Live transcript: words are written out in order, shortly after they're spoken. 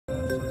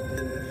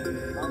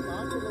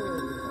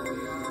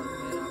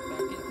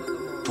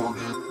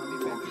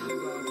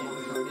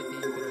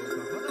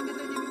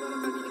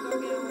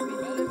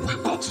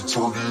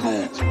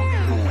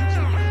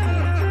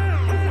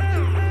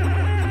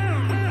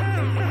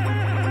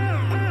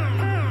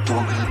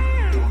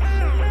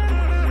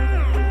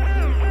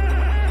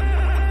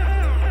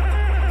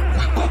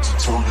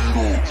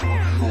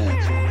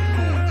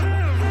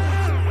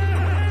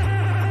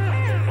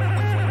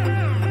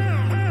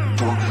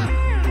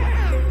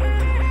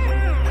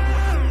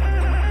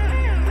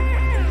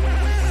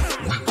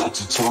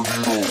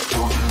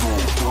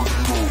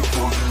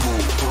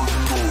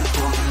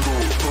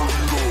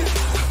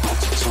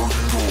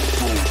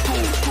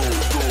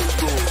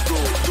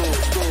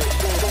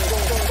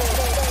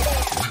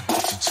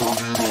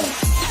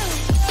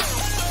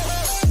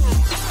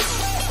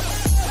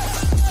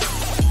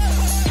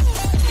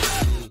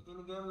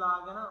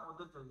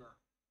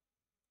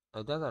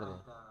ऐसा कर दे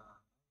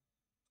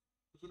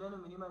पिछले ने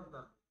मिनिमाइज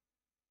कर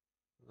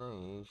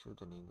नहीं इशू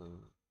तो नहीं कोई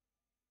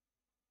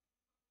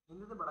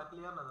इनसे तो बड़ा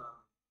क्लियर नजर आ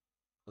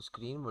रहा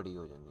स्क्रीन बड़ी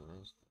हो जाती है ना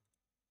इसकी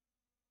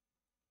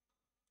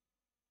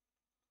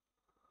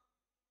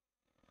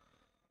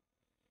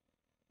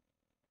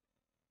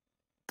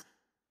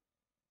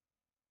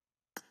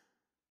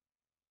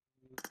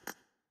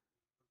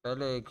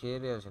पहले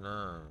खेल रहे थे ना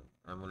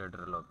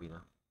एमुलेटर लॉबी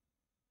ना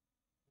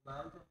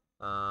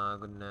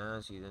कोई नया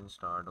सीजन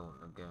स्टार्ट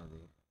होने लगा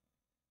है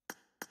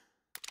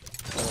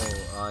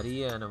ओ आ रही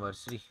है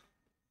एनिवर्सरी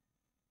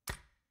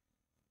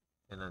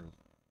है ना दी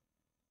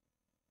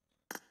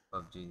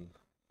पबजी दी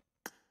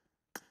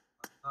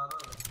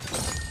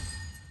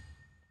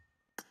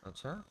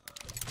अच्छा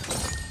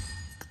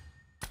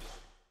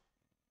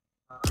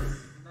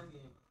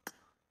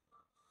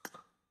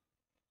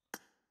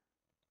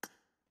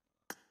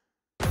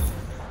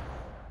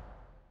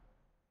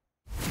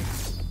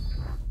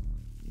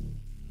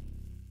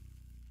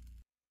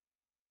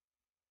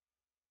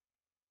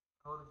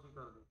और जी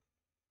कर दे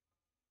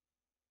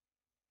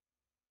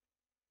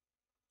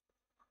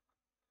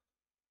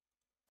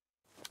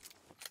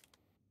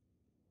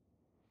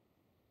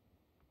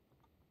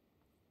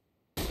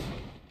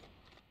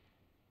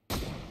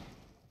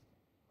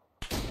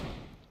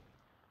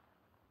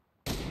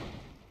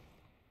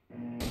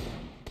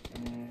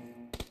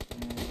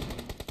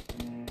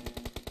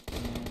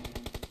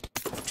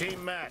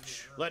Team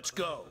match, let's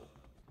go.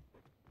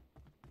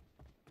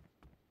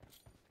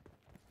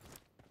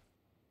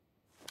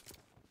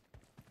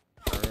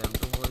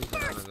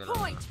 First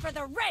point for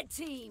the red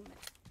team.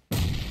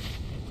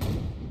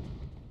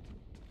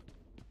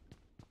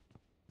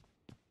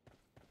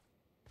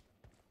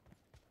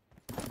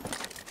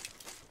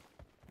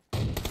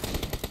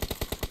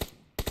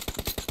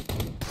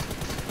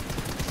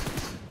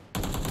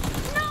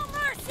 No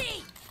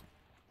mercy.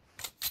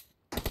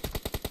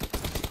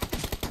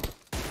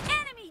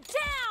 Enemy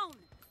down.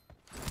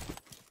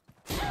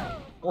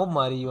 O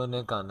Mario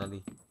ने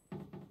कानली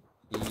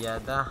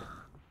यादा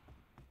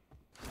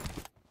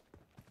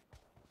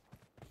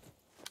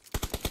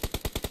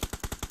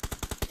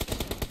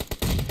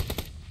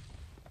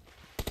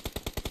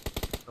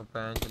तो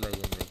पैन चलाई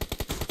जाते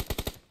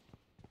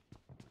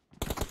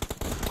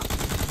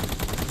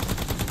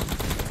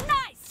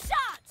Nice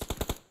shot.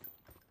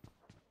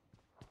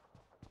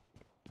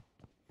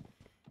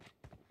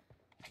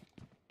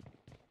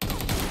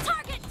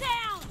 Target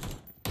down.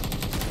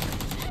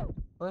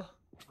 ओए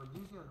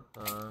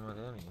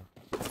मजा नहीं है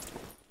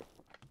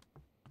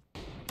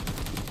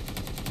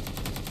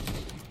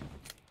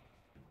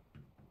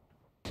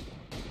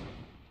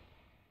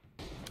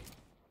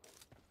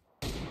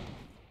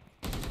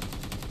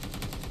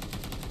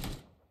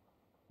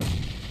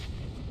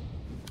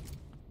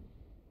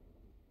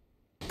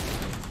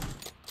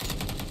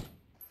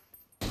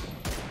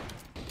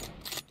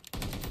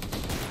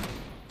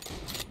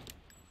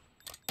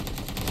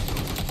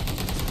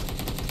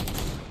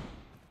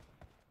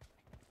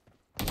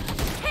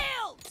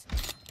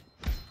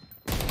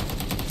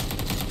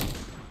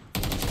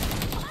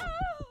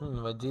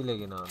वजी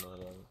लेकिन आना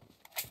रहा है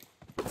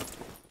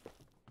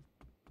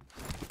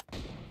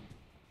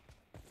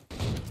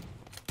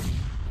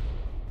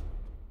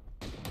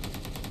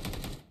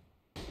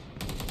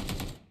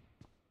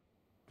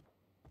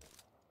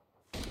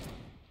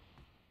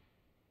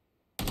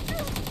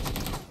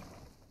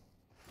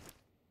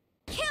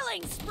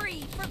Killing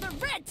spree for the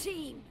red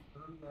team.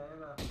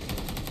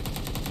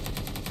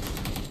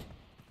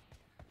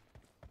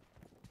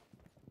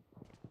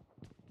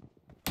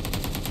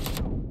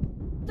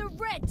 The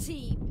red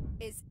team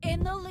is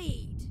in the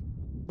lead.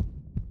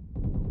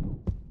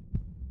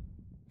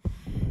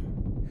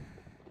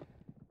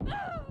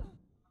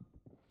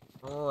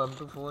 Oh,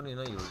 M24 नहीं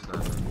ना यूज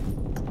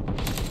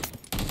करना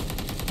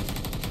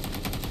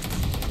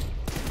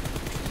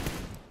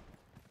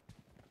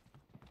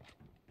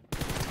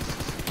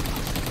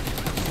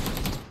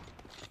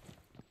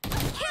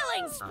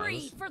Killing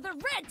spree for the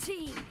red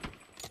team.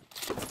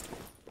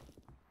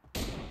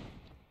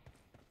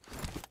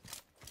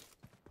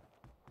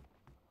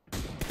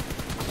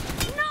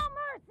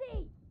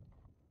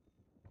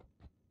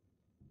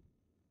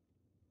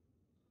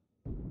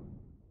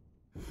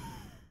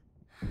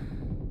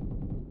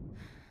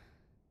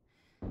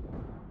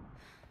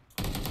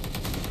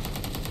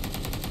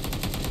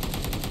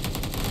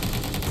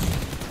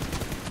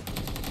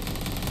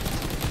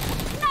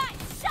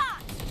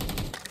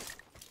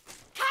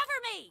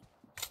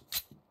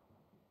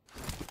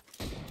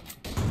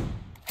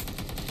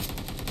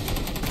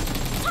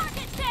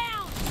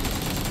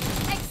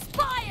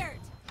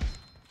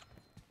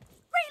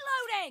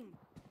 Reloading!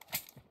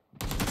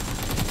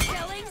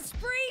 Killing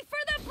spree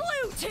for the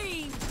blue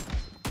team!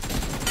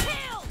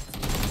 Killed!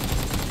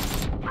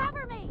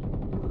 Cover me!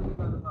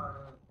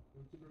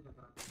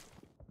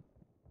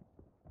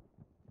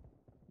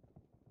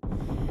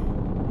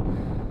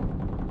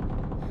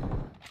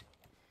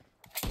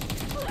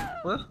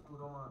 What?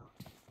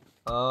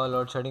 Oh,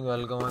 Lord Shedding,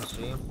 welcome on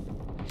stream.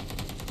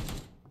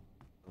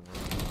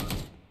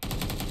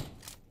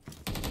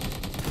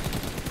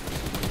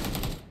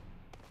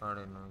 I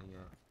don't know,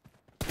 yeah.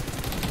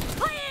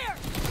 Clear!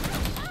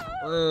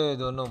 ओए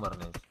दोनों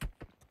मरने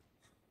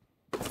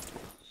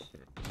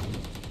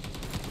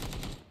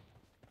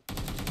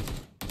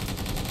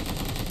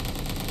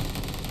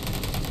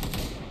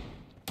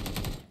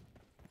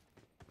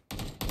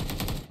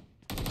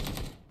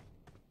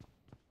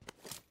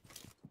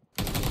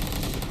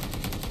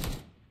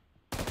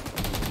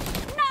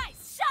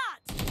Nice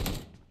shot!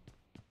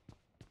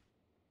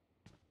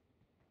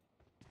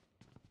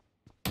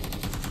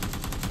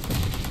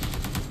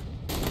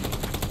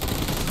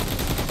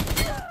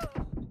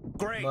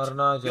 Great.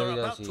 मरना You're चाहिए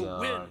about C to यार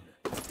win.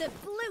 The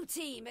blue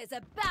team is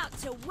about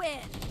to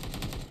win!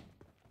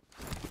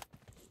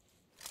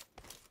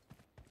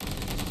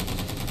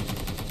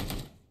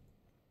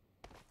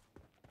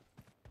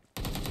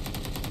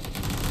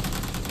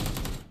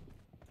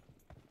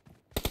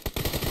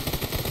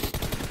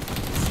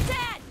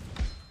 Dead!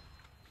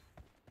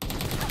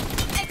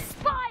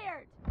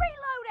 Expired!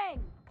 Reloading!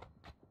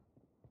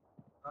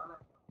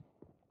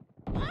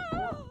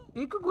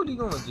 एक गोली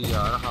क्यों बची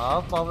यार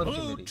हाफ पावर की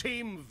Blue मेरी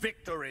team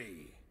victory.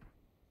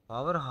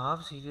 Power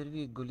half scissor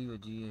भी एक गोली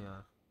बची है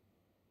यार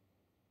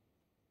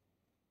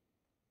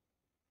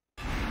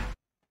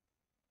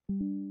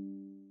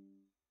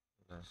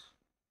बस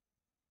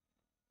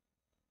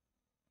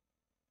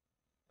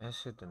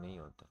ऐसे तो नहीं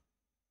होता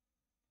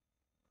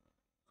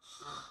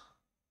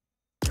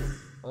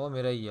ओ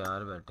मेरा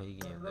यार बैठा ही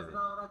गेम दे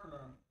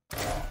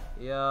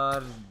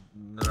यार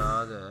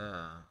नाराज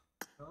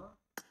है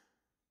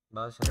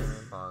बस है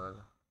मैं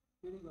पागल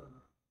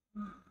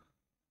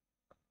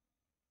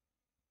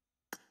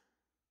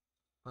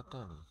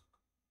पता नहीं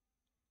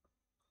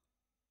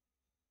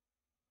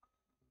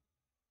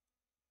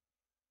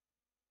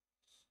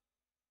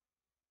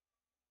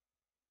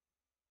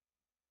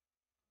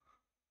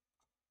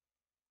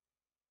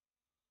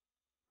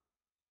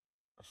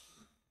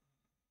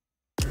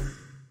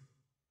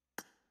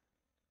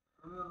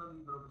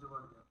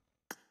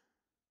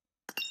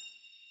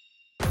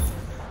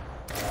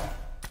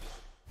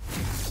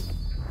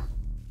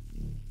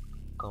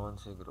कौन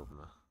से ग्रुप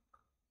में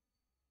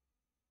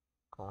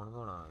कौन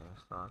कौन आ गया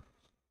साथ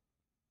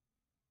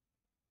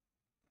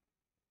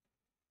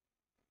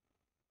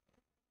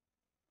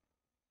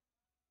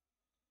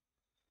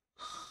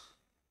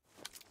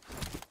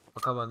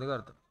पक्का बंद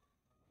कर दो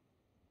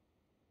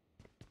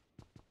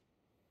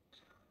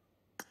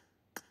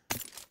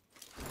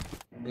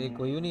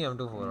कोई भी नहीं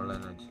M24 वाला है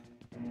आज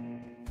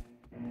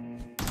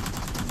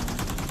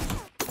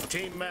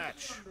Team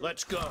match.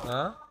 Let's go.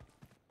 हाँ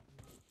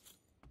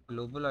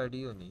ग्लोबल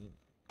आईडी हो नहीं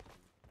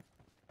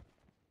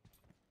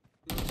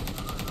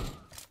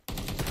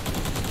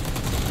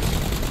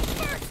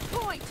First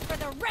point for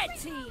the red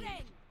team!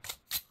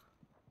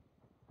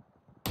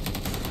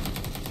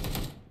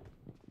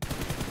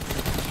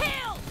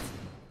 Killed!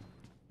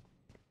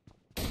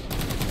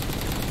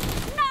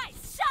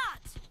 Nice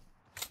shot!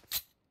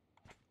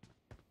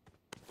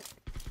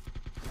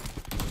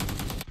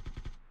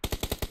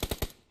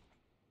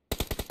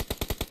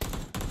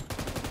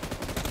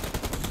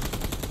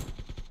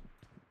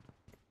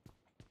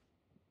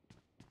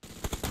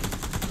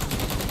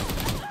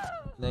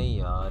 नहीं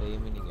यार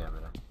एम ही नहीं गया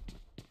मेरा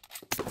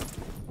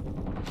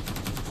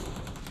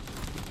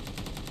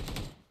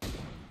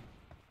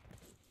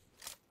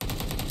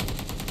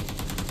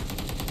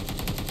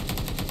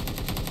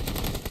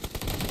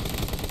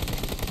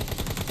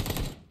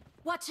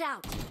Watch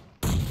out!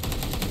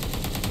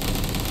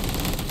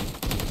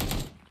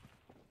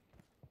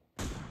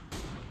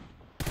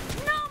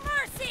 No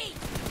mercy!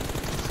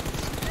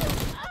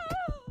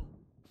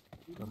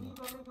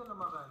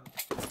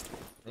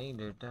 नहीं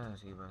डेटा है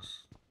सी बस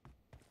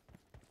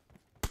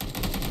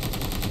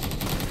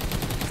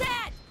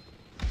Dead!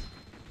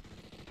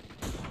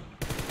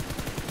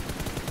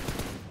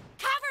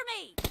 Cover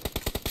me!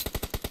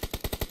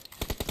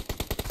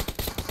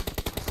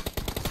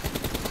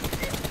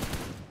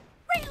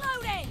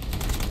 Reloading!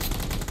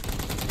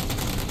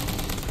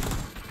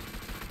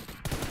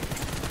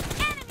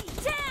 Enemy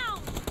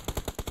down!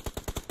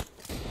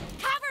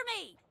 Cover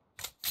me!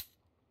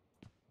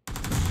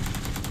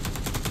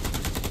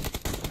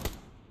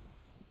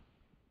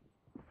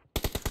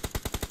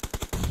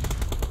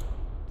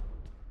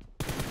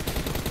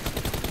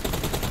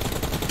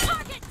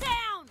 Target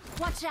down!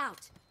 Watch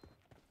out!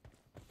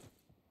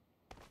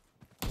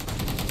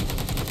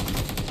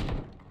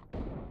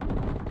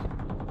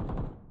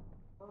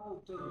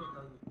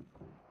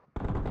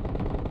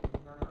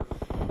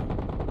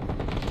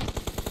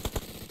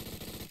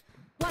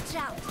 Watch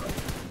out!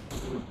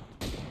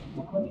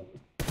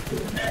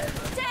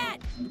 Dead!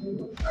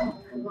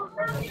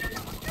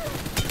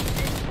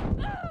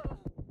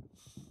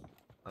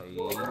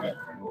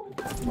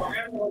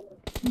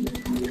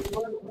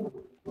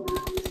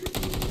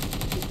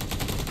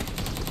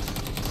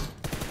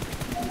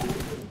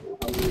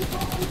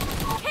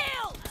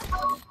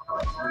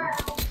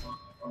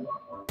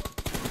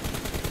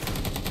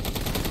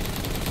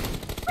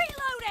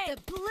 The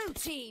blue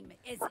team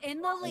is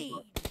in the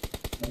lead.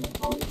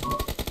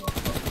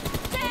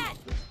 Dead!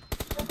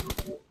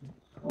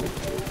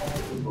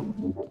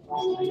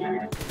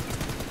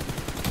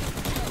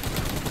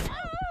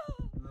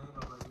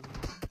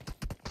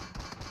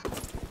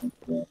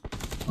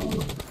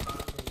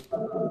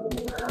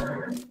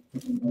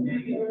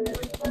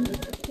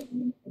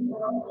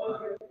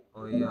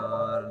 Oh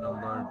yaar,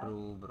 number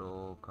 2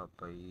 bro,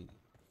 kapai.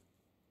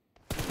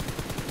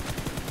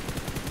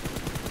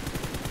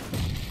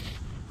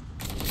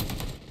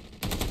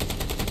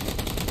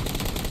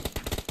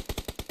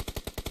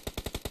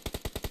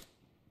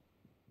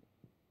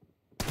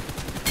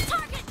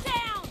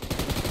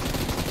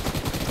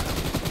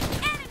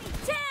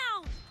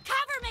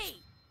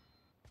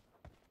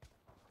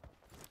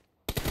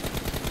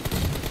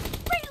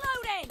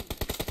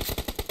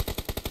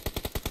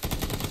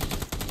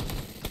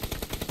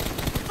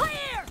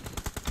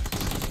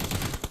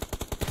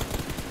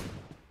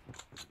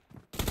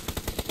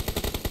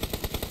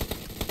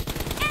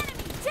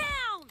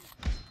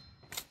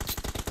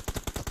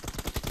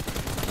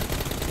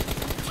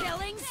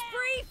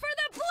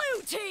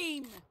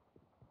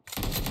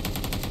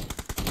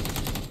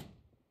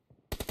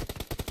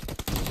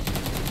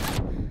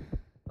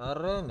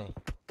 अरे नहीं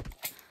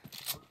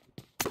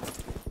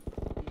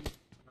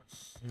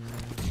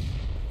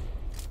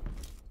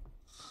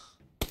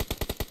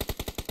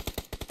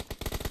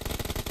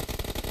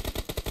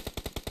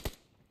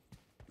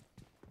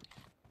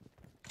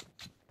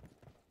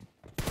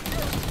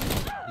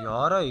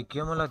यार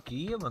क्या मला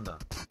की है बंदा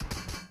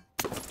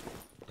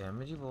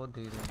डैमेज ही बहुत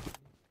दे रहा है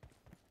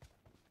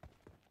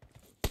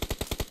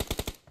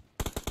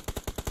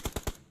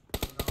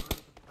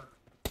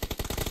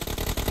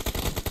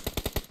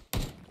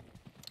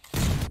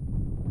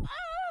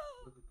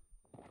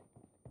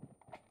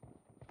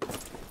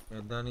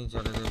इधर नहीं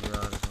चले थे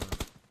यार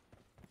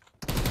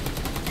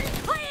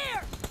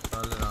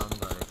चल राम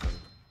गारे कर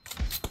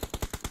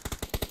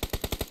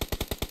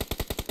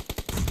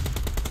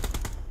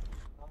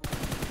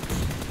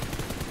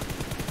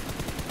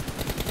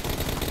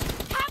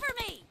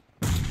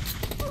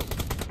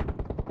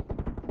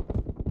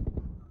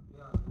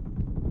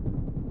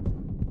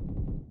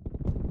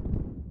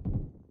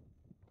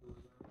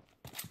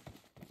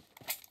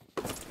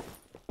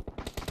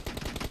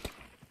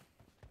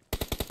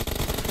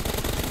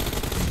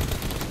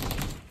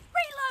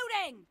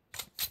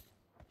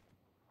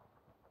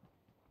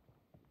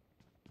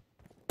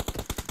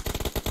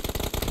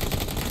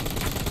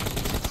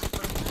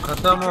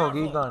खत्म हो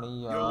गई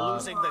कहानी यार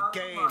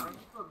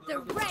The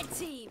red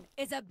team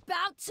is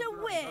about to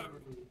win.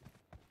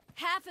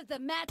 Half of the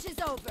match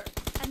is over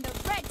and the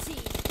red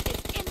team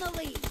is in the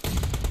lead.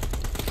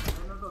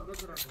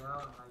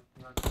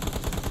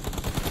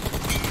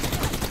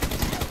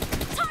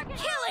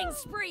 Killing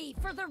spree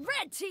for the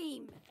red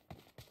team.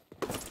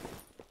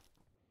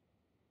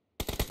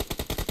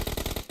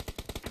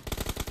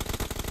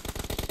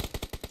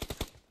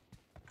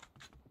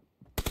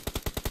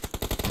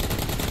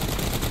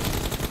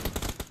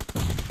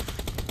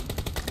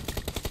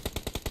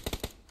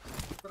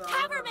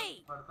 Cover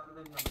me!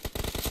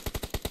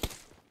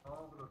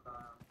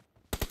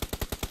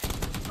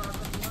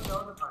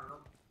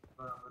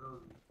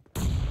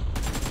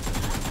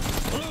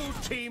 Blue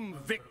team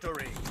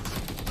victory!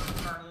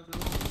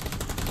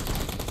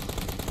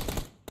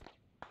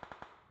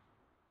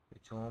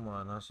 पिछों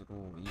मारना शुरू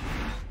हो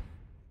गई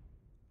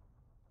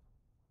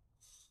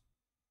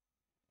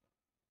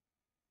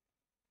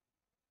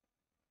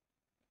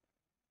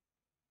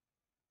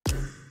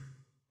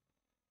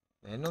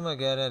मैंने मैं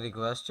कह रहा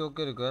request चौक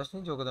के request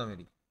नहीं चौकता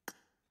मेरी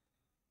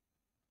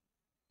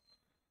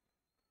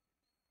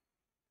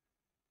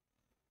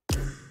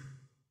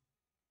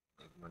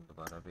एक मिनट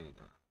दोबारा भेज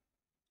दो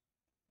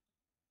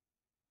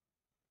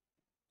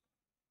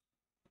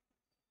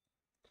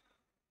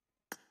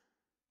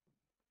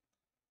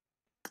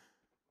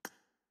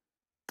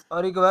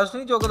और रिक्वेस्ट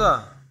नहीं चौकता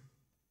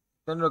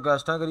तेन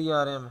रिक्वेस्टा करी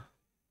जा रहे हैं मैं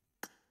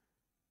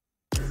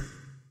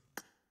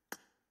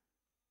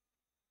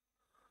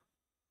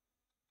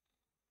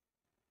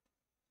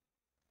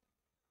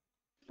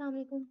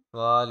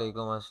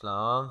वालेकुम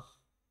अस्सलाम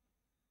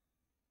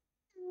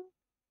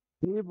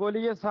जी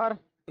बोलिए सर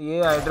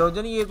ये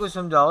हाइड्रोजन ये कुछ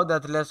समझाओ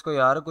डेथलेस को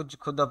यार कुछ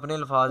खुद अपने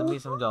अल्फाज में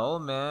समझाओ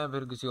मैं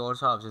फिर किसी और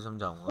हिसाब से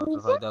समझाऊंगा फिर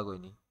फायदा कोई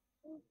नहीं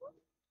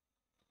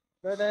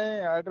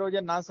नहीं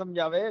हाइड्रोजन ना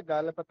समझावे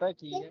गल पता है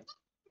की है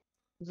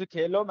तुझे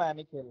खेलो मैं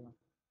नहीं खेलना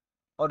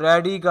और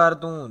रेडी कर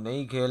तू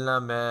नहीं खेलना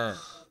मैं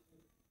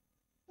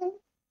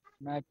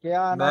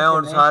क्या ना मैं कि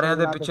हुन नहीं सारे दे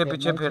खेलना तो पिछे फिर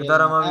पिछे नहीं फिरदा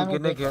खेलना रहां भी एवें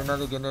किन्ने ते खेलना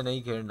ते किन्ने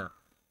नहीं खेलना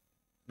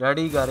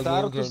रेडी कर सर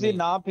गेम ਤੁਸੀਂ खेलनी।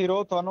 ਨਾ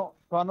ਫਿਰੋ,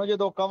 ਤੁਹਾਨੂੰ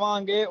ਜਦੋਂ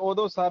ਕਵਾਂਗੇ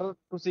ਉਦੋਂ ਸਰ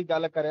ਤੁਸੀਂ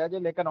ਗੱਲ ਕਰਿਆ ਜੇ,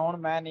 ਲੇਕਿਨ ਹੁਣ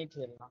ਮੈਂ ਨਹੀਂ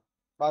ਖੇਲਣਾ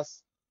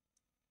ਬਸ।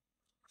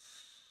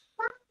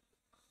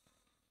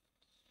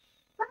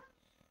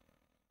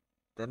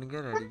 तेन क्या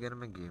रेडी कर,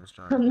 मैं गेम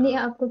स्टार्ट हमने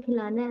करा। आपको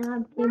खिलाना है,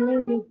 आप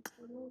खेलेंगे।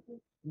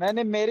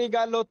 ਨਹੀਂ ਮੇਰੀ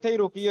ਗੱਲ ਉੱਥੇ ਹੀ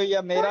ਰੁਕੀ ਹੋਈ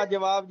ਆ। ਮੇਰਾ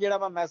ਜਵਾਬ ਜਿਹੜਾ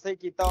ਮੈਂ ਮੈਸੇਜ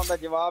ਕੀਤਾ ਉਹਦਾ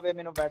ਜਵਾਬ ਹੈ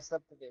ਮੈਨੂੰ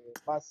WhatsApp ਤੇ ਦੇਵੇ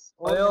ਬਸ,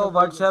 ਹੋਰ ओए ओ ਮੈਨੂੰ ਕੋਈ ਨਹੀਂ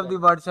व्हाट्सएप दी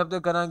ਚਾਹੀਦਾ। व्हाट्सएप ते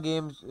करा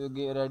गेम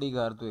रेडी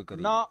कर तू एक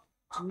करी। ਨਾ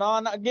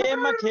ਨਾ ਗੇਮ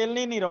ਮੈਂ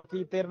ਖੇਲਣੀ ਨਹੀਂ,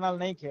 ਰੋਕੀ ਤੇਰੇ ਨਾਲ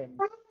ਨਹੀਂ ਖੇਲਣੀ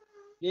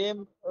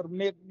ਗੇਮ।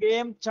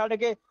 ਗੇਮ ਛੱਡ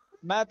ਕੇ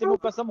ਮੈਂ ਤੈਨੂੰ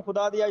ਕਸਮ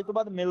ਖੁਦਾ ਦੀ ਅੱਜ ਤੋਂ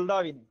ਬਾਅਦ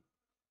ਮਿਲਦਾ ਵੀ ਨਹੀਂ।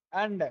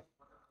 ਐਂਡ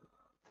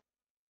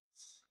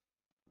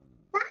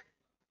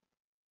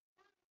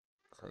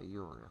सही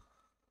हो गया।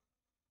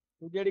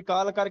 ਤੂੰ ਜਿਹੜੀ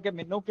ਕਾਲ ਕਰਕੇ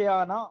ਮੈਨੂੰ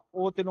ਕਿਹਾ ਨਾ,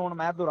 ਉਹ ਤੈਨੂੰ ਹੁਣ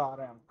ਮੈਂ ਦੁਹਰਾ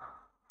ਰਿਹਾ।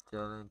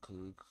 चल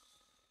ठीक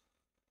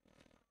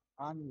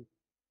ਹਾਂਜੀ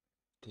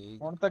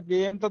ठीक ਹੁਣ ਤੱਕ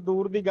ਗੇਮ ਤਾਂ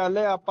ਦੂਰ ਦੀ ਗੱਲ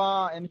ਹੈ, ਆਪਾਂ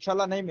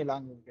ਇਨਸ਼ਾਅੱਲਾ ਨਹੀਂ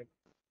ਮਿਲਾਂਗੇ।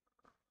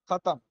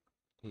 ਖਤਮ।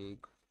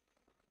 ठीक।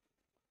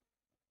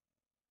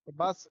 ਤੇ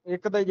ਬਸ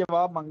ਇੱਕ ਦਾ ਹੀ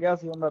ਜਵਾਬ ਮੰਗਿਆ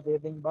ਸੀ, ਉਹਦਾ ਦੇ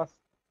ਦੇਂ ਬਸ,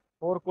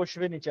 ਹੋਰ ਕੁਝ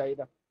ਵੀ ਨਹੀਂ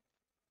ਚਾਹੀਦਾ।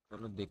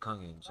 चलो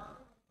देखांगे इंशाल्लाह।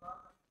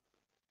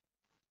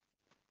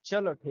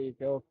 चलो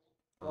ठीक है, ओके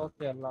ओके,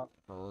 ओके अल्लाह।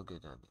 ओके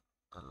जानी,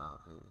 अल्लाह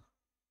हाफिज।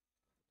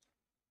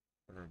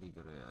 रेडी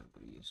करो यार,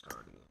 प्लीज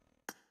स्टार्ट गेम।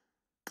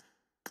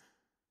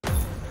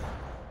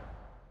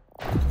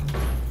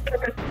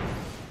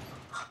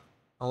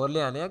 और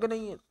ले आने कि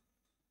नहीं है?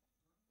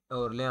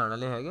 और ले आने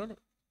वाले हैगे ने?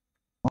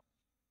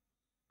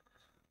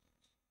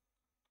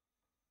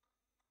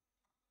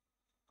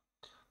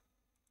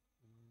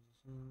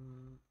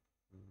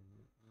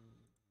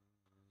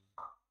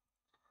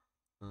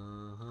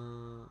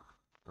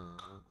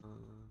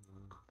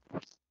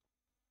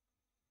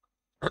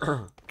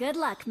 Good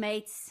luck,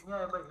 mates.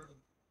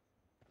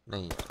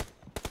 नहीं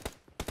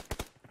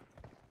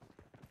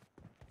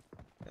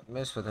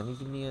एमएस पता नहीं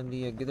कितनी आंदी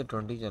है, अगे तो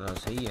 20 चला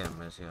सही है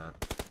एमएस यार।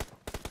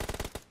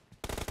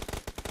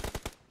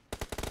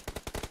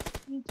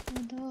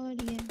 ज्यादा हो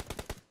रही है।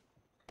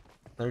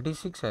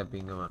 36 है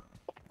पिंग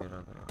मेरा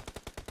तो।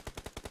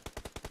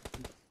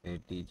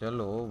 80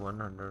 चलो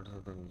 100 से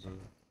तो नीचे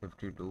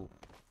 52।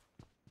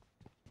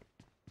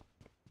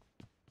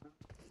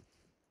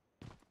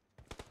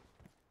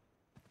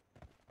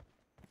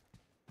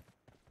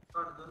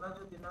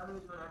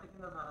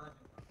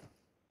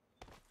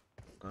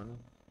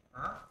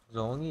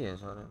 जोंग ही है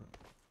सारे।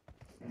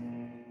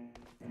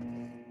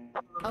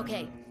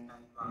 Okay.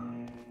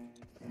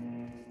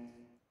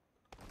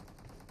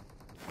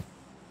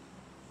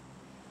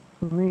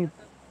 नहीं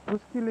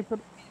उसकी लेकर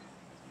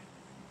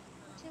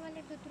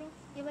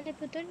ये वाले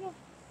पुत्र लो।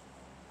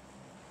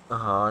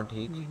 हाँ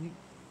ठीक।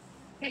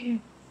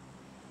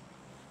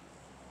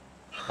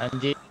 हाँ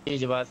जी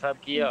जवाब साहब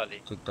की हाल है?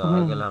 ठीक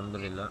ठाक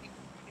अल्हम्दुलिल्लाह।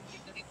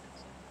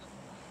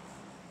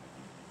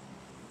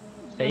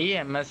 सही है,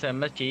 एमएस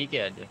ठीक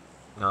है आज।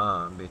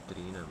 हाँ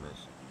बेहतरीन है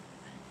एमएस।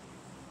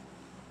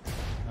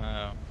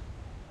 हाँ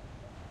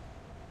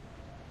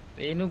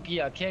इनू की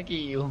आख्या की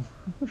हो?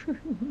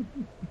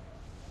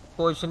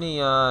 कुछ नहीं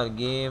यार,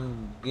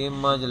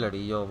 गेम च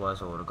लड़ी जाओ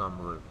बस, और काम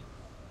कोई नहीं।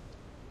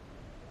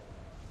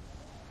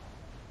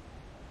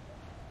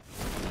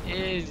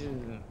 ये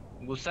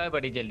गुस्सा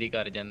बड़ी जल्दी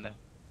कर जाता।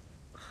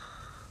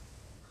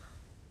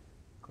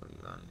 कोई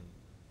गल नहीं,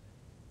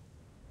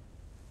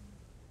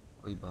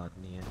 कोई बात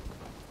नहीं है।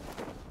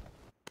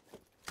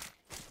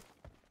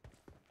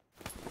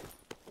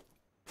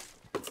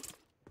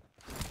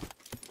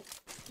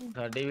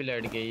 साड़ी भी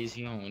लाइट गई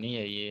सी, हुण नहीं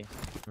आई है।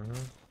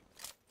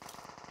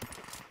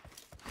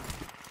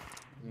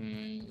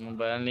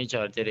 मोबाइल नहीं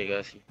चार्जर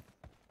रहेगा सी,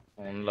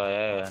 फोन लाया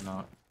है ना।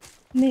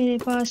 मेरे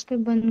पास कोई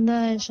बंदा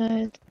है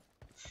शायद।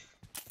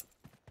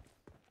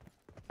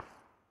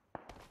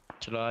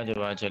 चला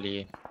जवा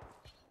चलिए।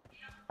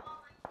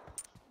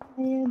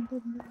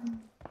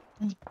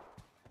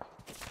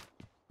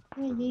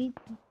 यही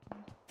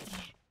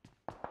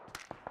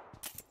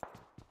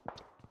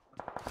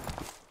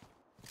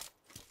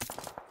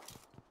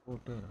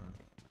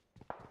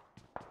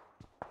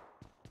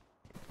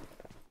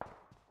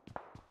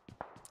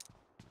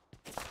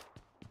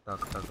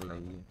तक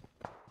लाइए।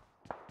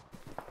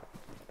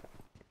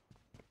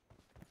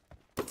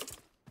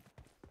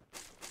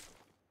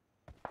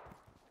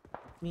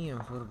 नहीं है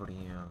फिर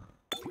बढ़िया।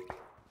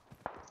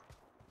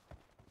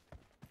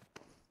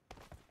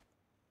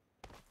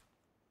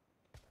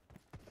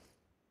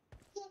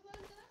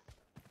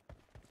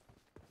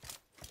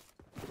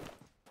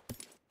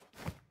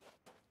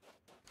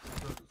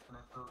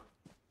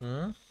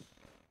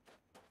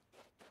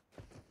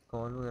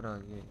 कॉल वगैरह आ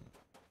गई।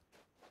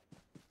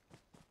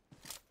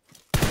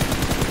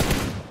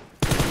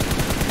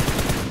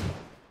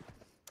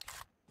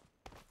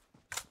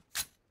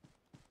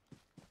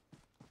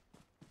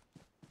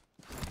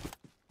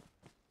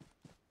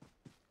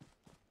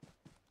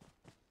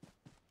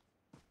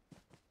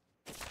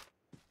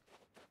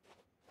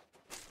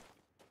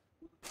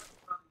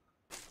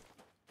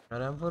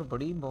 RM4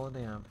 बड़ी बहुत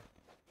है यहाँ पे।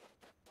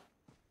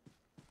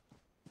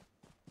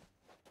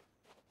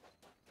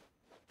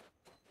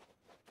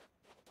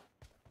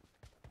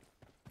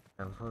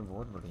 M4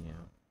 बहुत बढ़िया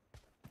है।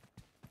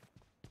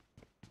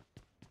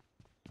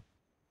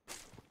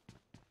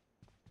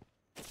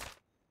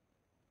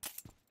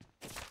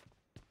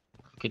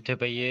 कितने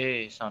पे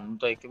ये सानू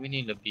तो एक भी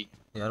नहीं लगी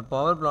यार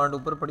पावर प्लांट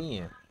ऊपर पड़ी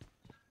है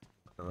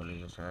वाले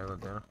जो शायद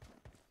होते हैं ना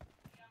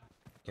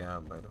क्या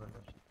बाहर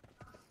वाले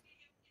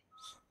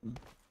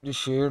जो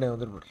शेड है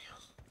उधर पड़ी है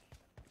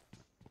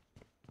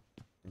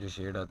जो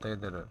शेड आता है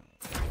इधर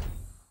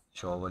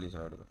शॉप वाली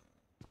साइड पे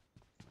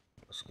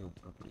उसके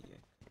ऊपर पड़ी है।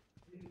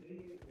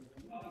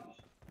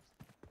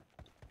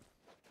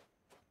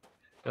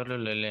 चलो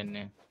ले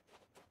लेने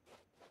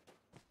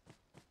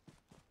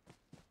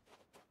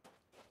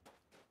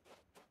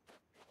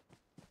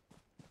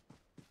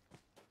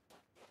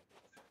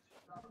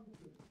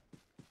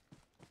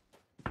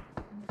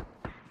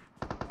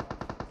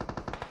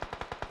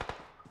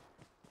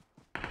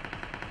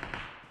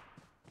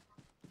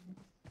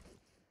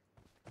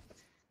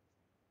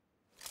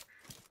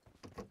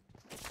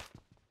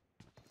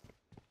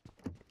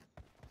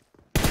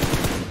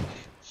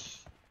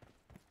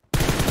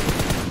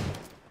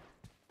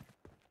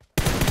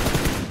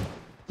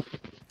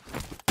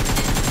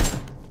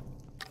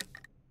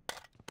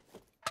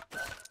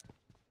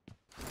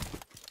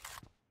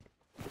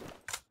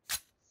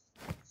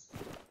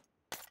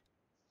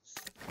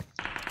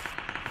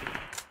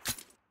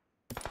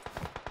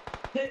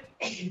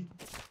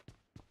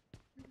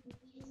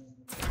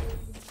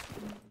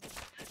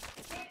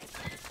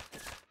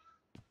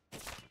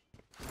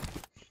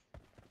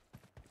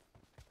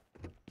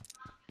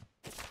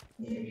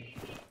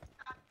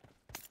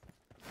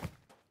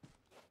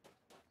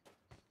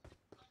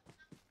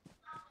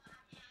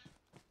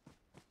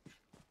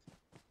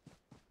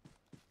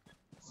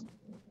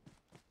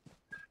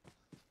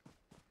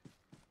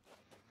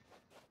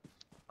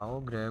आओ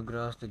ग्रेव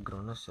ग्रास ते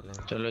ग्रोनस चलें।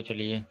 चलो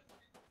चलिए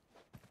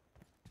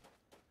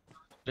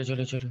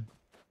चलो चलो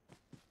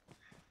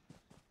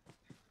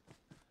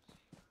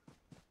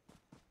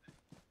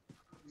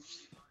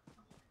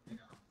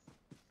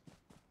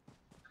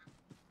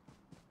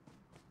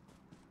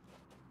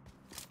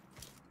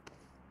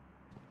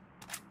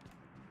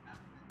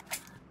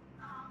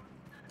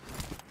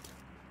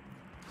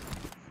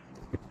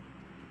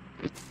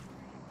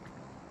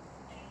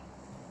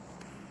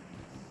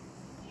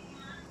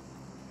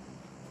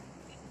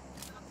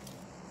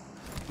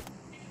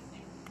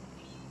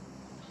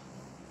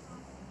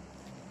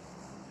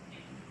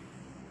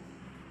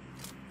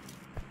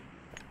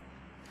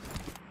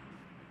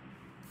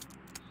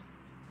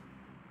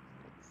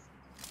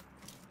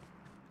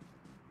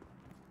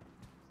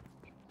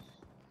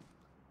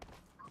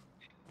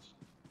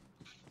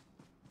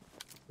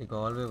एक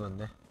और भी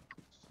बंदे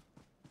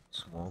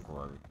स्मोक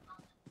हुआ भी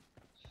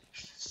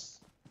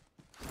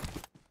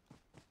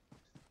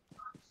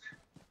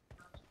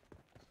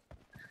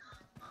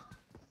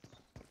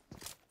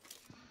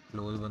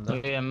क्लोज बंदा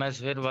ये एमएस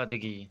फिर बात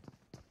की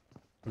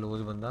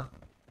क्लोज बंदा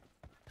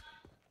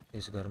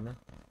इस घर में।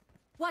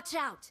 Watch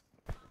out!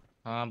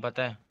 हाँ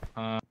पता है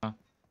हाँ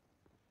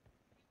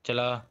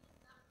चला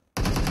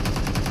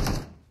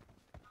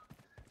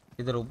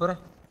इधर ऊपर है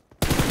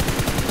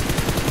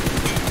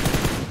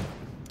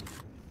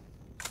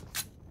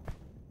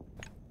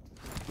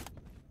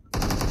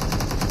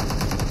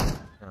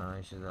हाँ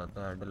इससे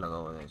ज़्यादा हेड लगा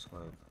हुआ है इसको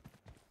एक।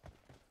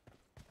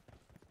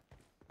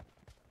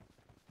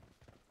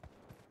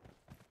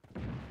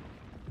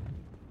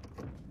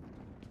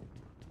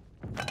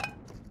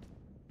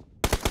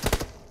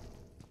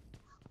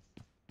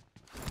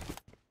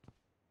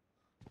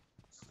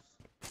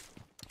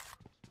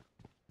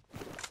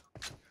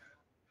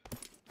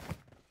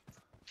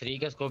 थ्री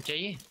का स्कोप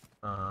चाहिए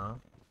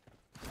हाँ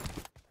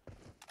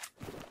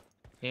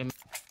ये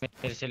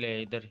मेरे से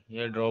ले इधर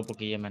ये ड्रॉप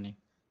की है मैंने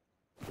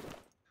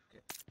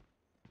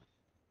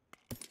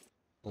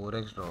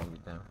 4x ड्रॉप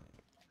देते हैं।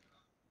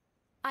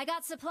 I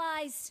got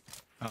supplies.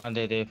 हाँ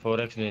दे दे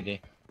 4x दे दे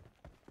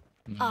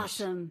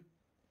Awesome.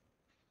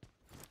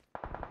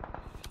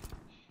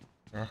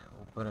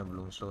 ऊपर है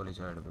ब्लू स्टोर वाली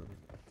साइड पे भी।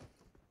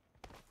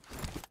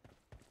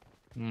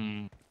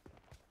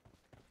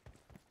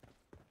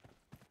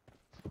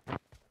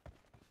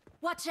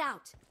 Watch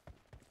out!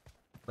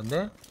 बंदे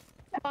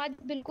आज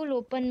बिल्कुल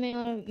ओपन में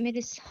और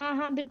मेरे हाँ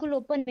हाँ बिल्कुल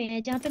ओपन में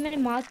है जहाँ पे मैंने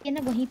मार्क किया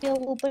ना वहीं पे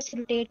वो ऊपर से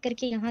रोटेट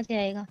करके यहाँ से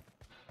आएगा।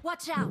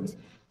 Watch out!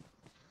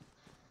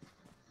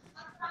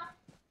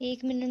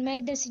 एक मिनट मैं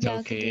इधर से जाके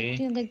Okay.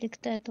 देखती हूँ अगर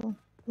दिखता है तो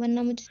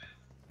वरना मुझे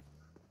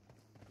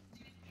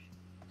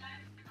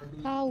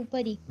हाँ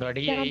ऊपर ही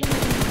गाड़ी यहाँ है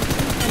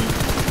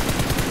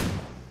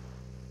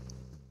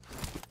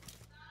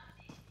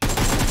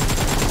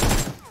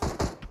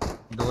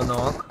दो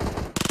नॉक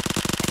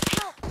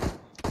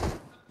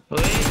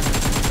ओए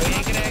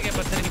एक रह गया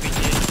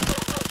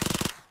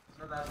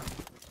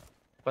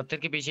पत्थर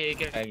के पीछे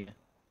एक रह गया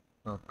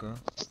ओके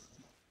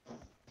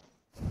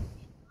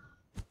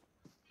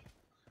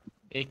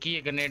एक ही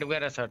है ग्रेनेड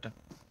वगैरह सट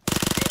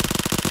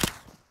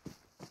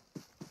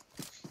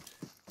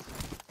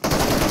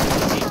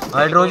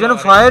हाइड्रोजन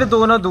फायर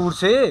दो ना दूर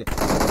से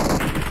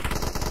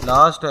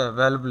लास्ट है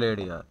वेल प्लेड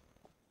यार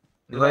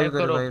रिवाइव रिवाइव कर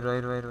करो,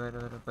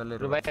 रिवाइव पहले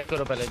रो। रिवाइव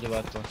करो पहले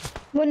जवाब को।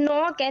 वो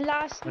नॉक है,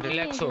 लास्ट में है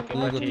रिलैक्स हो के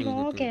वो, बस, ठीक है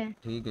वो ठीक है, नॉक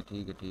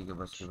है। ठीक है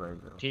बस रिवाइव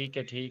करो। ठीक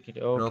है,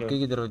 ओके। रॉकी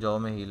की तरफ जाओ,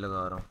 मैं हील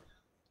लगा रहा हूँ।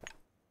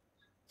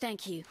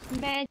 Thank you.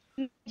 मैं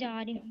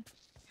जा रही हूँ।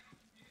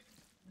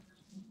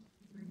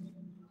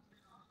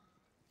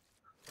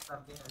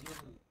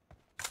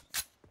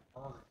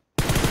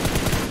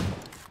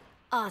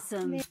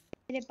 Awesome.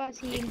 मेरे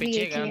पास एक हील भी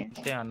पीछे एक ही है।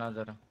 गन आना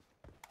जरा,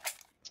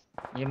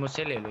 ये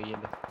मुझसे ले लो, ये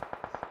लो।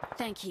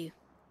 Thank you.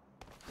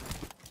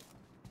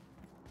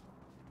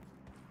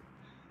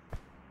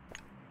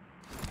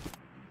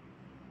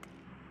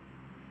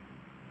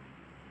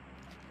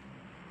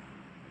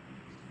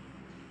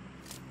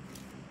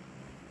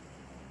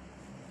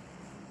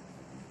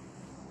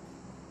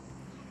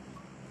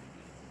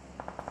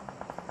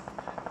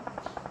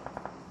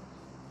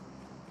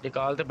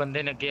 निकालते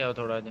बंदे ने किया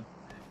थोड़ा जा।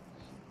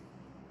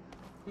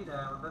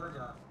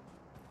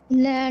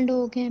 लैंड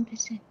हो गए हैं फिर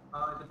से।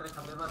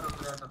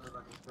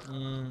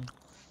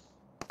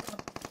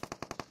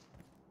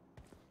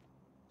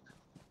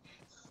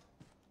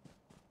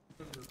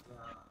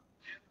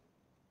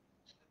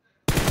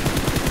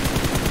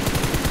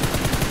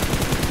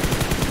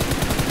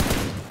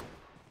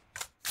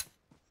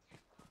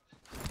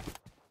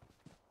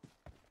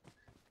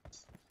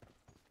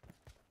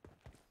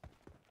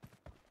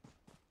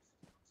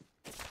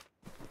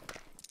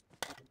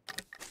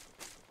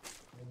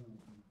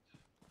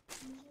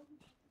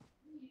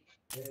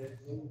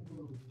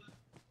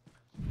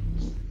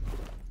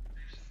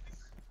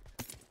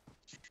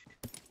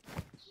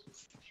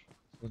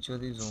 नीचे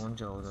दी जोन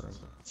जाओ जरा।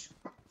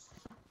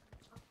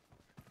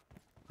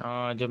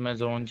 हाँ जब मैं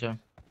जोन चा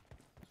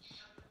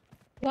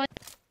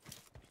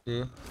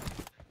ये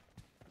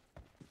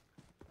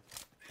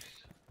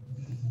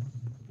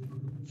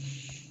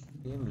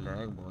गेम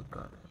लैग बहुत कर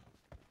रहा है।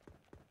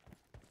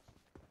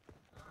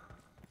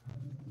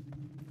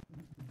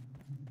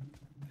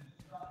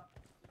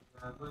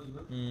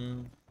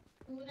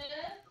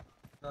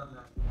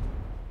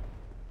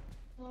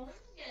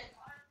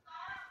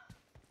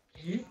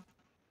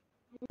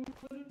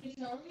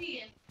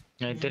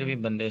 इधर भी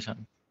बंदे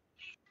सन।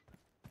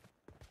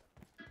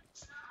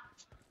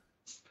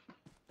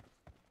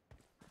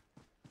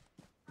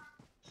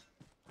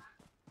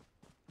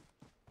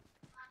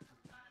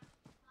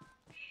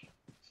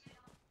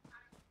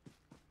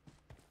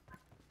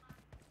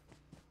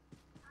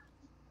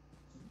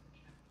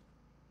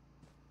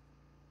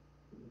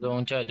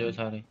 जोन चा जो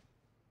सारे।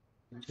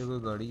 पीछे कोई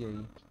गाड़ी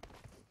आई।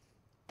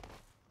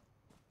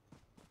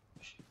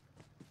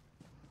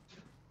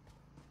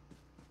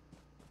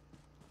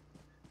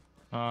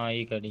 हाँ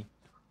ये गाड़ी।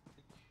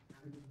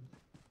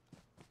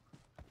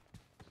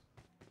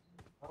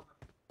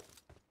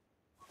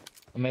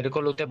 मेरे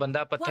को लूटे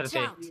बंदा पत्थर Watch से।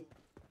 out.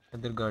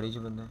 इधर गाड़ी च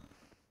बंदा है।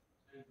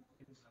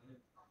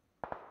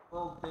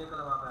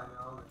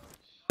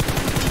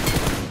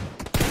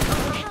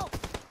 Help.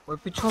 ओए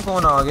पीछों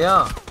कौन आ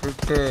गया?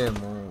 फिटे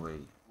मुंह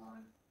गई।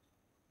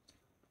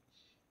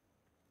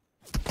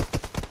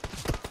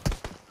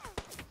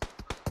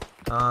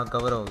 हाँ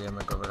कवर हो गया,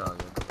 मैं कवर आ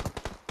गया।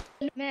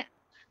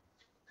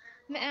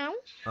 मैं आऊं?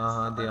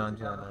 हाँ ध्यान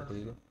से आना,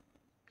 ठीक है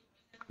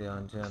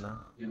ध्यान से आना।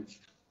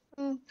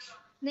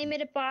 नहीं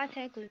मेरे पास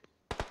है कुछ।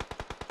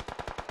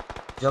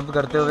 जंप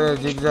करते हुए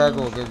जिगजैग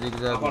हो गए,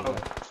 जिगजैग हो गए।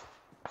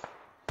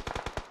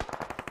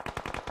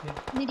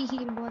 मेरी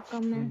हील बहुत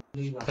कम है।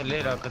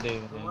 थले रख दे।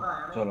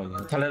 चलो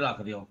जी थले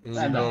रख दियो।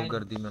 हील ड्रॉप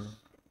कर दी मैंने।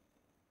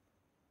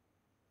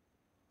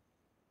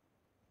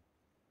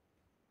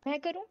 मैं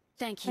करूं?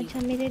 Thank you. अच्छा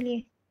मेरे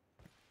लिए।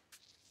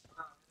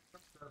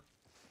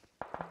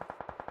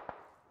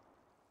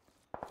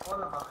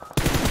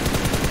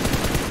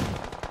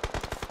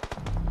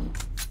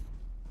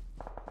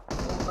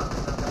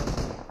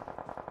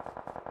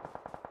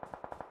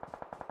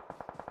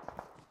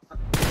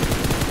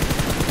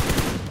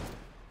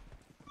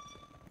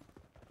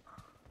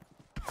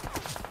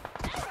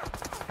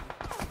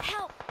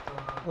 Help.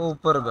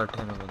 ऊपर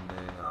बैठे ना बंदे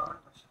यार।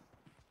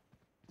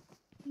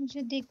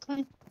 मुझे देखा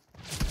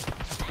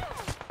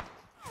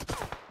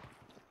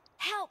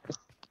Help.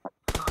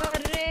 कर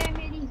रहे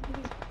मेरी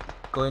हील।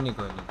 कोई नहीं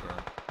क्या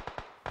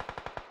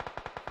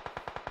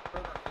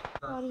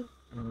सॉरी।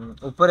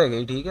 ऊपर है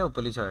गई, ठीक है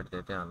ऊपरली साइड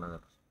पे ध्यान लगा।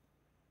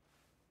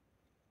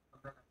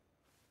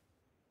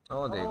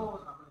 ओ देखो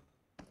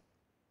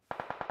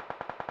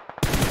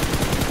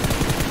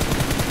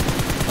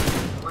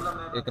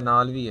एक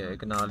नाल भी है,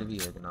 एक नाल।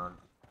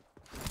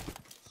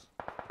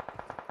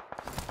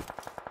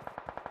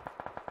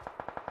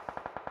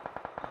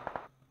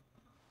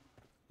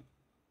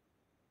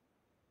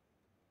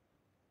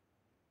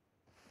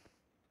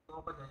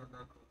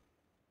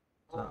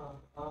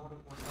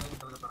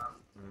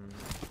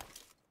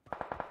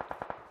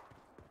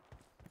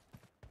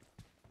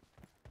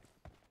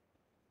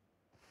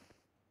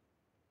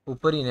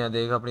 ऊपर ही ना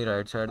देख अपनी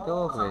राइट साइड पे,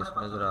 वो फेस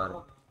नजर आ रहा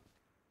है।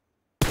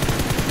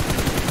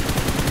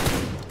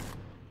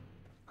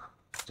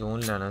 जोन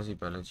लेना सी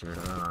पहले,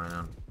 छेड़ना ना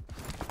इन्हां।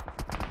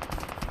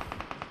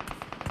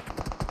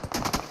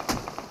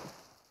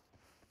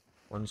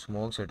 उन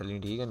स्मोक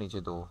सेटलिंग ठीक है, नीचे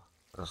दो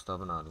रास्ता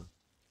बना ली।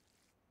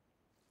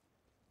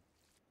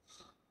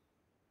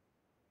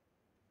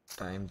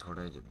 टाइम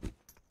थोड़ा है जल्दी।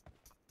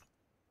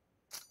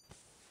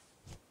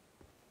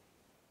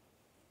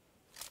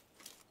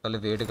 पहले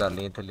वेट कर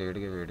ली, इतने लेट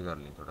के वेट कर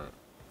ली थोड़ा,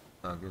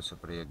 ताकि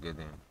स्प्रे अगे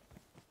दें।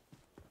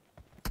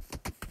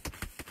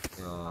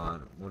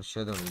 यार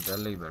मुर्शद होनी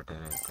पहले ही बैठे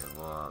हैं इतने,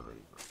 वाह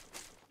भाई।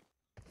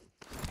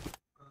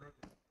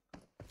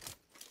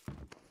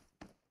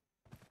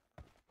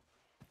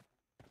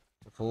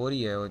 4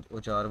 ही है वो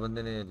 4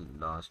 बंदे ने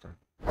लास्ट है।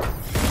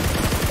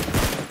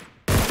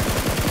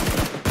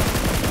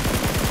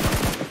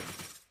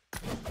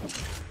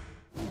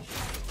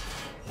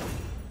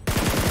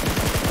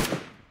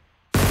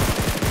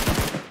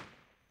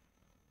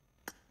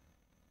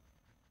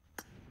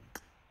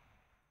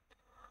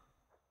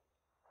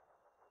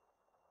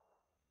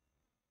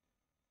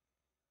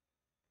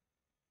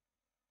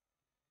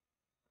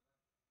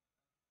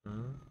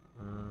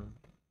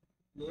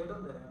 लेट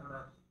होते हैं ना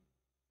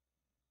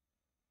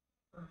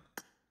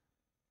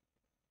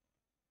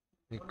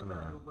एक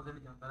मिनट। ऊपर से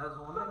जाता है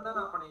जोन रहता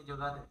ना अपनी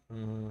जगह पे।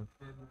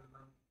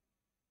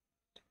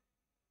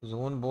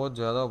 जोन बहुत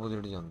ज़्यादा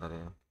अपोजिट जाता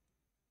रहे।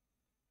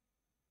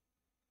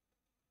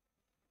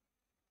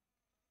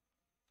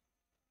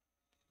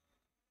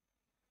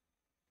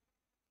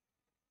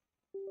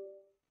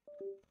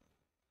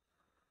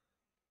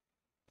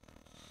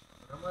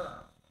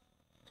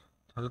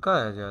 हल्का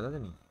है, ज़्यादा तो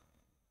नहीं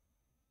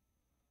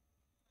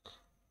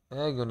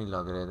है। क्यों नहीं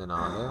लग रहे थे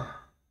नाल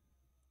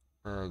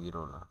है की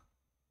रोला।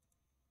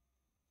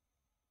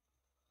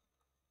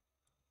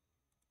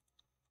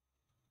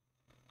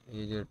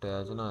 ये जो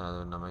अटैच ना आया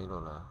तो नवा ही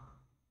रोला है।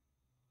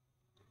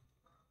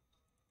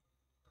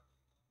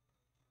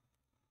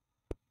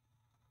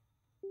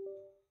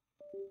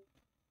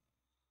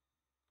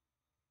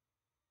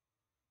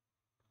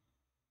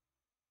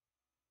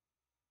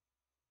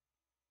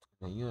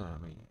 नहीं है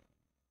भाई।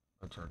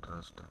 अच्छा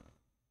ट्रस्ट है।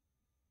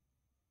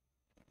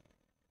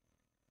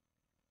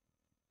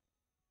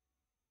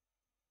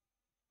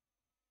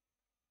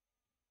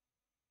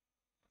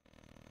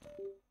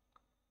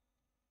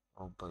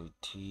 ओ भाई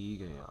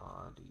ठीक है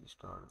यार,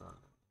 रीस्टार्ट कर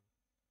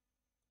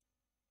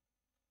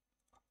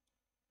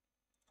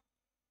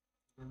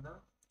जिंदा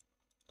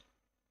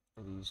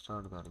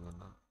रीस्टार्ट कर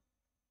देना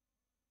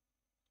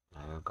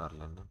कर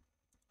लेना।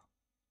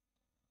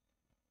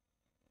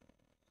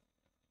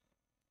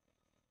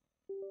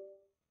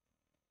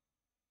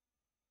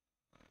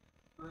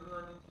 मैंने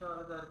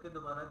अनइंस्टॉल करके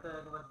दोबारा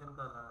क्रैक वर्जन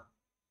कर रहा है।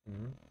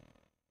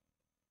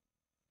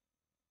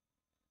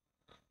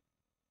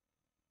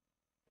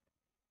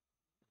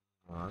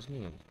 आवाज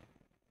नहीं आई।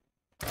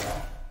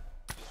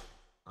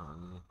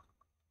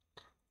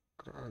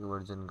 क्रैक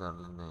वर्जन कर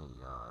लेना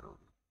यार।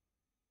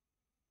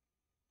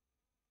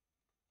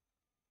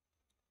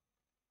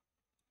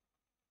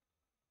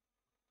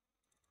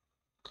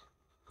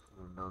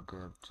 Window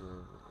capture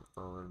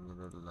power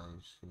mirror live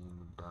stream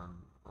done.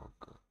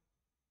 Okay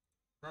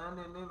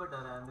मैं नहीं बता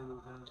रहा है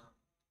दूसरे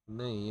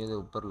नहीं, ये तो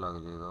ऊपर लग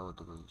जाएगा, वो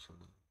तो कोई इशू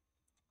नहीं।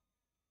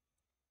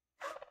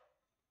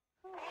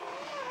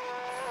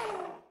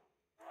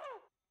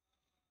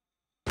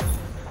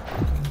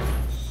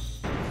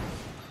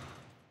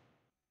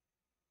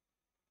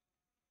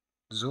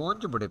 जोन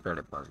च बड़े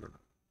पैड़े पास गए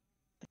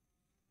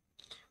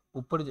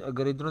ऊपर।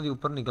 अगर इधरों दी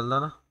ऊपर निकलदा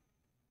ना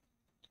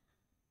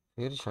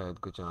फिर शायद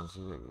कोई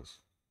चांसेस है।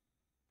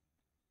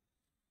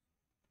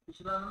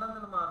 पिछला ना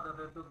मैंने मारदा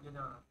फिर तो अगे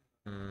जाना।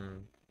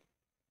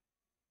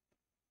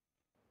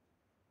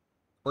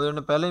 ਉਹ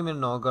ਉਹਨੇ ਪਹਿਲੇ ਹੀ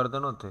ਮੈਨੂੰ ਨੌਕ ਕਰਤਾ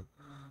ਨਾ ਉੱਥੇ,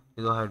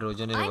 ਜਦੋਂ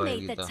ਹਾਈਡਰੋਜਨ ਨੇ I ਰਿਵਾਈਵ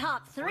made the ਕੀਤਾ।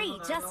 top 3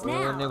 just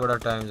ਉਹਨੇ now. ਬੜਾ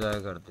ਟਾਈਮ ਜ਼ਾਇਆ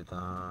ਕਰ ਦਿੱਤਾ।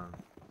 ਹਾਂ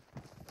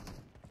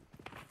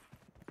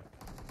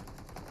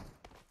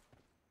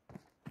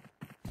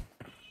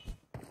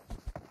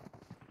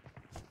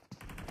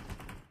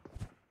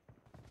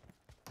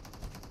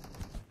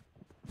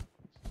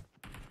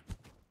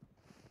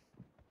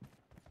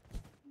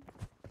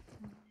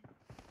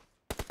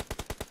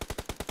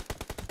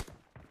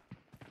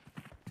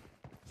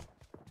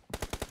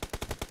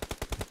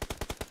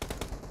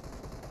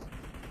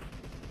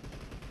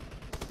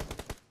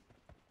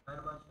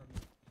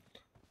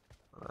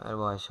यार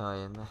बादशाह आ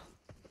ਜਾਂਦਾ।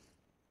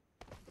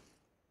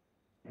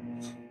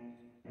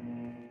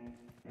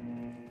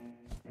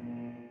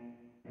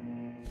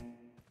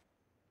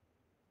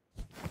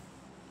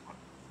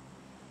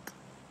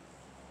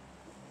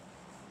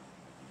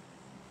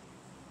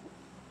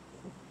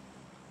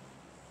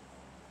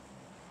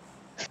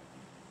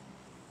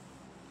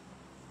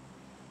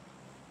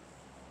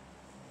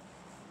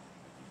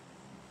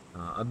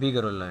 हाँ अभी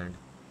करो लैंड।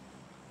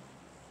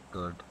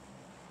 गुड।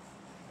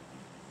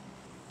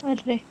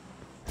 अरे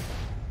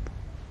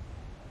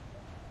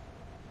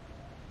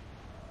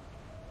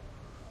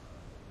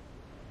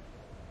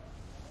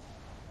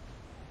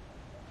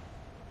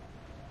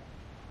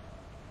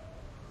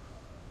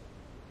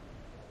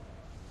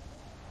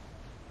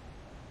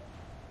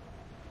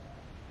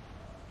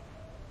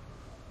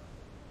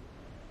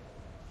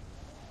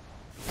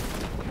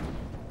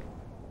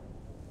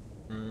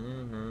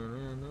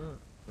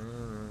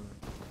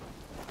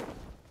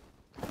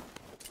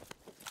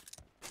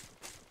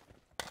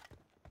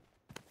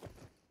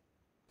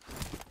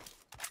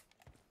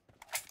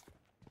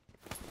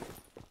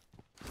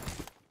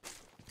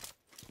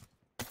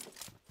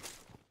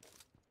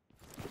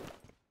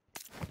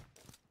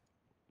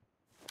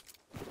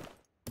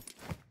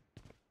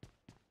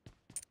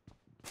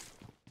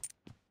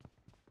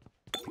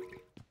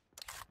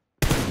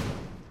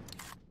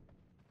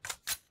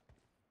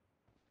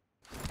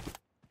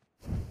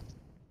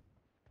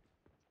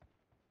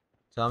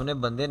सामने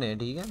बंदे ने,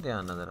 ठीक है,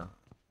 ध्यान ना जरा।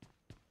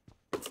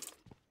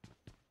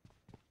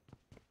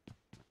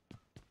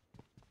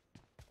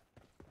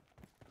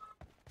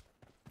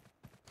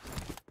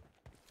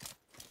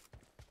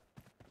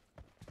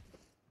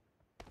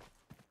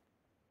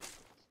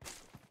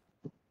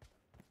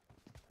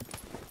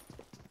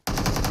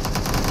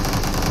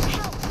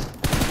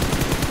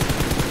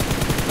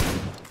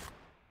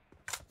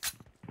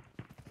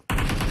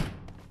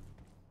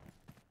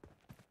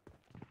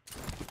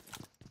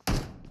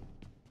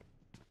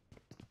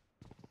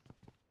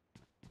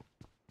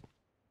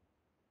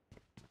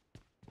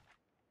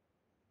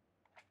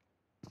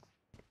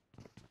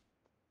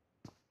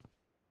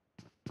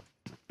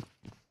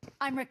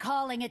 I'm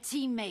recalling a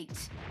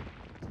teammate.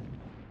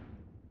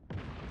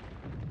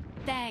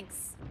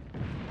 Thanks.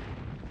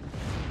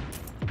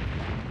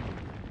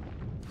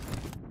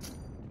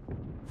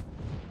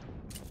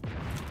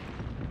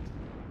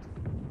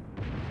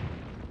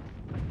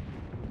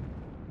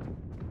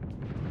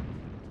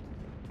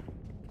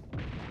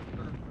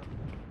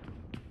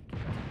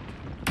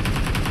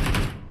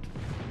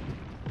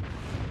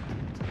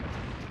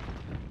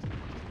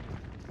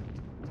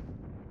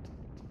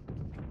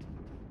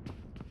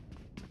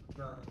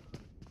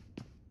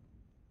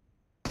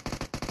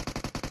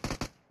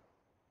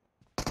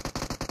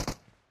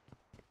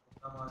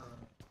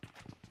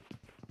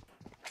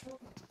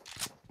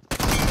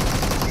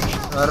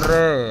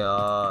 अरे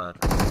यार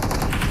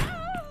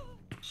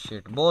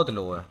शिट, बहुत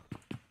लो है।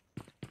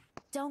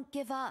 Don't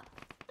give up.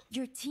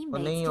 Your वो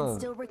teammates नहीं can हो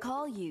still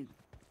recall you.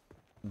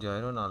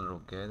 जायरो नाल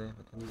रुक गए थे,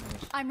 पता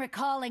नहीं I'm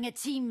recalling a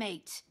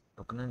teammate.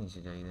 रुकना नहीं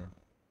सी चाहिए।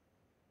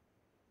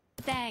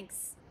 Thanks.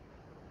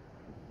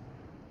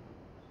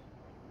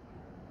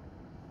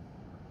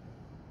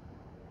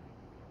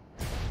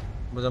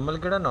 मुजम्मल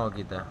केड़ा नौ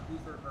कीता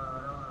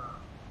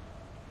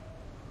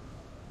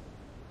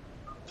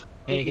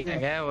एक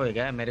है वो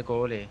है मेरे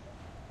कोल है।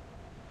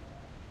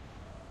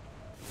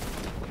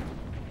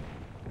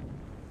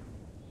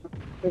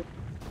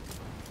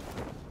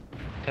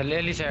 थल्ले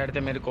वाली साइड ते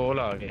मेरे कोल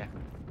आ गया।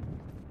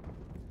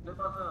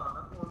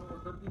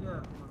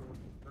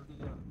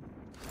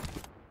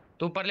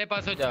 तू परले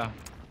पास हो जा,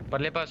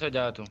 परले पास हो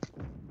जा तू।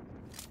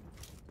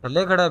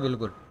 थल्ले खड़ा है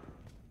बिल्कुल।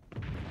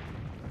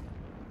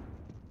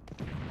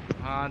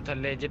 हाँ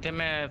थल्ले जिथे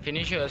मैं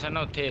फिनिश होया सा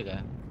ना उत्थे हैगा।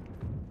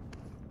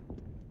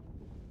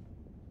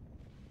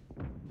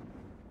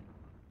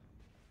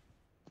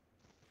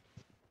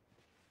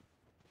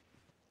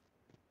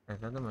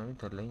 ऐसा तो मैं भी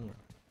थल्ले ही है।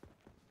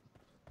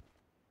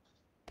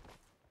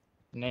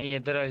 नहीं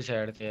इधर वाली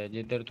साइड ते है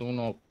जिधर तू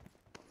नो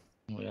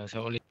होया सा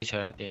वाली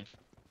साइड ते।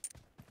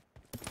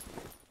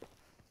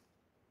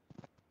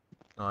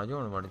 आ जाओ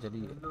हुण वड़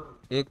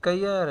चलिए। एक का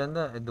ही है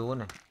रहंदा, दो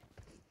ने।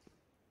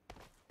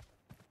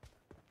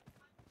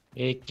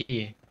 एक ही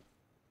है।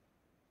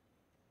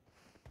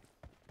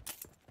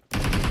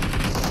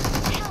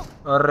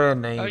 अरे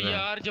नहीं अब मैं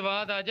यार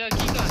जवाद आजा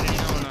की कर रहे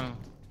हैं हुण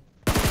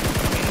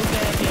मैनू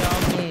कह के आ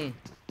तू।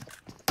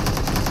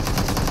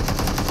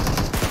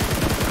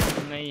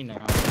 नहीं ना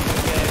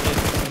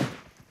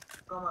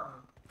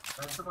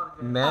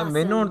मैं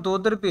मैनू हुण तो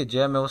उधर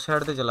भेजिया, मैं उस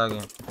साइड ते चला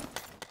गया।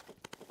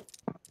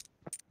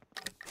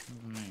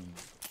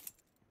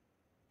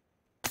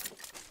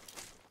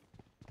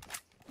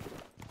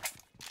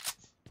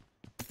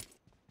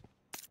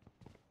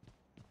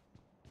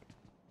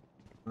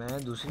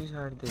 मैं दूसरी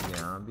साइड ते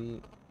गया भी,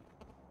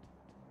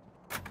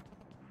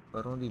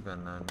 परों दी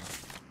पैना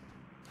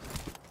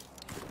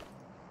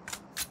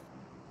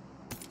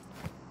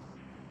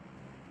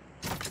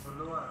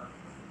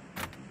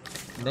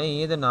नहीं,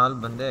 ये नाल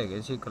बंदे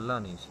हैगे सी, कल्ला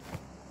नहीं सी।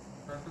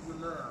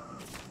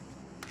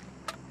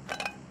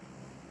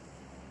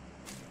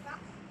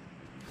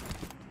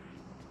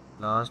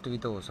 लास्ट भी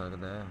तो हो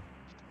सकता है।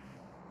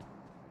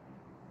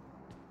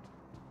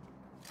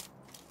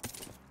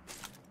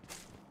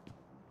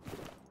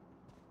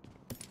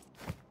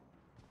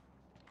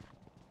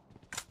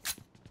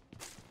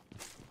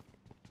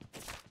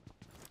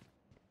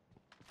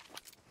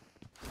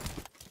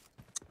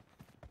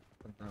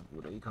 बंदा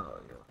पूरा ही खा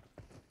गया।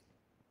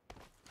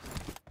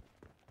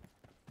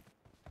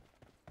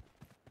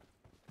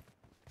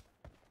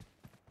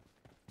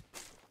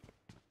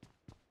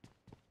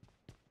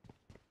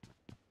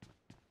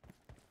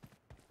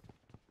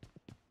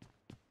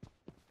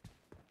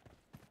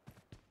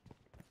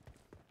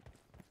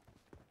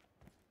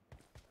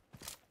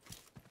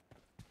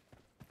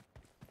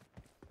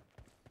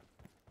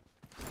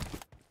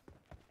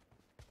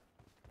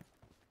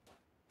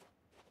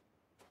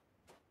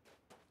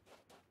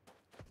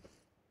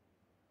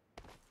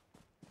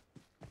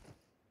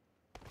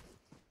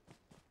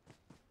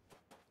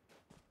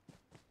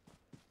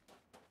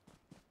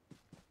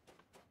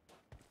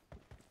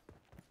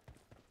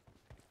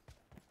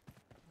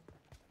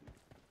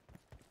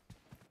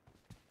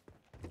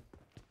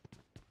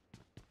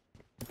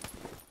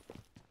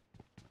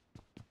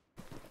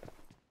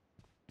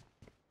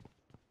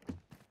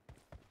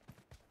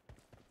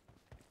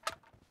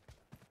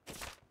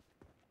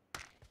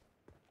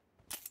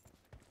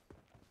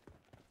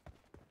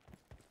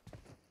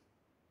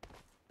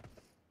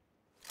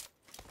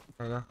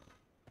 है क्या?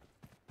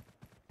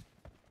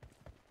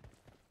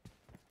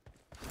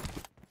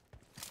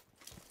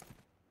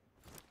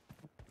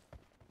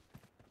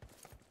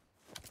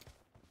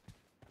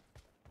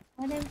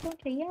 और इनको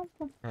चाहिए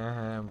आपको?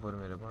 है एम्पोर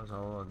मेरे पास,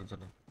 आओ आगे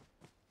चले।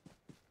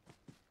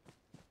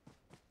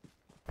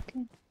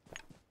 ठीक।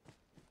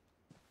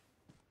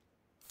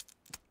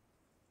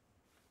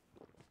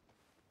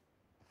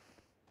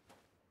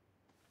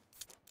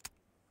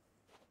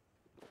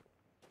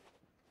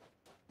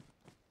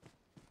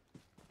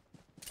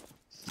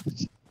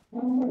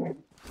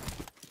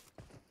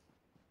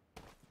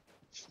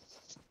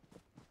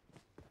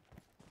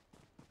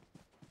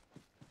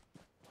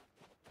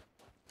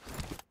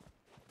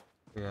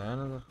 ये है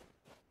नजर।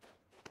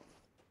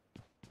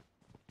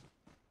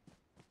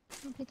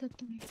 अभी तो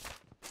तुम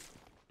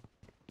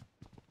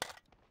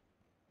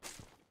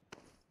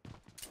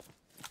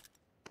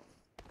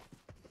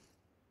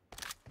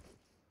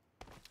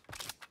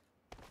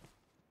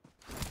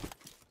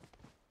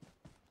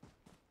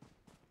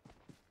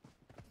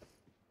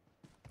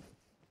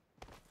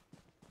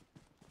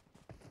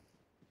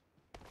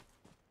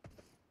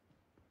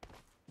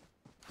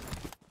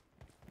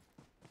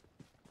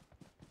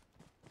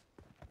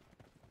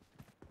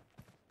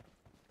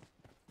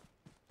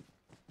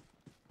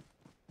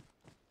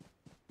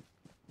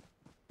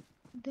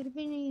उधर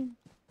भी नहीं है।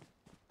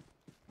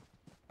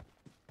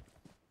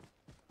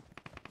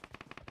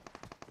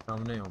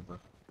 सामने है ऊपर।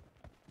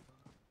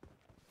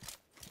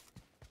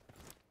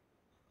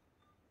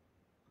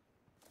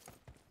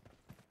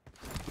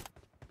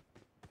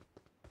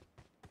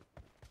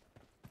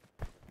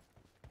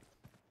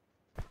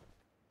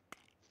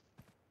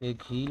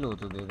 एक हील हो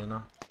तो दे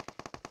देना।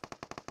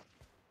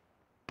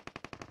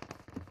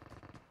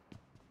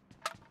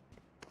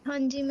 हाँ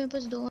जी मेरे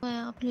पास 2 है,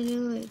 आप ले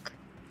लो एक।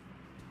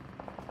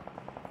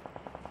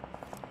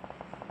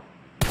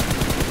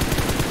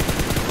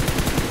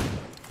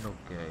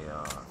 ओके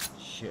यार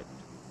शिट।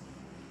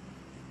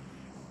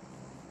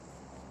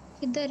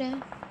 किधर है?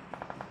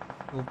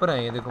 ऊपर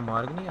है ये देखो,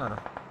 मार्ग नहीं आ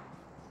रहा।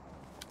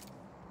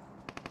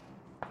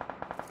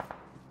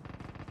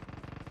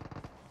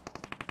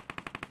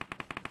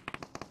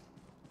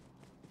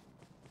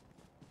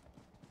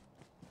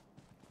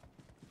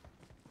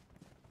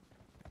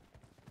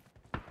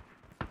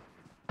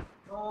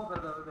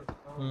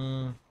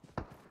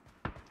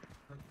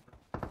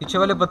 पीछे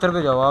वाले पत्थर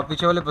पे जाओ आप,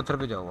 पीछे वाले पत्थर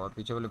पे जाओ आप,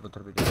 पीछे वाले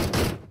पत्थर पे जाओ।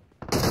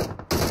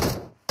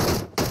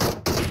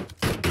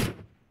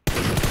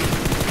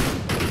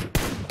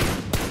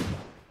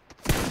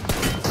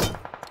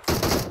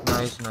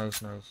 Nice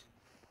nice nice.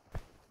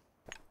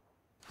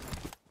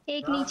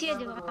 एक नीचे है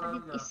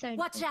जवाब इस साइड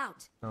Watch पे।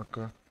 out!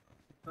 ओके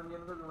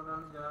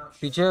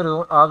पीछे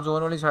आप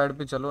जोन वाली साइड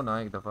पे चलो ना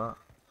एक दफा।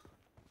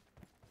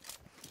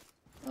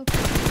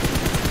 ओके।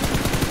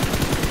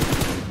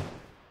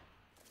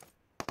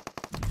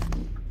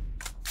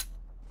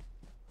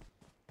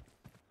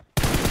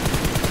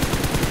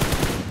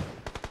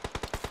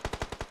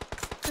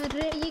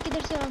 अरे ये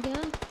किधर से आ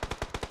गया?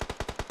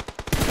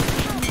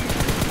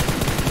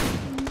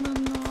 I'm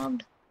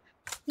knocked।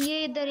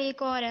 ये इधर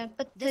एक और है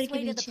पत्थर This के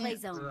way to the पीछे। play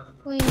zone.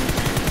 कोई नहीं,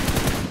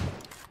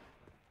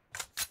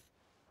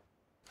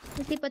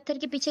 इसी पत्थर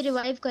के पीछे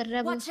रिवाइव कर रहा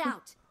है वो Watch उसको।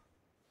 out!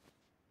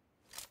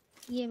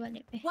 ये वाले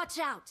पे। Watch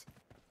out!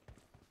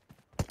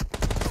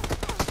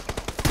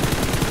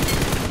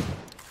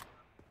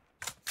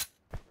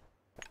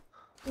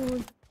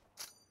 और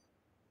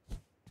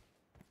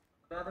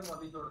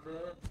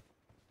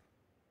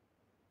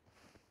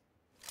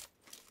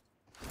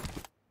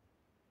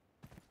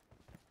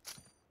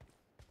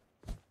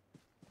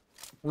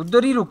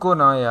उधर ही रुको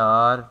ना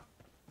यार।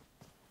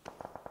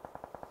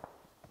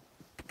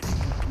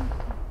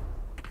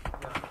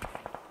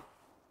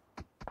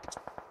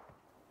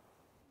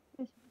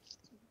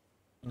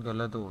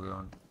 गलत हो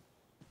गया।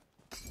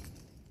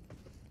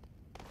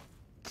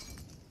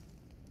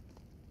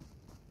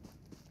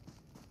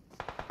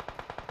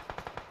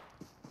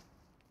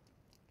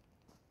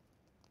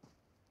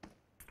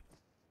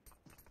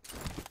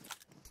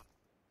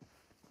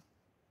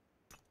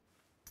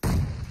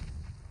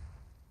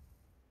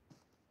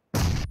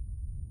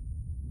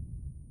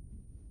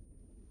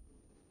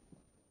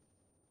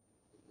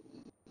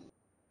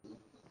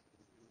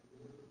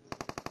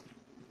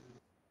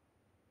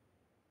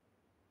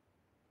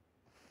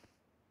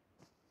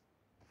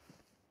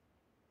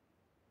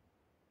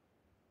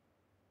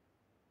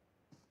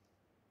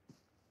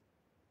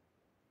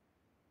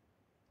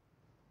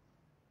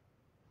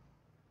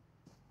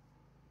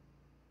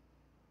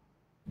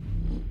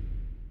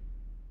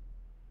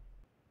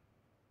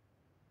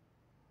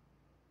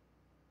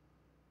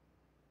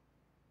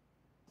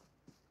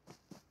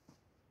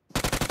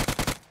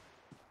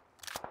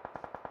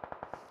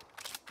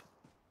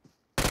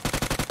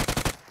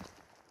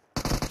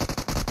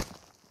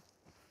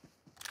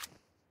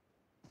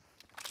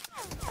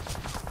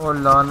 और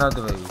लानत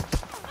भाई।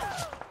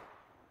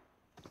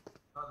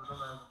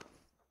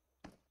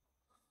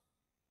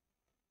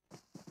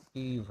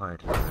 की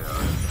फाइट लग रहा है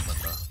यार,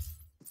 बंदा।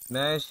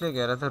 मैं इसलिए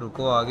कह रहा था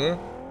रुको आगे,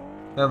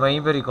 मैं वहीं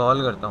पे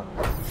रिकॉल करता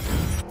हूँ।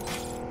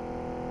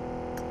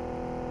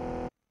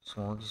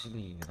 स्मोक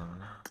इसलिए किया था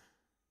मैंने।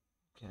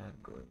 क्या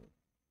कोई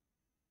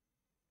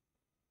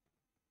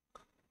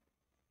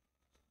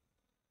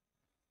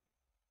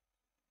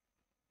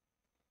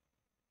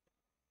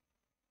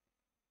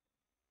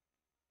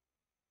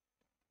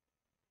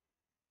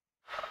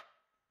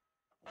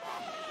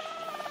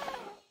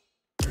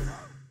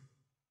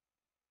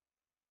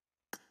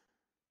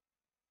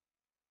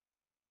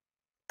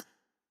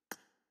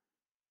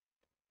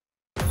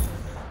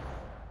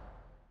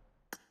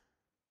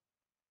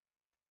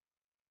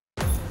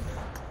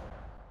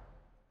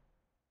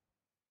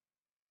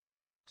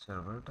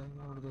सर्वर टाइम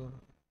आउट दे रहा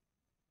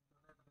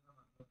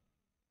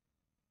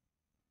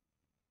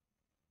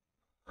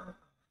है।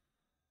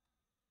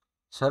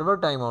 सर्वर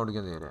टाइम आउट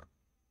क्यों दे रहा है?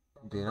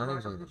 देना नहीं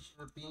चाहिए।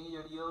 पिंग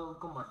जड़ी है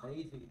उनको मटा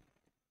ही थी।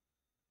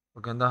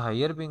 वो कहता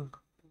हायर पिंग।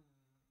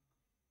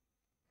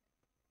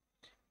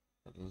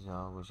 चलिए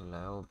जाओ कुछ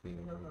लाओ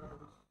पिंग।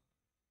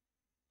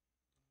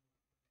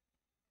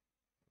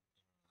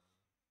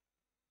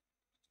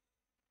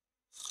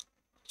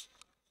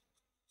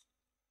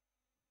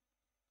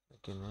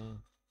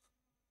 लेकिन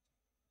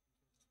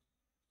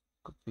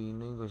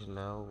पीने ही कुछ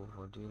लाओ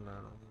फौजी ला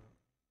लो।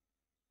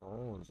 ओ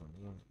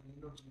बढ़िया।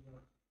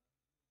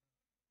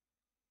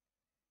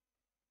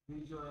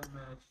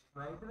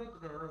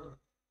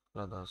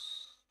 ला 10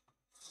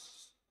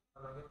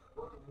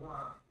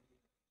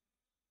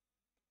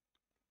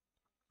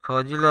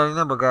 फौजी लैनी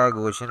ना बकाया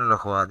गोशे ने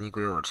रखवा दी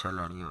कोई और शा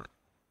लैनी हो।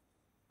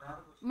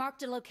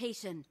 Marked a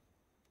location.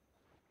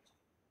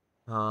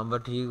 हाँ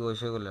बस ठीक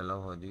गोशे को ले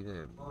लो फौजी दे।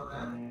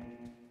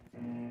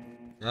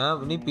 हाँ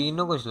नहीं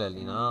पीनो कुछ ले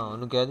ली ना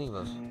उन्हें कह दी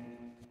बस।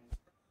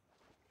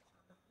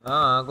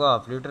 हाँ को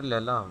हाफ लीटर ले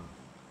ला।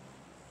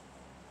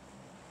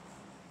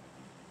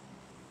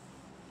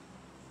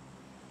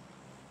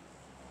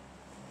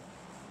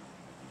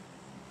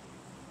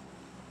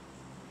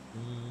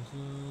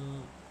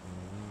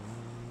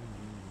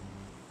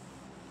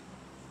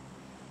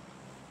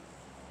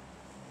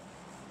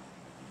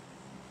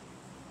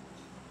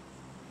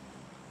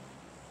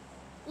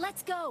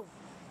 Let's go.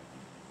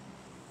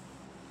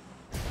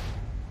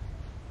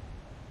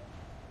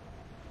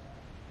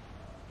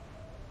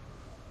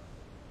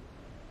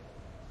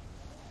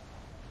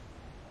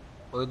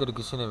 वो इधर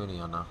किसी ने भी नहीं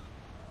आना।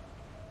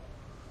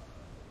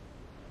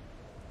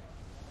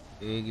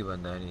 एक ही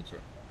बंदा है नीचे।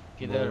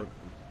 किधर?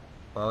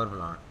 पावर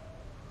प्लांट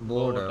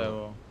बोर्ड है बोट है वो।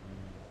 वो।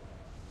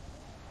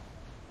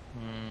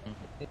 हम्म।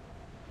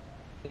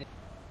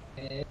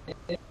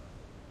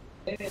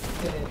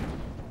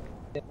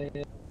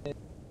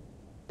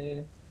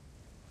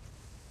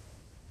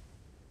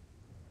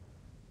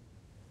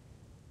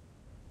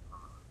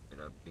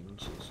 मेरा पिंग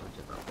 600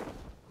 चला गया।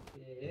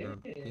 मेरा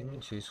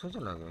पिंग 600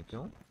 चला गया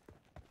क्यों?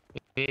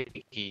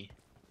 की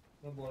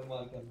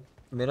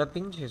मेरा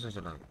पिंग 600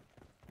 चला गया।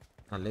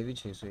 हले भी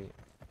 600 ही है।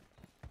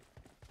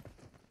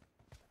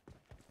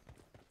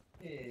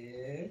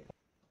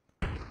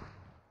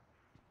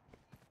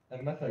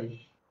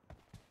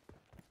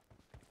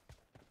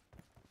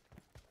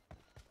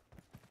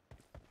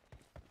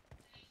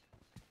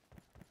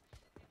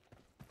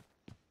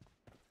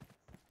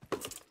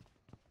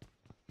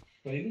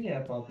 कोई भी नहीं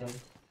है प्रॉब्लम।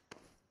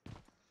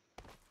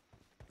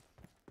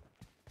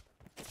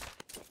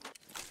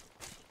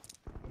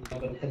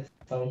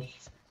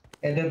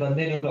 इधर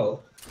बंदे नहीं लाओ।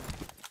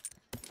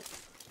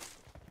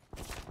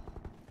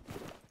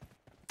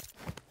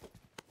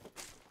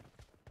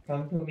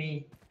 Come to me.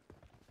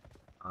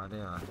 आ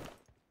रहे आ रहे।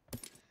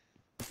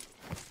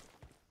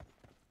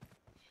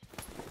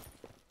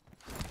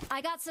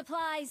 I got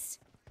supplies.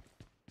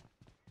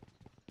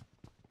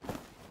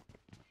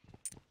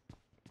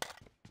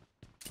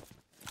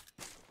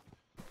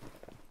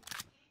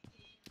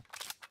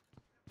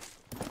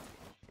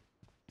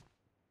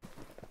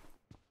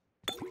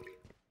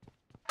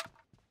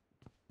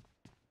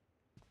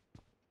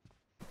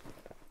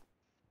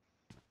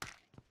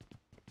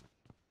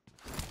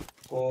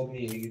 को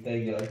नहीं है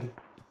यार।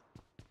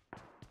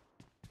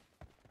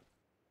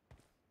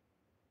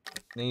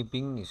 नहीं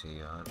पिंग नहीं सही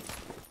यार।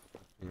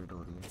 लेट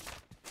हो रही है।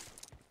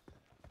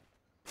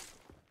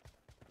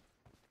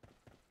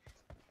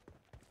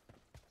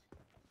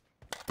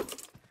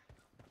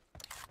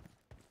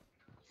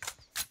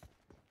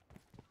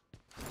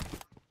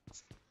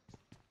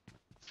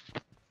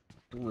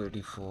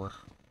 $284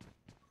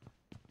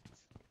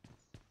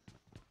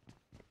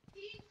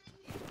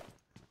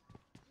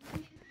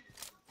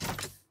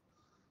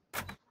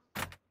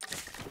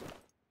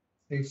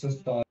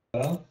 117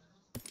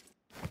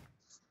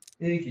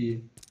 एक ही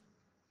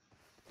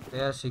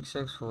यार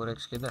 6x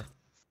 4x किधर?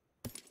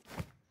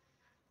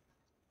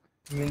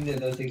 मिल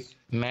देता 6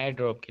 मैं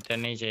ड्रॉप की तरह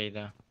नहीं चाहिए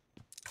था।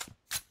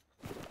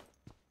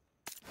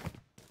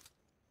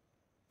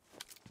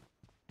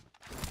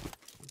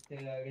 इससे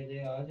आगे जे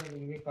आज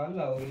उनके कल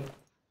आओगे।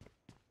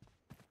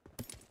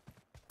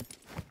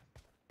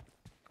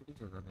 कितनी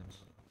जगह है?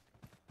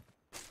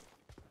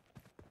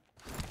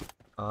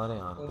 आ रहे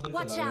हैं। उधर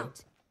Watch चला out.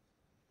 गया।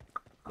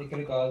 एक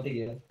रिकॉल थी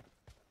गया।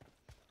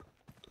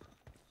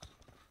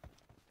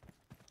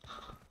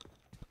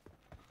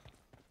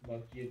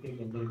 बाकी ये तो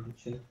बंदे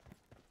पीछे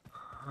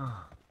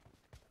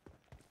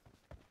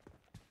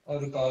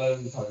और काला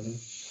दिखा दे।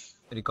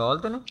 रिकॉल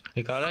तो नहीं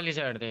रिकॉल वाली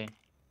साइड थे।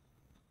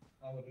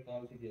 हाँ वो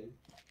निकाल के दिया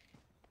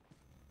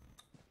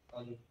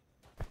आलू।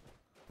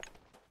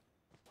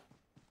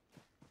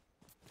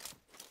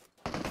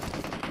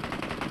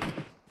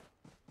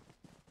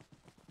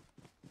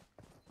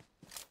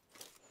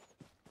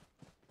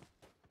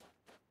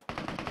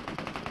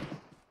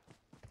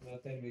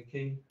 Nothing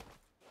Vicky.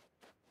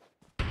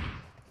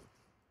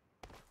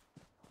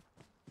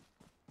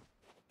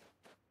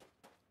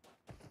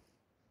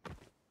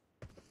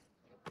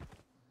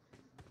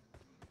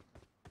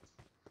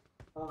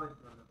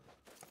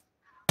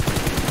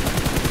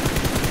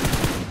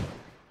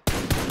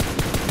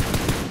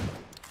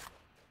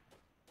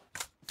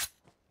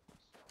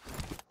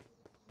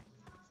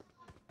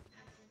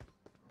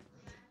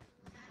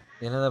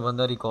 ਇਹਨਾਂ ਦਾ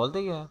ਬੰਦਾ ਰਿਕॉल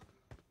ਤੇ ਗਿਆ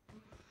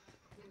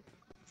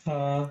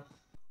हाँ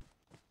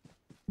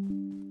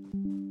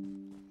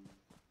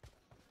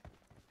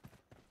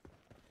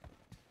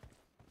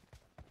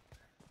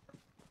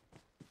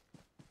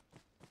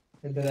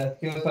इधर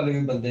एसके वाले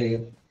भी बंदे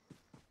हैं।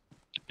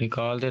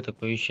 रिकॉल दे तो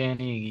कोई शय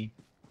नहीं हैगी।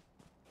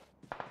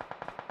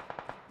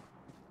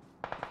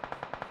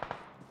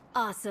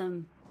 Awesome.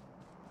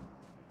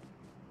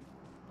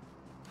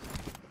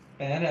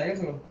 पैन है क्या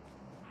सर?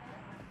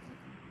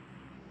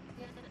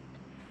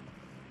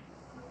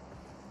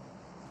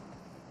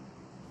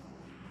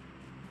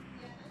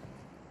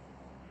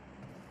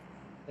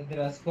 इधर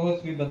एसकोस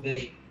भी बंदे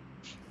हैं।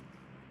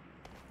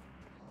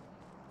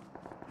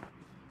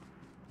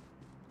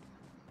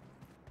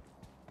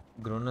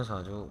 ग्रोनस आ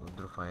जाओ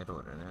उधर फायर हो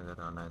रहे हैं अगर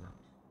आना है तो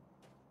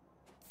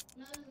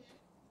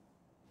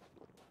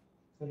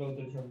चलो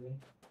उधर चल गए।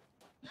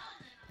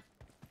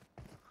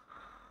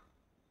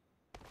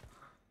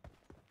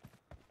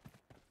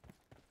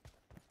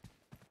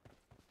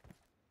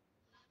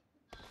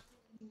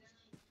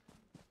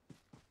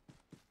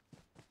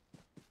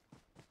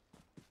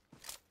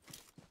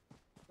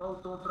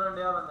 तो उतरा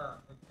डया बंदा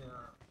देखते हैं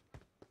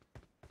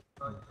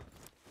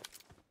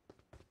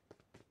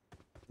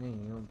नहीं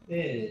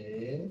ए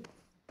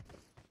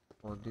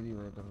ओडी दी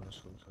वजह तो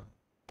महसूस है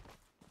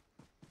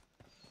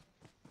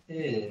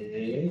ए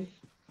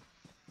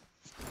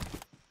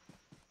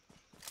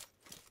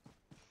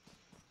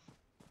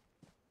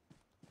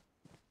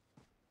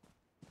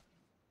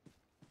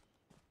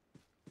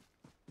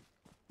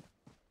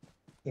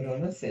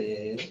कोरोना से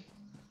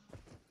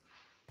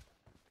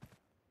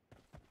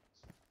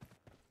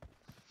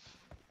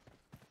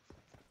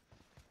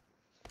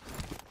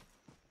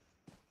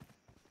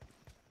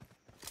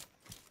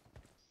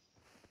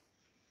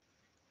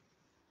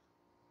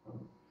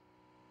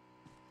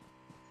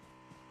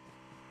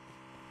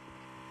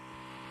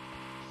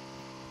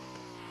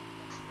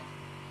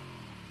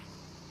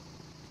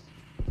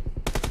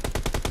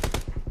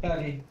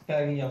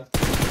टैगी यहाँ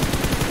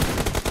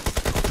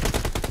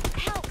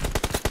Help!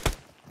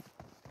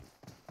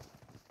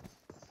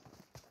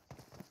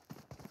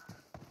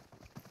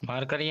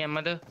 मार करिए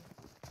अहमद।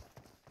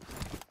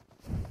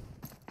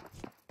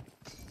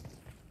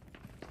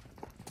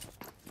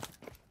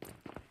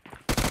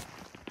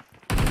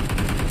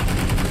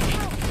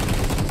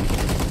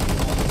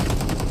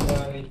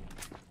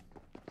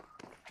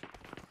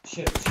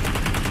 शिट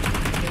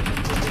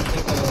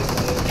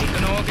एक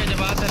नो के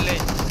जवाब थले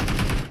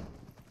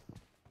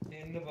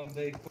इन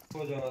बंदे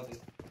को जाना दे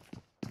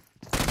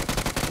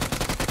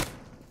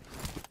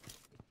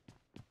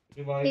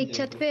रिवाइव एक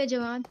छत पे है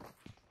जवान।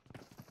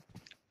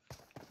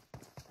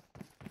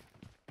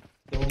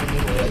 दो बंदे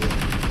हो गए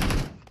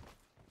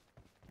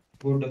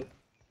गुड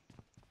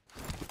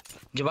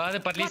जवाब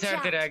परली Watch साइड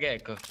ते out. रह गया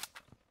एक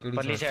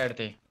परली साइड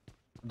ते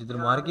जिधर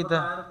मार कीता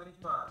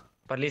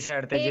परली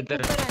साइड ते एक जिधर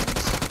ऊपर आया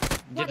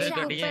जिधर Watch out.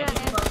 गड्डियां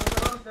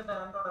ऊपर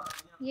आया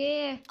ये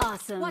है।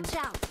 Awesome. Watch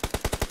out.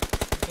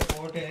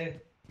 सपोर्ट है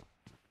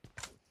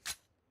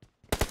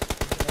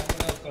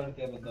मैंने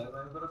करते हैं बंदा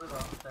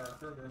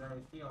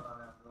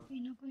कोई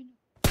ना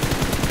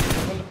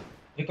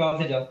निकाल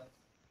से जा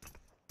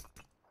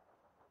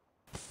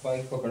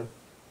बाइक पकड़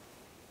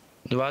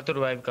जवाब तो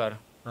रिवाइव कर।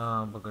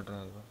 हां पकड़ रहे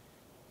हैं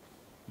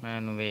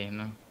मैं वे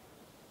ना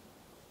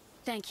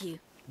Thank you.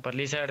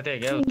 परली साइड ते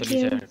गया Thank उतरली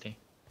you. साइड ते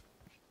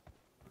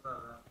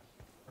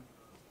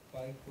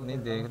बाइक नहीं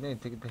देखते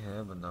इतने कितने है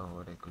बंदा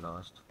और एक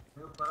लास्ट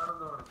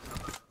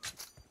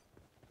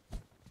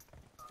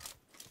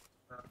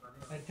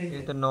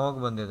ये तो नौक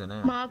बंदे थे ना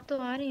मार्क तो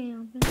आ रहे हैं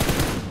यहाँ पे।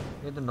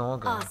 ये तो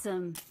नौक है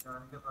Awesome.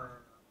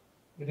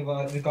 मेरे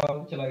बाद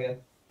निकाल चला गया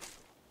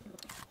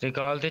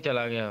रिकॉल ते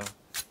चला गया।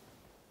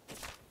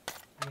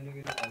 मैंने भी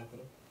निकाल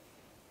करो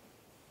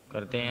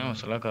करते हैं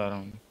हौसला कर रहा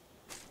हूँ।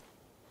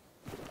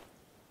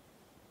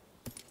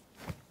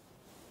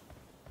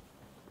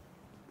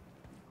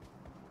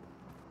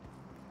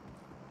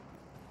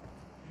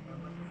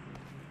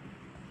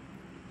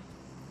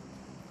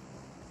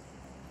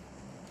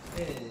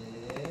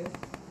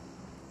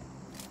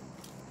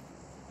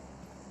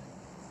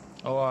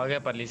 ओ आ गया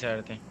परली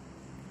साइड ते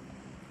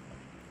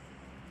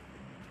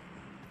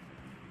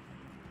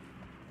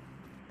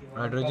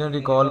हाइड्रोजन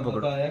रिकॉल मजा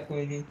पकड़ो, आया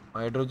कोई नहीं।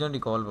 हाइड्रोजन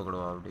रिकॉल पकड़ो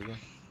आप, ठीक है।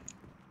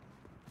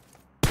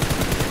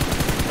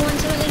 कौन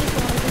से वाले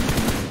रिकॉर्ड करना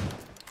है?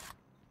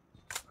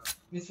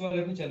 इस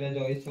वाले पे चले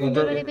जाओ, इस ऊपर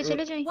वाले वाले पे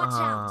चले जाएं? Watch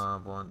out! हाँ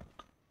बहुत,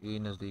 ये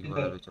नजदीक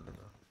वाले इधर पे चले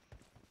जाओ।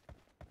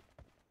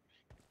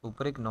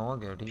 ऊपर एक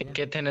नॉक है, ठीक है।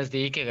 कितने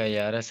नजदीक है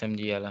यार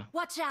एसएमजी वाला।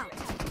 Watch out!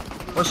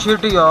 ओ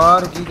शिट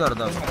यार की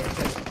करदा इधर हाइट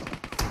से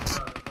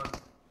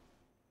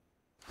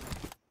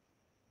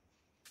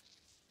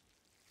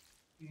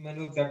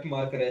मैंने एग्जैक्ट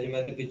मार कराया जो मैं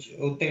तो पीछे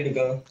उत्ते ही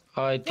डिगा।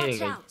 हाँ इतने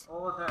Watch है out!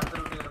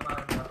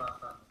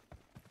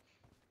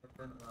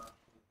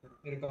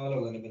 मेरे कॉल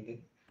हो गए ने बंदे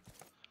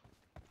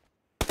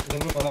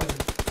जब मैं मार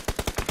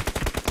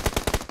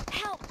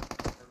Help!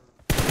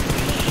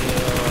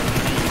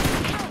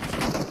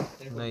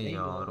 नहीं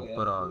यार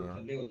ऊपर आ गया।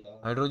 थल्ले होता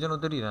हाइड्रोजन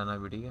उधर ही रहना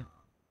भी, ठीक है।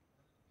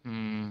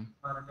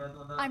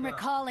 I'm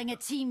recalling a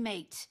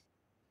teammate.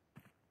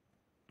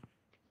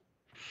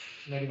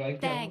 मैं रिवाइव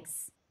किया हूं। Thanks.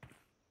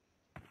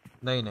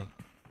 नहीं नहीं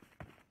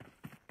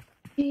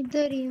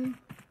इधर ही हूँ।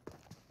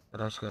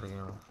 रश कर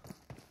गया हूँ।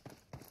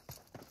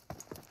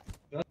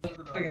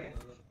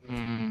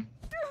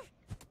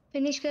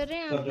 फिनिश कर रहे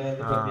हैं आप?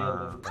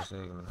 हाँ बस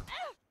एक मिनट,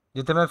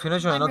 जितने मैं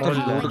फिनिश हुआ I'm ना तो लूट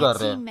recalling a कर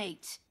रहे हैं।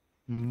 teammate.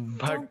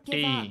 Don't give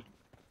Bhatti up.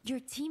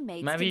 Your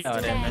teammates मैं can भी आ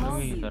still रहा है, मैंने help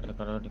भी you. कर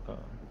करो दिखा।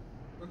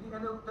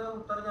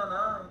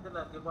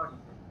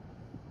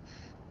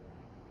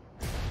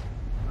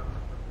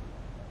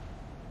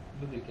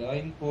 मुझे क्या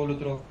इन पोल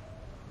उतरो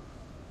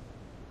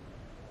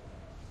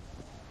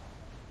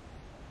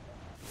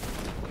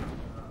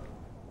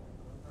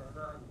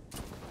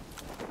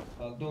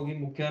हद होगी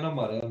मुक्या ना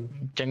मारे हम।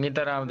 चंगी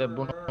तरह आपदे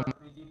अब्बू ਨੂੰ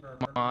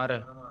मार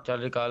चल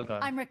रिकॉल कर।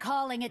 I'm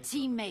recalling a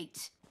teammate.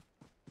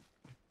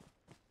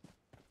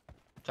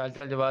 चल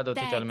चल जवाब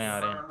होते चल मैं आ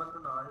रहा हूं।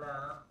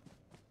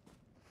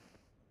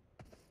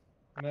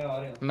 मैं आ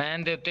रहा हूं।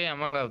 मैं ਦੇ ਉੱਤੇ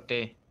ਆਵਾਂਗਾ ਉੱਤੇ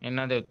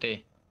ਇਹਨਾਂ ਦੇ ਉੱਤੇ।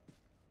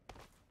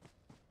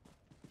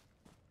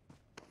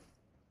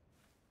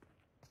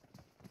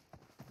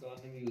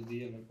 गाने में यूज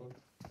है मेरे को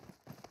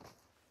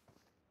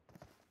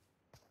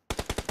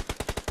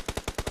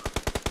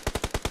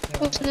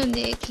उसने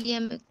देख लिया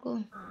मेरे को।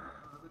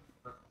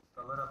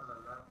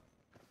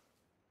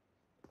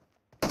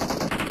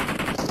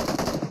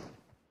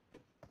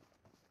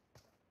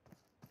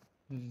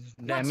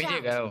 Damage out. है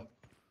क्या वो?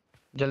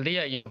 जल्दी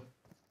आइए।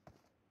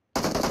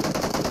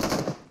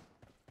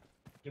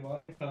 जवाब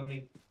के सामने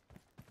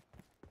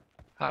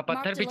हाँ पत्थर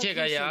Marked a पीछे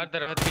का यार, location.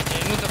 दरख्त पीछे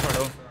इनू तो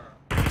फड़ो।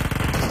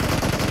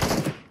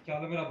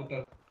 चल मेरा पुत्र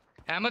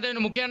अहमद इनू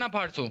मुक्या ना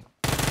फाड़सू,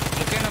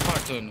 मुक्या ना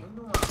फाड़सू इनू।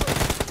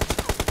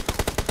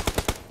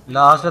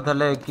 लास्ट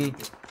थल्ले एक ही।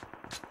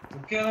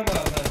 मुक्या ना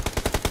मारना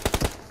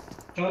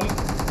चल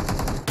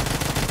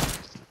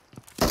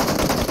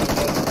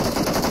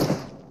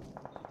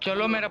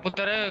चलो मेरा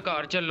पुत्र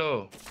घर चलो,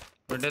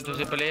 बड़े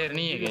तुझे प्लेयर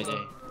नहीं है जे।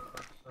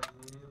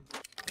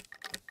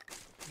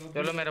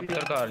 चलो मेरा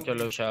पुत्र घर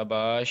चलो,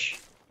 शाबाश।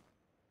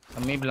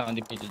 अम्मी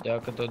बुलांदी पीछे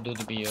जाकर तो दूध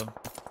पियो।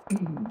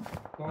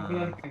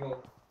 कॉम्प्लान पीओ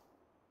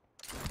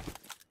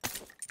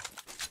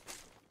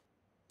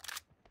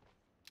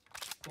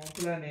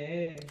कॉम्प्लान है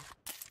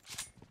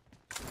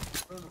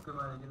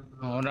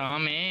और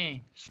आराम है,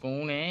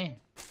 सुकून है।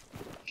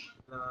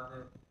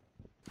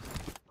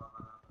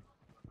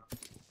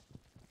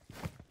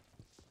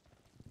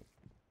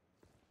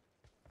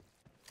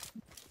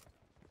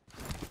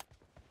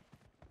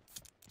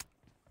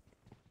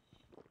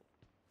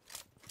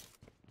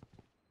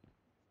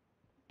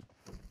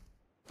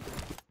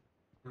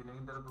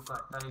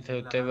 ਤੇ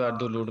ਉੱਤੇ ਵੀ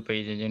ਆਦੂ ਲੂਟ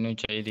ਪਈ ਜੇ ਜਿਹਨੂੰ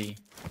ਚਾਹੀਦੀ।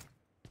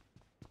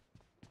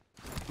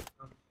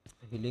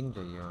 हीलिंग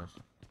चाहिए बस।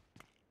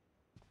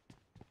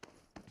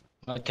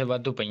 ਇੱਥੇ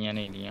ਵਾਧੂ ਪਈਆਂ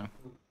ਨੇ ਇਹਦੀਆਂ।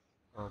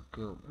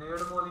 ओके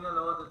नेड मोलियां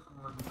लो तो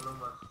निकलो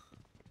बस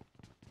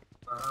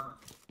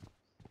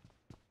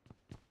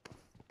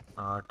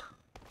 8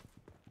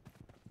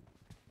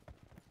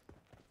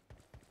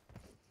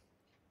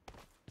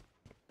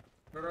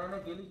 मेरा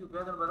इन्हें गेली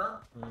चुका था पता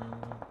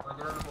और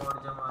जरा रिकॉर्ड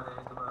जमा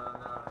रहे दोबारा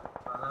ना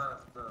आधा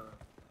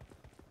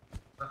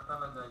रास्ता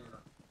लग गया जरा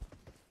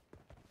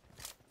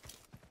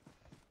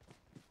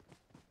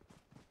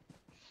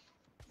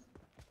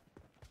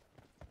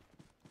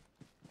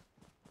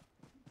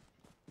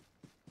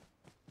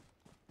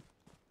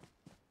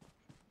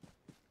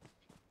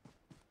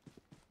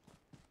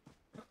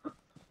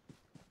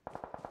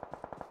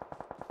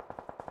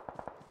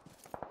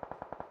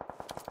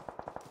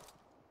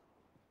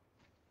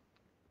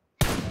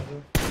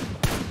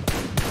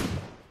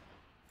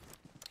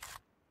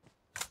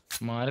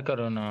मार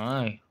करो ना।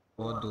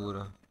 बहुत दूर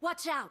है।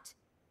 Watch out!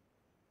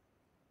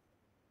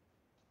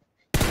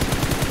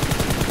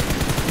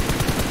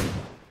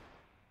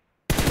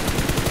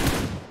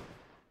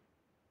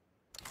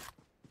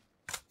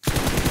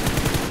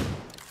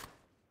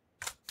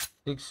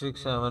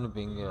 सिक्स 7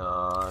 पिंग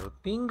यार,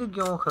 पिंग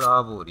क्यों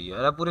खराब हो रही है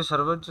यार? पूरे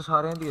सर्वर च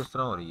सारे दी इस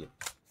तरह हो रही है।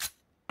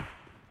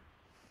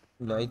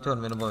 लाइट तो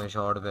मेरे भावे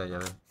शॉट पे आ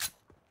जावे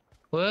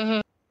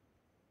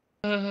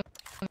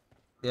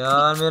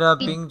यार। मेरा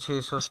पिंग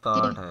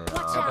 667 है आ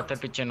यार। पत्थर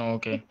पीछे नो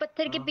के। एक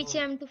पत्थर के पीछे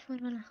M24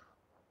 वाला।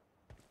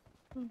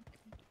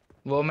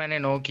 वो मैंने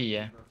नो की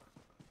है।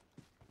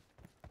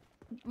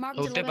 Marked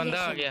a उत्ते बंदा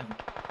आ location. गया।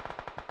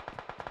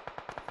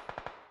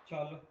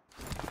 चल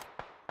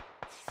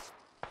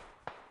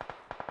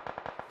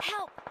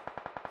Help!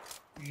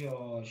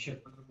 यार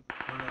शिट बोले तो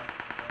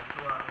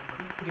आ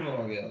गए किधर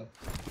आ गया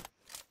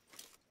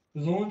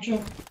जोन च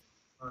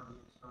और ये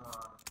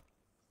सामान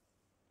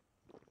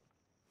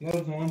यार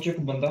जोन च एक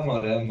बंदा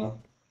मारा है मैं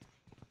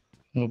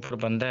ऊपर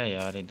बंदा है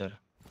यार इधर।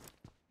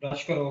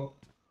 रश करो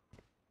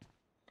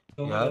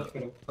जोन यार रश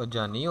करो और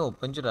जानी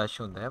ओपन च रश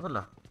होता है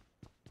भला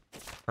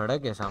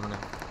सड़क है सामने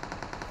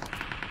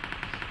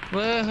ठीक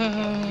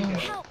है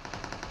Help!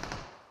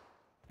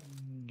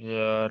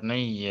 यार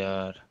नहीं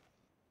यार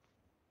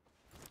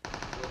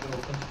वो तो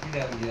ओपन स्पीड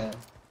आ गया है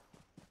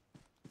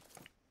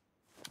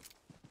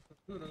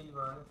कितनी रही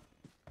बात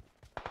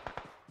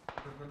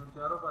तो दिन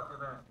चारों पासे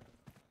बैठ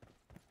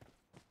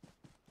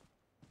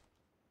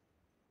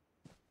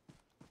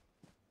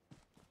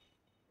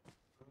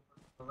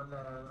बोले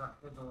रख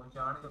के दो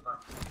चाण के पास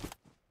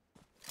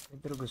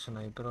इधर कोई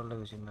स्नाइपर वाला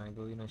किसी ना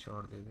कोई ना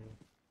शॉट दे दे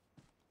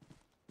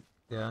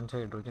ध्यान से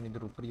हाइड्रोजन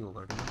इधर ऊपर ही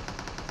होगा ठीक है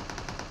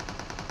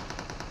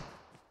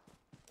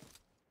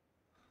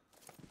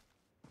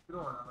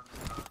क्यों होना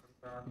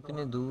मतलब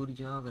इतने दूर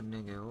क्या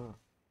करने गए हो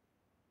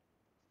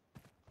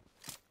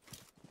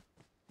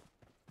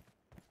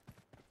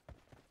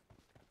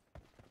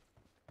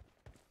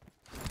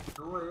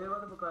दो ए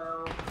वाला बकाया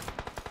हो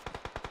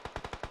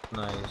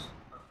nice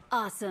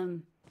Awesome.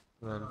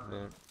 Well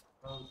played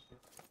okay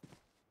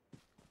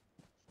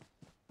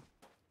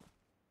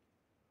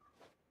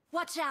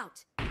Watch out!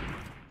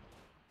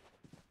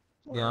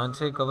 ध्यान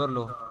से कवर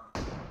लो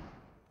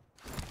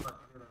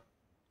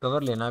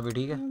कवर लेना भी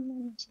ठीक है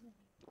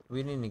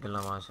भी नहीं निकलना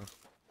वहां से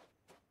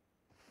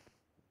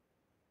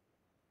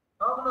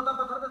आओ बोलो तो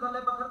पत्थर के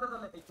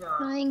थले पीछे आ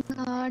ट्राइंग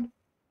हार्ड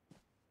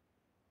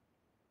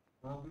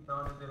वो भी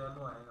ताने तेरे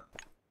नु आएगा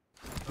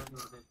तो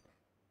जोड़ दे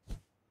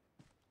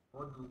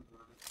बहुत दूर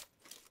जोड़ दे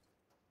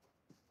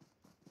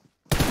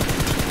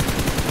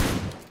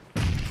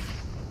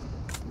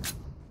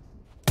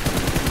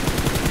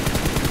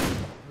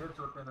ये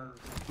छोटे ना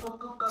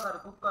कुक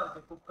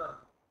कर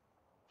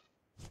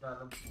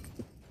चलो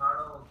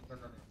खाड़ो के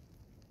अंदर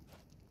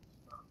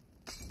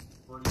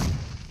गोली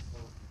ओ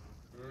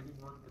रेडी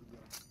बहुत कर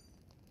दिया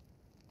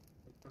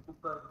एक कुक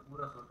कर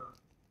पूरा छोटा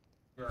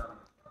चल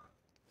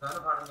चल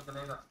फाड़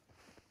निकलेगा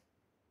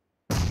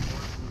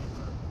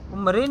वो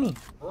मरे नहीं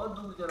बहुत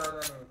दूर चला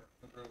गया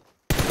निकले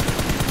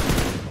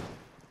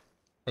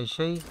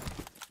ऐसा ही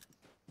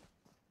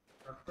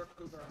टप टप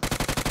के जा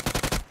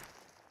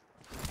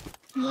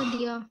वो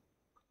दिया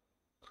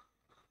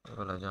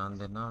वाला जान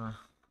देना मैं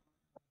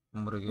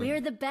मुर्गे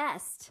We're the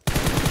best.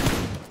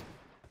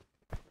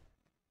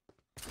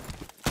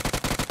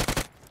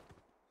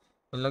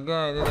 लगा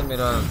है इधर तो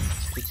मेरा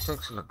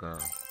 6x लगा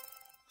है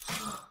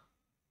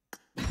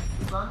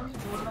दुकान में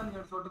बोलना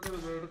नहीं छोटे के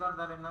वेट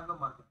करता रहना का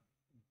मर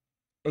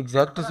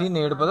एग्जैक्ट सी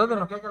नेड पता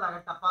तेरा क्या चला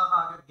गया टप्पा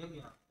खा कर गिर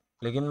गया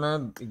लेकिन मैं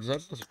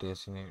एग्जैक्ट स्टेज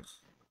सी नेड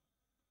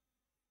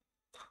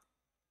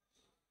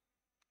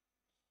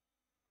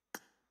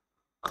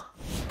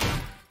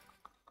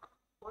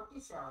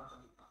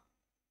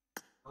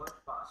और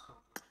पास हो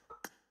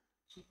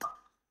छिपा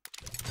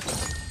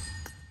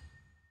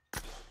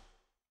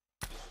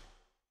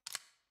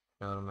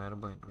यार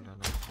मेहरबानी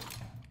लेना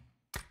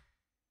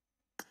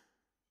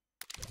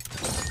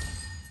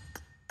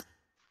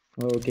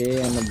ओके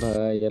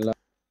भाई अल्लाह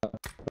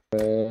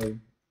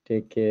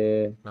टेक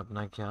केयर।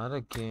 अपना ख्याल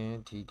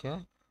रखें ठीक है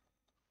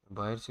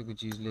बाहर से कोई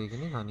चीज लेके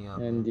नहीं खानी हाँ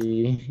आपने जी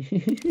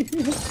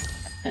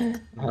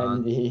हाँ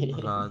हालात जी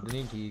हालात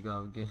नहीं ठीक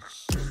आपके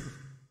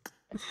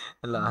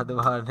हालात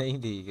बाहर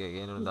नहीं ठीक है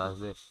इन्होंने दस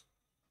दे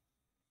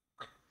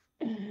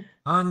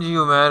हाँ जी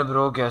उमर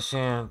ब्रो कैसे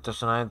हैं तो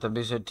सुनाए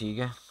तभी से ठीक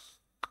है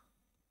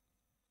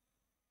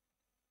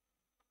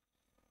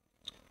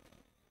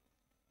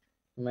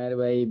मेरे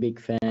भाई बिग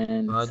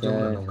फैन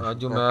सर।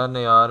 आज उमर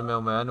ने यार मैं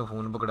उमर ने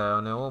फोन पकड़ाया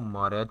उन्हें वो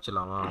मारे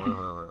चलावा ओए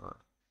होए होए होए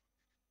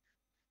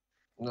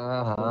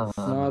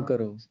ना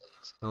करो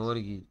और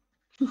की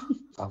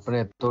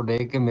अपने तो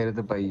देख के मेरे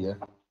ते पाई है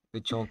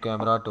पिछों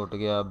कैमरा टुट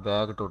गया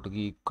बैग टुट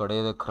गई कड़े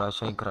ते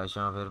खराशां ही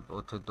खराशां फिर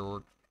उत्थे दो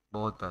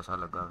बहुत पैसा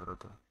लगा फिर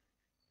उत्थे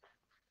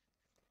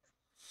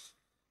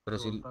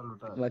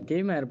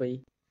वाकई मेरे भाई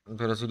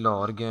फिर ਅਸੀਂ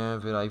ਲਾਹੌਰ ਗਏ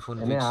ਫਿਰ ਆਈਫੋਨ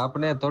ਇਹਨੇ ਫਿਕਸ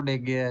ਆਪਨੇ ਤੋਂ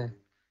ਡਿੱਗ ਗਿਆ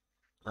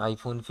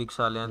ਆਈਫੋਨ ਫਿਕਸ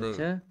ਵਾਲਿਆਂ ਦੇ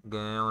ਅੱਛਾ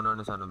ਗਏ ਉਹਨਾਂ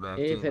ਨੇ ਸਾਨੂੰ ਬੈਗ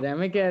ਇਹ ਚੇਂਜ ਫਿਰ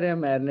ਐਵੇਂ ਕਹਿ ਰਿਹਾ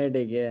ਮੈਰਨੇ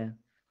ਡਿੱਗਿਆ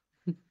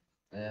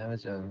ਐਵੇਂ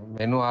ਚੱਲ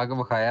ਮੈਨੂੰ ਆ ਕੇ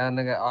ਵਿਖਾਇਆ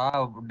ਉਹਨੇ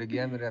ਆ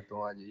ਡਿੱਗਿਆ ਮੇਰੇ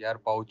ਹੱਥੋਂ ਅੱਜ ਯਾਰ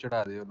ਪਾਉ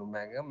ਚੜਾ ਦੇ ਉਹਨੂੰ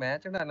ਮੈਂ ਕਿਹਾ ਮੈਂ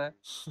ਚੜਾਣਾ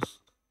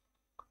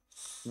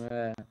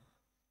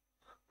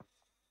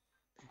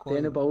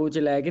ਤੈਨੂੰ ਪਾਉਚ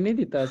ਲੈ ਕੇ ਨਹੀਂ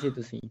ਦਿੱਤਾ ਸੀ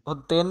ਤੁਸੀਂ ਉਹ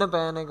ਤਿੰਨ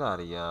ਪਏ ਨੇ ਘਰ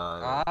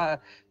ਯਾਰ ਆ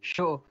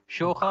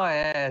ਸ਼ੋਖਾ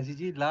ਆਇਆ ਐਸੀ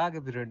ਜੀ ਲਾ ਕੇ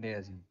ਫਿਰਨੇ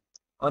ਅਸੀਂ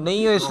और नहीं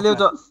हो इसलिए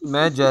तो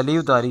मैं जैली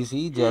उतारी सी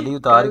जैली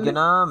उतार के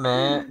ना मैं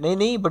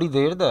नहीं बड़ी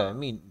देर दा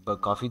है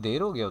काफी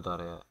देर हो गया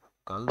उतारे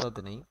कल दा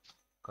तो नहीं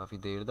काफी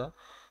देर दा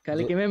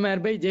ਕੱਲ ਕਿਵੇਂ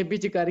ਮੈਰ ਭਾਈ ਜੇਬੀ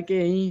ਚ ਕਰਕੇ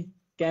ਅਹੀਂ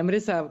ਕੈਮਰੇ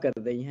ਸਾਫ਼ ਕਰ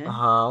ਦਈ ਹੈ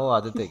हाँ वो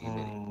आदत है की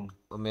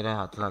मेरी ਉਹ ਮੇਰੇ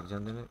ਹੱਥ ਲੱਗ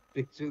ਜਾਂਦੇ ਨੇ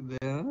ਪਿਕਚਰ ਦੇ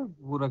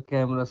ਪੂਰਾ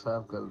ਕੈਮਰਾ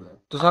ਸਾਫ਼ ਕਰਦਾ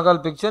ਤੁਸੀਂ ਕੱਲ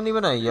ਪਿਕਚਰ ਨਹੀਂ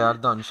ਬਣਾਈ ਯਾਰ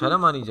ਤੁਹਾਨੂੰ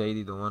ਸ਼ਰਮ ਆਣੀ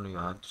ਚਾਹੀਦੀ ਦੋਵਾਂ ਨੂੰ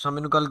ਯਾਰ ਤੁਸੀਂ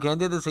ਮੈਨੂੰ ਕੱਲ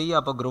ਕਹਿੰਦੇ ਤੇ ਸਹੀ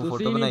ਆਪਾਂ ਗਰੁੱਪ ਫੋਟੋ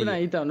ਤੁਸੀਂ ਨਹੀਂ ਬਣਾਈਏ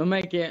ਬਣਾਈ ਤੁਹਾਨੂੰ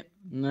ਮੈਂ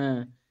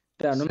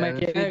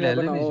ਕਿਹਾ ਹੈਗਾ ਲੈ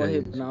ਲੈਣੀ ਬਣਾਓ ਅਸੀਂ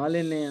ਚਾਹੀਦੀ ਬਣਾ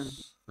ਲੈਨੇ ਆ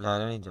ਲੈ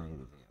ਲੈਣੀ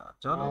ਚਾਹੀਦੀ ਯਾਰ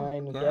ਚਲੋ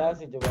ਇਹਨੂੰ ਕਿਹਾ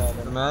ਸੀ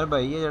ਜਵਾਬ ਮੈਂ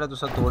ਭਾਈ ਜਿਹੜਾ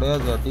ਤੁਸੀਂ ਤੋੜਿਆ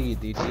ਜ਼ਿਆਦਤੀ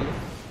ਕੀਤੀ ਠੀਕ ਹੈ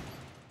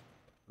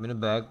ਮੈਨੂੰ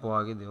ਬੈਗ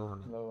ਪਵਾ ਕੇ ਦਿਓ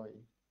ਹੁਣ ਲਓ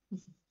ਭਾਈ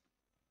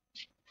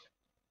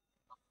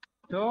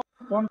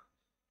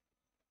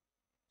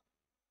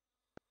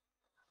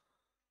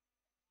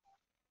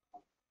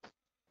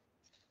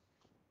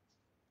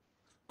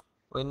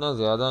ਉਹ ਇੰਨਾ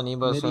ਜ਼ਿਆਦਾ ਨਹੀਂ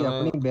ਬਸ ਮੇਰੀ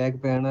ਆਪਣੀ ਬੈਗ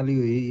ਪੈਣ ਵਾਲੀ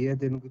ਹੋਈ ਹੈ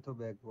ਤੈਨੂੰ ਕਿੱਥੋਂ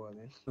ਬੈਗ ਪਵਾ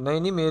ਦੇ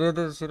ਨਹੀਂ ਨਹੀਂ ਮੇਰੇ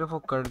ਤੇ ਸਿਰਫ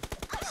ਉਹ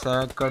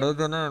ਕੜੇ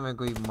ਤੇ ਨਾ ਐਵੇਂ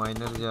ਕੋਈ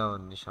ਮਾਈਨਰ ਜਿਹਾ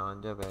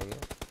ਨਿਸ਼ਾਨ ਜਿਹਾ ਪੈ ਗਿਆ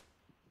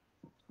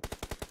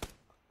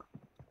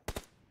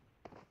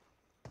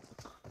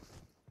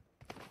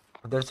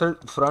ਦਰਅਸਲ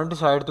ਫਰੰਟ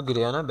ਸਾਈਡ ਤੋਂ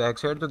ਗਿਰਿਆ ਨਾ ਬੈਕ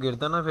ਸਾਈਡ ਤੋਂ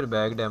ਗਿਰਦਾ ਨਾ ਫਿਰ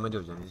ਬੈਗ ਡੈਮੇਜ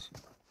ਹੋ ਜਾਣੀ ਸੀ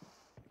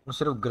ਉਹ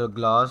ਸਿਰਫ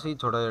ਗਲਾਸ ਹੀ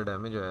ਥੋੜਾ ਜਿਹਾ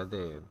ਡੈਮੇਜ ਹੋਇਆ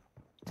ਤੇ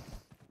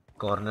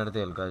ਕਾਰਨਰ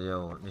ਤੇ ਹਲਕਾ ਜਿਹਾ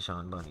ਉਹ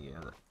ਨਿਸ਼ਾਨ ਬਣ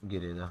ਗਿਆ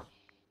ਗਿਰੇ ਦਾ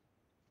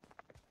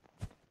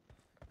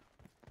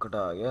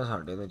ਘਟਾ ਗਿਆ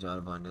ਸਾਡੇ ਤੇ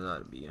 4-5000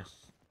 ਰੁਪਏ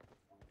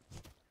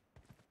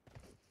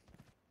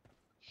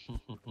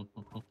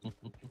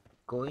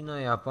ਕੋਈ ਨਾ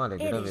ਆਪਾਂ ਹਲੇ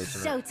ਕਿਹੜਾ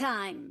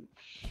ਵੇਚਣਾ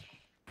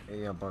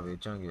ਇਹ ਆਪਾਂ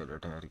ਵੇਚਾਂਗੇ ਹਲੇ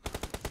ਠਹਿਰ ਕੇ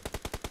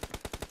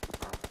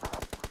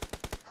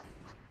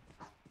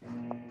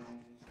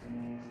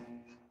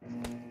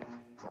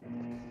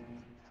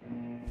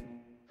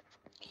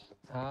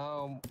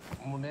ਹਾਂ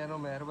ਮੁੰਡਿਆਂ ਨੂੰ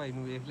ਮਹਿਰ ਭਾਈ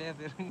ਨੂੰ ਵੇਖ ਲਿਆ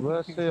ਫਿਰ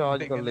ਵੈਸੇ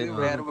ਅੱਜ ਕੱਲ ਦੇ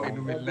ਮਹਿਰ ਭਾਈ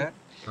ਨੂੰ ਮਿਲਣਾ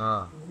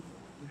ਹਾਂ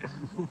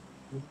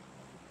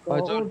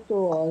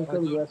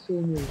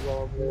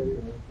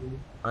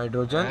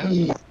हाइड्रोजन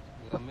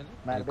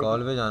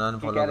कॉल पे जाना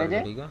अनफॉलो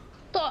कर ठीक है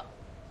तो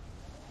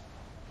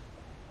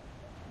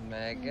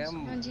मैं क्या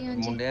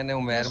मुंडिया ने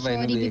उमर भाई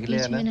ਨੂੰ ਵੇਖ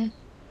ਲਿਆ ਨਾ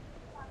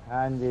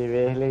ਹਾਂਜੀ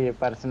ਵੇਖ ਲਈ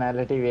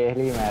ਪਰਸਨੈਲਿਟੀ ਵੇਖ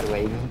ਲਈ ਉਮਰ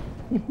ਭਾਈ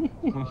ਦੀ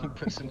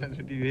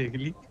ਪਰਸਨੈਲਿਟੀ ਵੇਖ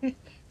ਲਈ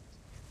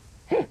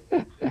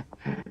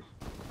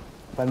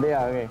ਬੰਦੇ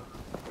ਆ ਗਏ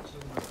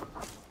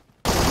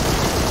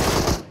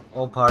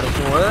ਉਹ ਫੜ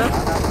ਕੇ ਓਏ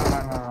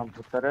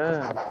ਪੁੱਤਰ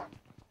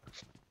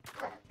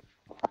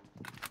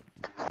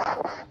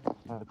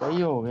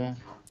ਕਈ ਹੋ ਗਏ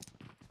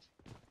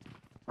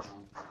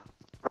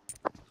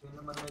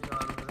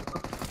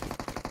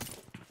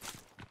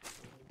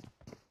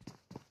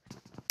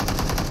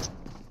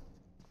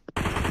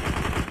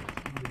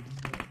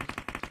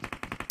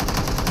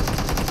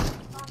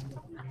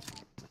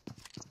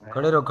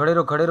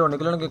खड़े रहो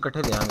निकलणगे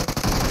इकट्ठे देंगे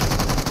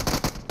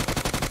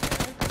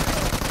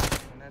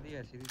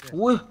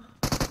ओए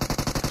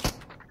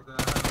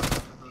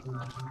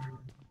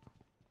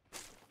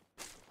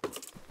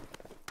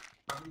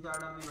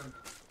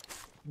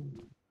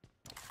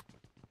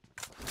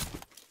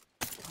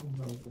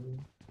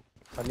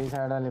पली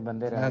साइड वाले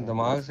बंदे रह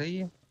दिमाग सही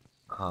है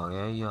खा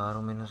गया यार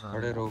मैंने सारे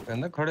खड़े रहो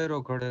कहंदा खड़े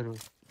रहो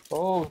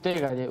ओ उत्ते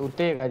है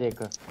जे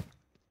एक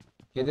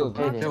किदे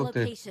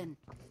उत्ते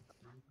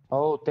ओ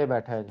उत्ते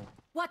बैठा है जे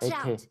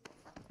इथे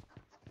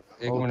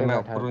एक मिनट मैं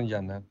ऊपर नहीं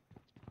जाना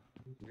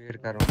वेट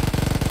कर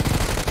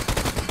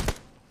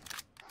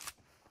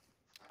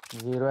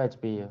 0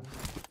 एचपी है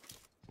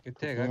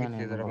किथे हैगा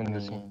किथे जरा मैंने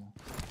दसो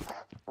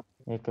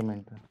एक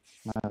मिनट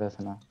मैं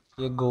दसना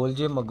ये गोल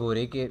जे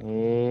मगोरे के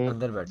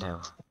अंदर बैठा है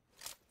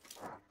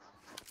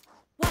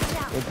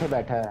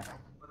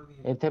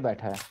इथे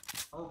बैठा है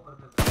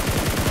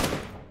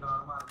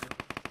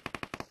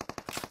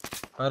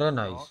अरे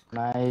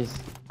नाइस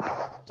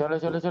चलो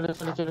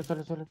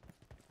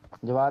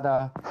जवाद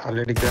आ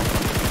चले ठीक है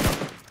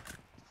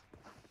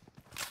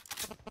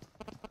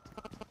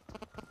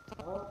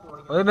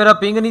ओए मेरा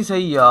पिंग नहीं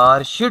सही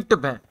यार शिट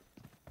पे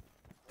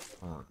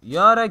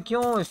यार है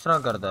क्यों इस तरह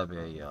करता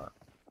पे यार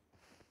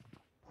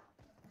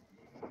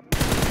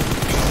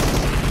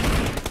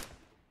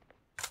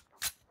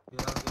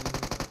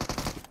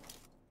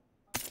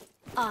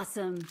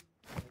Awesome.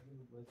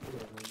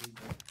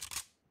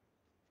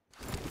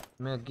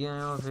 मैं आगे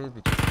आया और फिर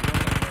पीछे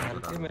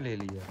हल्के में ले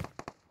लिया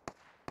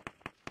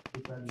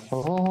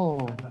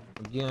ओह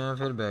आगे आया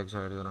फिर बैक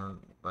साइड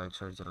बाइक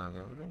साइड चला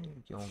गया पता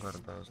नहीं क्यों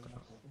करता है इस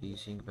तरह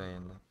पीसिंग पे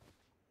ਜਾਂਦਾ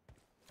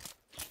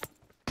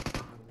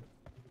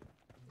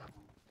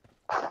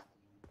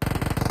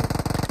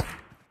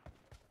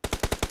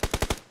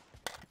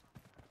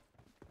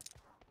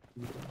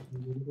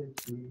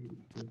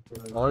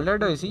ऑल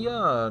डेड होई सी या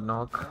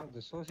नॉक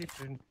ਦੱਸੋ ਸੀ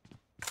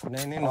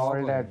नहीं नॉक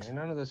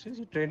ਇਹਨਾਂ ਨੂੰ ਦੱਸਿਓ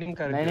ਸੀ ਟ੍ਰੇਨਿੰਗ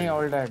ਕਰਕੇ नहीं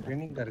ऑल डेड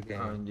ट्रेनिंग करके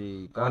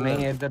ਹਾਂਜੀ ਉਹ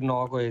ਨਹੀਂ ਇੱਧਰ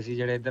ਨੌਕ ਹੋਏ ਸੀ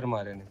ਜਿਹੜੇ ਇੱਧਰ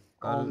ਮਾਰੇ ਨੇ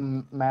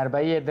ਮੈਰ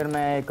ਭਾਈ ਇੱਧਰ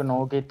ਮੈਂ ਇੱਕ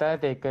ਨੋ ਕੀਤਾ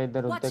ਤੇ ਇੱਕ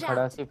ਇੱਧਰ ਉੱਤੇ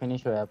ਖੜਾ ਸੀ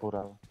ਫਿਨਿਸ਼ ਹੋਇਆ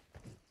ਪੂਰਾ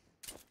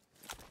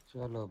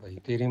ਚਲੋ ਭਾਈ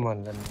ਤੇਰੀ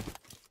ਮੰਨ ਲੈਣੀ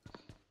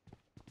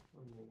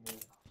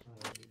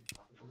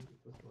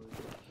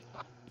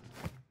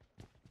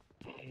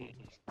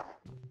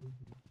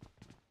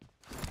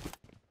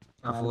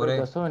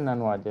ਦੱਸੋ ਇਹਨਾਂ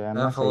ਨੂੰ ਅੱਜ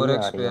ਮੈਂ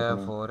 4x पे है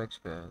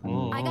 4x पे है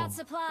I got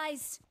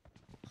supplies.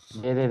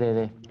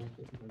 They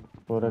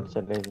 4x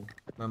चलेगी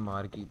मैं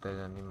मार कीता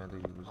जानी मैं तो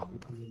यूज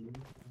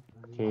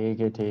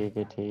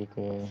ठीक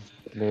है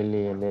ले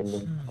लिए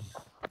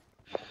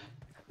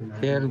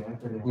फिर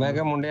मैं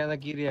क्या मुंडिया दा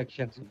की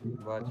रिएक्शन सी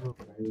बाद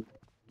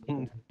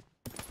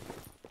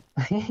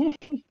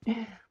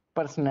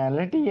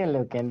पर्सनैलिटी है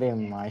लोग कहंदे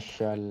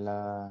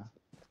माशाल्लाह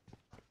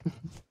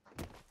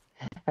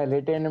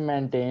हलेटे ने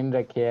मेंटेन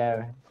रखिया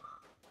है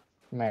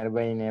मेहर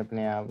भाई ने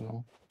अपने आप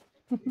नु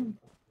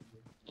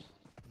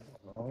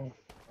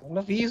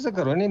ना फीस तो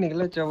करो नहीं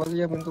निकला चावल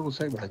या मैं तो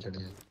गुस्सा ही बड़ा चढ़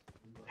गया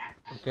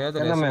कह तो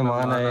कहना रहे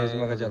मेहमान आए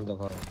इसमें का आए चल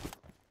दफा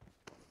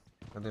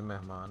कदे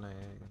मेहमान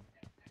आए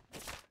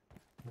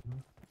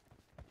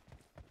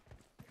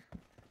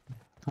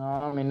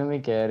हाँ मैनू भी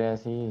कह रहा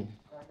सी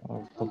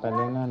उस तो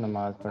पहले ना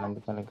नमाज पढ़ने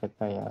तो पहले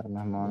कहता यार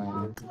मेहमान आए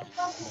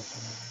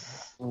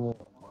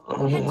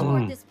Head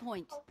toward this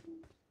point.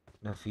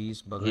 नफीस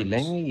ये बगंस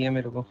लेंगे ये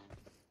मेरे को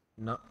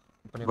ना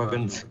अपने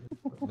बगंस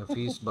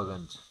नफीस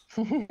बगंस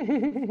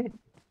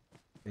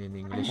इन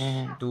इंग्लिश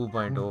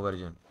 2.0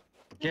 वर्जन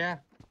क्या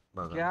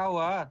बगंस क्या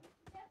हुआ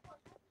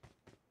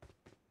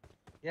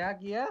क्या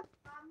किया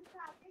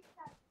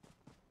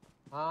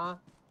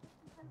हाँ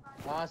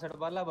हाँ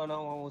सड़बाला बना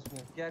हुआ हूँ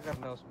उसमें क्या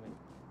करना है उसमें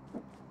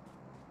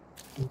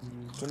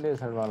किंदे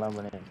सड़ वाला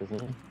बने तुसी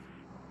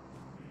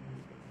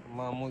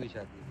मामू की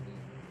शादी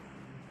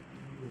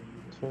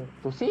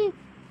तुसी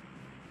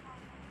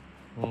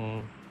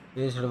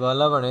ये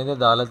छड़वाला बने ते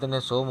अदालत ने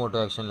 100 मोटो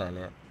एक्शन ले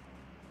लिया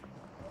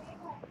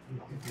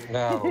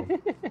ਆਹੋ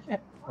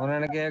ਉਹਨਾਂ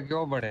ਨੇ ਕਿਹਾ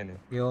ਕਿਉਂ ਬਣੇ ਨੇ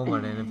क्यों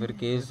बने ने फिर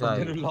केस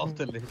ਬੰਦੇ आए ਨੂੰ ਲਾਓ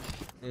ਥੱਲੇ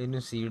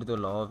ਇਹਨੂੰ ਸੀਟ ਤੋਂ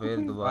ਲਾਓ ਫਿਰ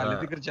ਦੁਬਾਰਾ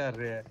ਹਾਲੇ ਤੱਕ ਚੱਲ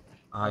ਰਿਹਾ ਹੈ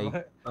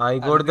ਹਾਈ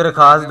ਕੋਰਟ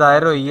ਦਰਖਾਸਤ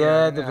ਦਾਇਰ ਹੋਈ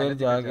ਹੈ ਤੇ ਫਿਰ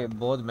ਜਾ ਕੇ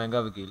ਬਹੁਤ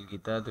ਮਹਿੰਗਾ ਵਕੀਲ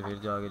ਕੀਤਾ ਤੇ ਫਿਰ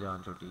ਜਾ ਕੇ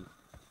ਜਾਨ ਛੁੱਟੀ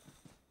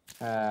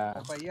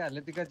ਭਾਈ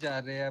ਹਾਲੇ ਤੱਕ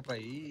ਚੱਲ ਰਿਹਾ ਹੈ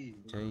ਭਾਈ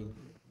ਸਹੀ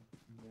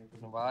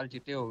ਵਾਲ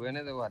ਚਿੱਟੇ ਹੋ ਗਏ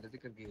ਨੇ ਤੇ ਹਾਲੇ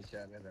ਤੱਕ ਕੇਸ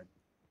ਚੱਲ ਰਿਹਾ ਸਾਡਾ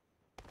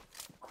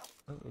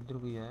ਇੱਧਰ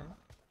ਕੋਈ ਹੈ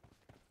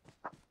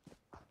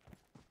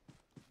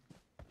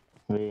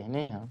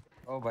ਵੇਖਨੇ ਆ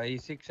ओ भाई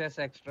 6s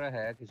एक्स्ट्रा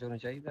है किसी को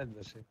चाहिए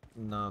वैसे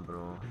ना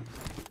ब्रो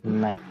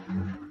मैं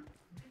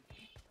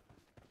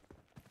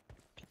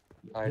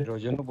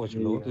हाइड्रोजन को पूछ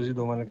लो तुसी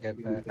दो मैंने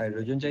कहता है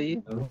हाइड्रोजन चाहिए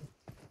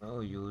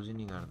ओ यूज ही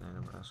नहीं करता है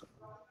बड़ा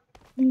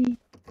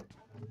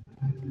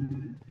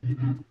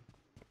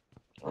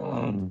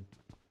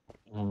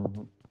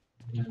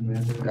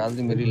कल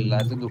दी मेरी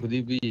लत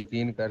दुखदी भी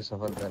यकीन कर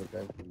सफर कर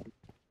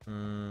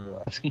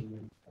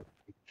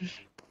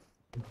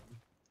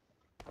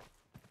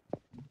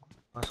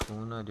बस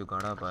खून है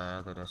जुगाड़ा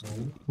पाया तो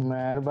रेस्ट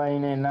मेहर भाई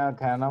ने ना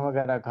खाना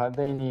वगैरह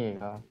खादा ही नहीं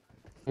है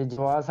ये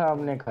जवा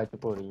साहब ने खच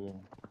पोड़ी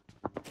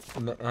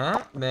है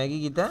हैं मैगी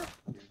कीता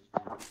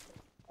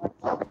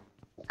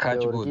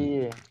खच पोड़ी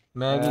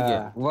मैगी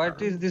क्या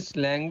what is this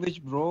language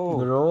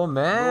bro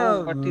मैं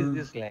व्हाट इज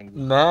दिस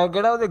लैंग्वेज मैं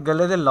केड़ा ਉਹਦੇ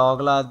ਗਲੇ ਤੇ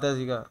ਲੌਕ ਲਾਤਾ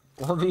ਸੀਗਾ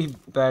ਉਹ ਵੀ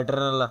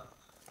ਪੈਟਰਨ ਵਾਲਾ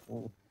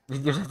ਵੀ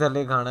ਜਿਹੜੇ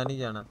ਥੱਲੇ ਖਾਣਾ ਨਹੀਂ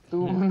ਜਾਣਾ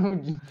ਤੂੰ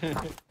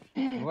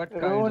व्हाट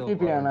ਰੋਟੀ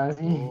ਪਿਆਣਾ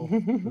ਸੀ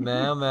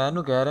ਮੈਂ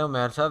ਇਹਨੂੰ ਕਹਿ ਰਿਹਾ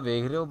ਮੈਰ ਸਾਹਿਬ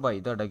ਵੇਖ ਰਹੇ ਹੋ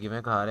ਭਾਈ ਤੁਹਾਡਾ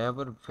ਕਿਵੇਂ ਖਾ ਰਿਹਾ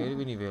ਪਰ ਫਿਰ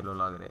ਵੀ ਨਹੀਂ ਵੇਲੋ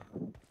ਲੱਗ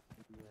ਰਿਹਾ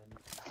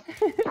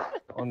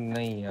ਉਹ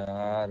ਨਹੀਂ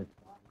ਯਾਰ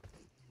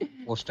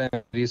ਉਸ ਟਾਈਮ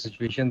ਮੇਰੀ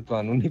ਸਿਚੁਏਸ਼ਨ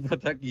ਤੁਹਾਨੂੰ ਨਹੀਂ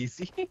ਪਤਾ ਕੀ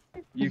ਸੀ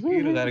ਇਹ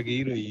ਫੀਲ ਕਰ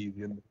ਗਈ ਹੋਈ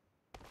ਸੀ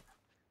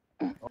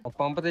ਅੰਦਰ ਉਹ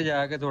ਪੰਪ ਤੇ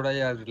ਜਾ ਕੇ ਥੋੜਾ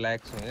ਜਿਹਾ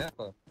ਰਿਲੈਕਸ ਹੋਇਆ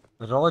ਆਪਾਂ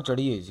ਰੋ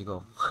ਚੜੀ ਹੋਈ ਸੀ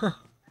ਕੋ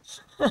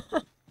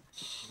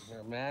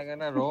ਮੈਂ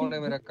ਕਹਿੰਦਾ ਰੋ ਨੇ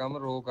ਮੇਰਾ ਕੰਮ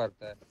ਰੋ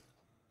ਕਰਤਾ ਹੈ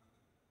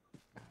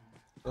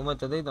ਉਹ ਮੈਂ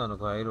ਤਦੇ ਹੀ ਤੁਹਾਨੂੰ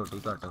ਖਵਾਈ ਰੋਟੀ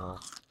ਘੱਟ ਖਾਓ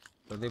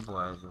ਤਦੇ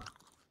ਪਵਾਇਆ ਸੀ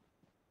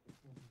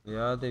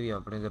ਵਿਆਹ ਤੇ ਵੀ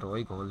ਆਪਣੇ ਤੇ ਰੋਹ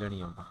ਹੀ ਖੋਲ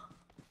ਦੇਣੀ ਆਪਾਂ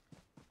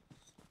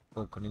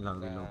ਭੁੱਖ ਨਹੀਂ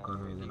ਲੱਗਦੀ ਲੋਕਾਂ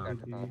ਨੂੰ ਇਹਦੇ ਨਾਲ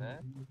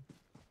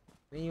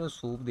ਨਹੀਂ ਉਹ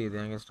ਸੂਪ ਦੇ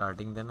ਦਿਆਂਗੇ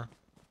ਸਟਾਰਟਿੰਗ ਤੇ ਨਾ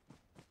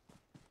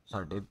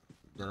ਸਾਡੇ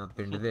ਜਦੋਂ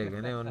ਪਿੰਡ ਦੇ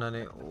ਹੈਗੇ ਨੇ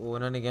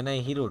ਉਹਨਾਂ ਨੇ ਕਹਿਣਾ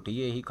ਇਹੀ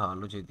ਰੋਟੀ ਹੈ ਇਹੀ ਖਾ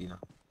ਲਓ ਛੇਤੀ ਨਾਲ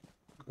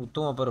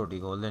ਉੱਤੋਂ ਆਪਾਂ ਰੋਟੀ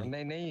ਖੋਲ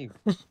ਦੇਣੀ ਨਹੀਂ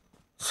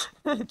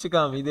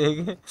ਚਕਾਵੀ ਦੇ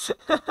ਕੇ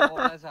ਉਹ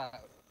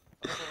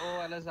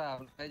ਵਾਲਾ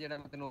ਹਿਸਾਬ ਜਿਹੜਾ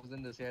ਮੈਂ ਤੈਨੂੰ ਉਸ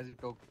ਦਿਨ ਦੱਸਿਆ ਸੀ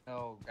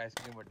ਉਹ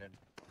ਆਈਸਕ੍ਰੀਮ ਵੱਡਣ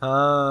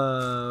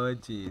हाँ वो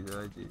चीज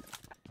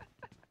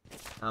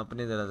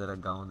अपने जरा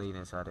गाँव दे ही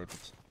ने सारे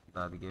पीछे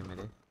दादके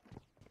मेरे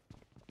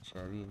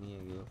शहरी नहीं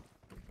है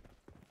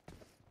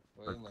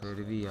पर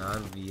फिर भी यार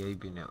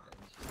वीआईपी ने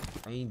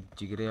अहीं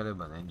जिगरे वाले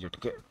बने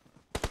झटके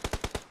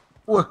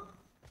ओए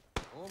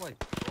ओ भाई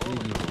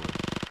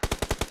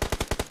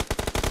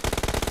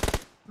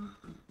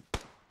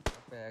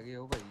पै गए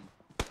हो भाई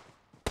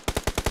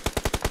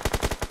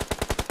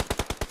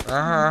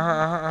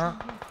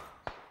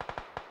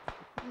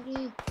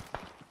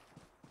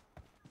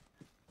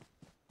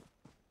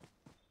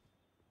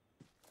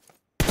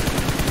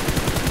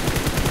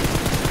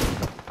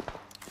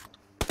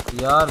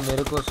यार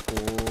मेरे को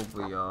स्कोप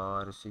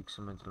यार 6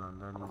 में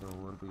चलाना नहीं तो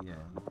और कोई है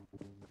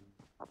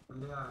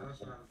ले आ गया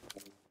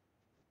शायद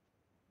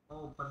ओ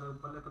ऊपर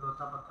ले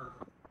करोता पत्थर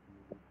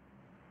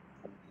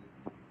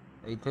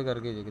इथे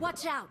करके जे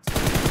Watch out.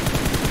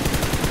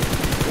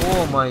 Oh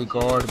my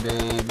God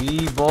baby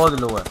बहुत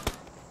लो है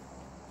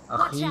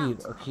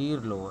अखीर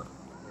लो है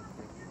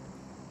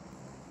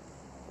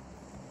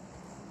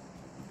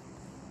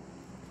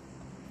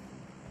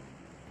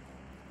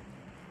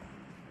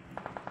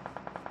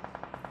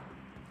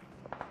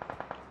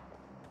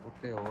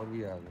और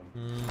भी आ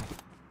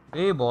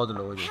गए ये बहुत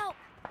लो जी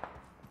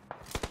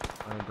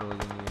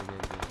हाइड्रोजन ये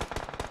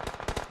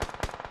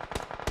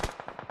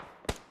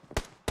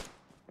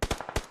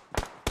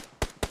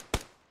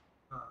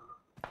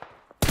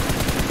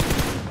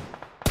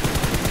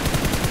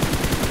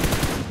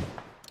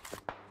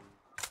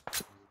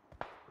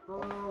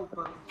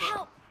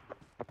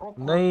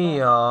नहीं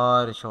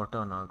यार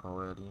शॉटा ना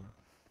खाओ यार ये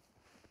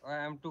ਓਏ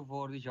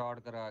M24 ਦੀ ਸ਼ਾਟ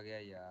ਕਰਾ ਗਿਆ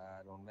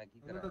ਯਾਰ ਹੁਣ ਮੈਂ ਕੀ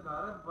ਇਹਨੇ ਕਰਾਂ ਤਾਂ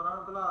ਘਰ ਬਰਾਂ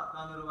ਬਲਾ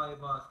ਕਾਨੇ ਰਵਾਈ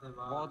ਵਾਸਤੇ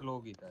ਬਹੁਤ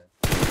ਲੋਕ ਕੀਤਾ ਹੈ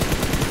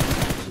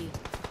Thank you.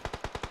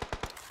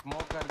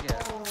 ਸਮੋਕ ਕਰ ਗਿਆ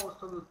ਉਹ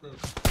ਸਲੂਤੇ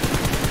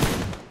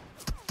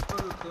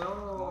ਸਲੂਤੇ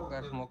ਸਮੋਕ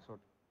ਕਰ ਉਹ ਸਮੋਕ ਸ਼ਾਟ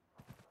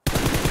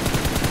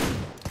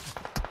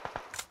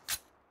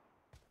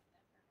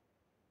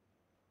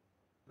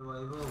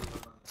ਰਵਾਈ ਹੋ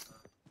ਗਿਆ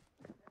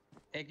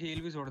ਇੱਕ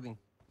ਹੀਲ ਵੀ ਸੁੱਟ ਦੀ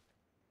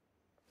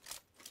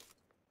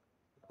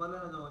ਪੱਲੇ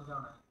ਨਾ ਜਾਣ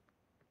ਜਾਣਾ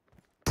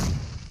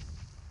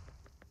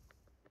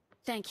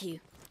Thank you.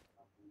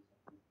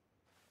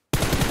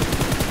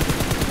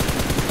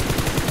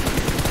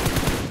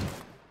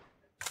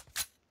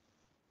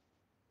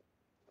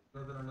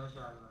 ਲੈ ਫਿਰ ਨਾ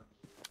ਸ਼ਾਇਦ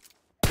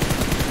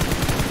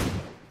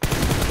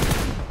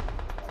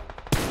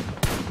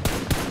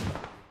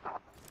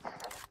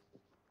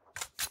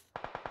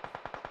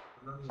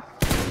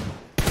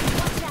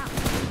Watch out.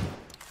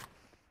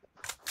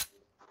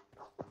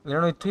 ਇਹਨਾਂ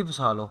ਨੂੰ ਇੱਥੇ ਹੀ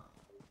ਫਸਾ ਲਓ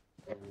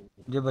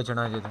ਜੇ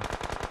ਬਚਣਾ ਜੇ ਤਾਂ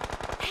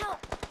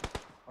Help.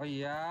 ਓ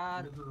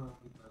ਯਾਰ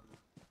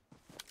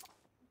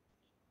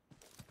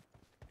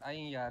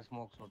ਆਈ ਯਾਰ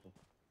ਸਮੋਕ ਸ਼ਾਟ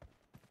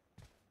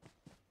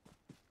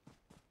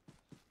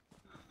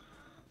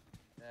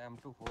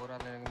M24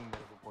 ਵਾਲੇ ਨੇ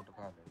ਮੇਰੇ ਕੋ ਕੁੱਟ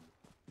ਖਾ ਲਈ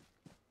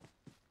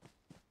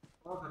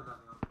ਉਹ ਫਿਰ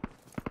ਕਰਨਾ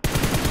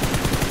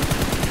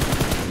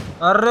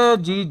अरे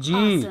जी जी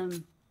Awesome.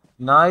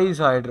 नाइस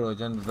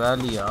हाइड्रोजन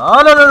वैली आ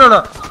ला ला ला ला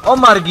ओ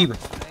मर गई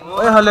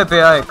ओए हले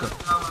पिया एक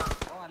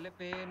ਉਹ ਹਲੇ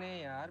ਪਏ ਨੇ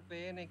ਯਾਰ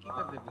ਪਏ ਨੇ ਕੀ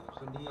ਕਰਦੇ ਪਏ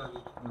ਗੱਡੀ ਆ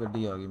ਗਈ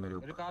गड्डी आ गई मेरे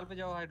ऊपर रिकॉल पे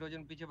जाओ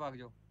हाइड्रोजन पीछे भाग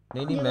जाओ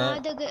नहीं नहीं मैं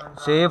जवाद अगर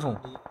सेफ हूँ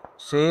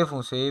सेफ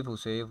हूँ सेफ हूँ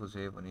सेफ हूँ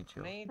सेफ हूँ नीचे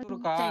हूँ नहीं तू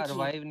रुका Thank you.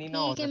 रिवाइव नहीं ना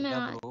हो ठीक है, मैं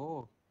सकता ब्रो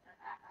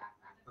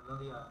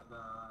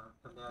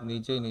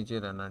नीचे ही नीचे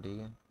रहना ठीक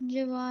है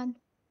जवाद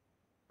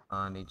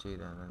हाँ नीचे ही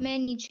रहना मैं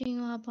नीचे ही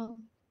हूँ आप आओ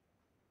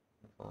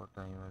बहुत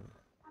टाइम है अभी।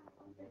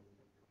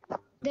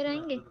 इधर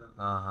आएंगे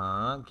हाँ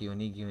हाँ क्यों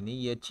नहीं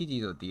ये अच्छी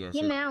चीज होती है ये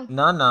ऐसे मैं आऊँ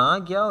ना ना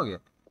क्या हो गया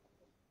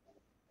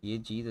ये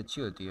चीज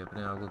अच्छी होती है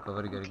अपने आप को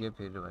कवर करके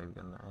फिर रिवाइव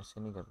करना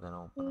ऐसे नहीं करते ना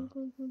ऊपर कूल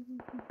कूल कूल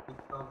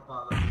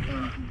कूल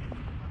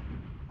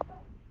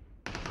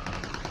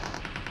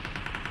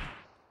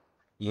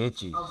ये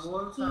चीज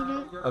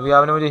ठीक है अभी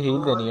आपने मुझे हील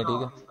देनी है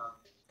ठीक है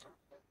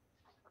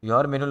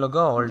यार मैंने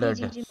लगा ऑल जी डेड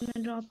जी जी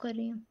मैं ड्रॉप कर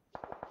रही हूँ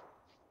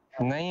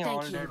नहीं Thank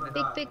all you. Dead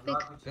pick pick pick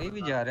कहीं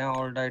भी जा रहे हैं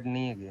ऑल डेड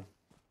नहीं है ये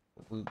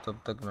तब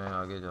तक मैं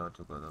आगे जा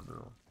चुका था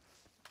ब्रो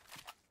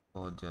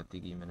बहुत ज्यादा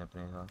की मैंने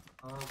अपने साथ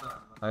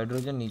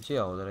हाइड्रोजन नीचे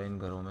आओ जरा इन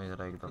घरों में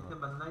जरा एक दफा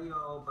ਬੰਦਾ ਹੀ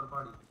ਉੱਪਰ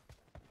पहाड़ी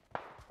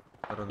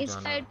तरफ इस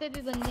जाना साइड पे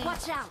भी बंदे हैं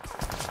Watch out.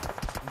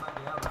 ਮੈਂ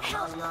ਗਿਆ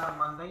ਬੰਦਾ ਯਾਰ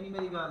ਮੰਨਦਾ ਹੀ ਨਹੀਂ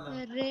ਮੇਰੀ ਗੱਲ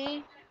अरे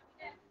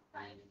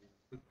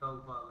ਟਿਕਟੌਕ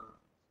ਪਾਗਲ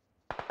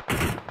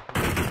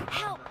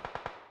Help.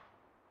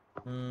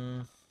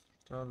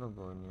 चलो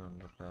कोई नहीं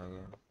अंदर रह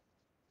गए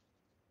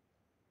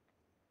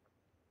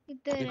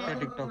इधर कितने है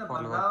टिकटॉक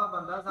फॉलोअर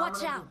ਬੰਦਾ Watch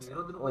ਸਾਹਮਣੇ out. ਫੇਰ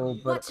ਉਧਰ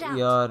ऊपर Watch out.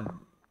 यार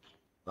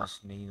बस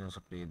नहीं ना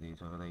स्प्रे दे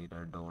सकता ये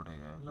रेड डॉट है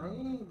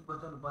ਨਹੀਂ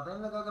ਤੁਹਾਨੂੰ ਪਤਾ ਹੀ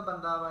ਨਹੀਂ ਲੱਗਾ ਕਿ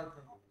ਬੰਦਾ ਆਵਾ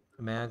ਇੱਥੇ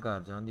मैं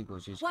घर जाने की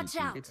कोशिश की Watch थी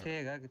out. किथे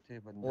हैगा किथे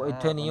बंदा वो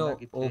इतने नहीं हो बंदा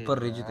किथे ऊपर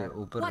है रिज थे यार?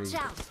 ऊपर Watch रिज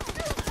out.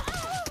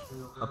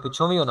 अब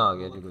पिछों भी होना आ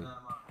गया जी कोई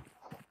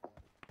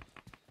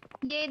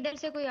ये इधर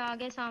से कोई आ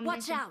गया सामने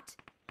Watch से out.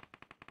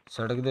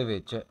 सड़क दे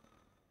विच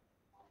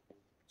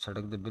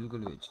सड़क दे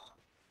बिल्कुल विच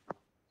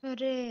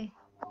अरे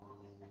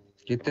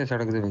किथे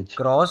सड़क दे विच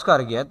क्रॉस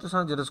कर गया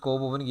तुसा जद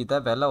स्कोप ओपन कीता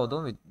पहला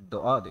उदों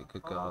आ देख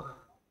क्या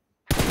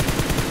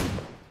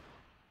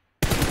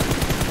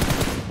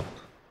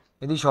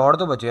ਇਹਦੀ ਸ਼ਾਟ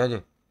ਤੋਂ ਬਚਿਆ ਜੇ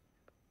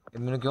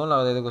ਮੈਨੂੰ ਕਿਉਂ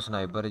ਲੱਗਦਾ ਇਹਦੇ ਕੋਲ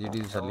ਸਨਾਈਪਰ ਹੈ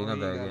ਜਿਹੜੀ ਤਸੱਲੀ ਨਾਲ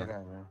ਬਹਿ ਗਿਆ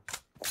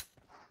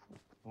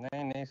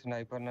नहीं नहीं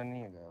स्नाइपर ना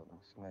नहीं हैगा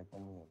स्नाइपर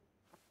नहीं है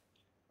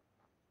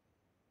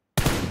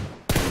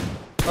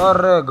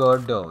अरे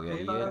गुड हो गया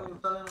ये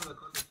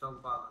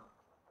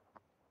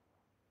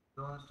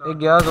ਇਹ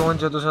ਗਿਆ ਜ਼ੋਨ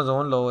ਚ ਤੁਸੀਂ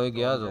ਜ਼ੋਨ ਲਓ ਇਹ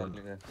ਗਿਆ ਜ਼ੋਨ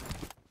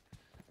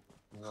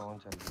जोन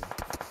चल गया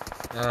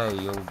है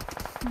यो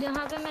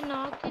जहाँ पे मैं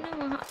नॉक थी ना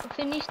वहाँ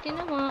फिनिश थी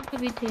ना वहाँ पे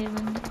भी थे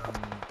बंदे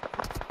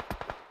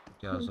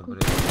क्या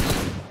स्प्रे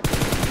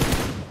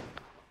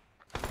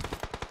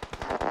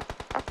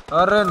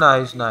अरे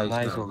नाइस नाइस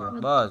नाइस हो गया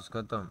बस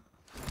खत्म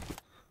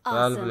वेल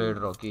Awesome. प्लेड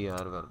रॉकी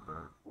यार वेल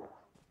प्लेड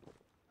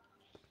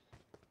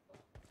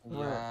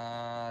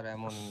यार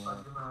एमो नहीं है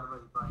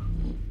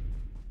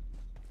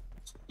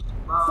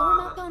Form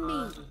up on me.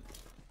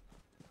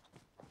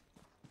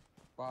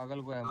 पागल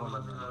को एमो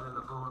नहीं है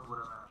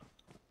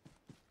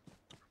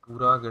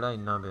पूरा केड़ा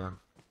इन्ना पिया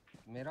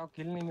मेरा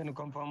किल नहीं मेनू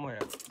कंफर्म होया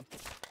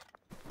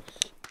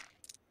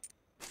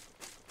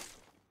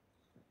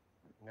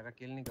मेरा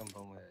किल नहीं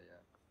कंफर्म होया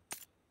यार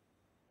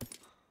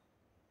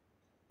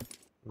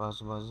बस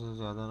बस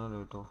ज्यादा ना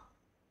लेट हो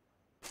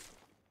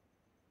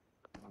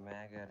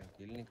मैं कह रहा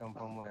किल नहीं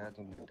कंफर्म होया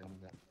तुम रिटर्न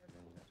कर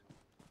यार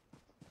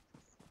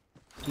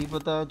की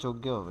पता है चुक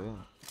गया होवे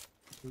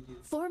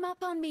Form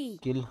up on me.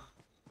 Kill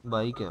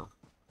bike है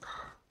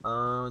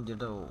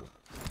जेटा वो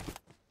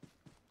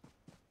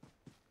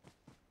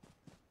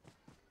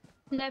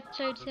लेफ्ट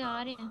साइड से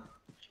आ रहे हैं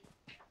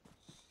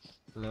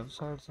लेफ्ट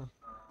साइड से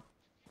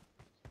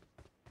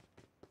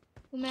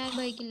उमैर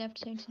भाई की लेफ्ट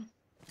साइड से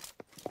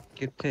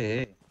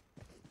किथे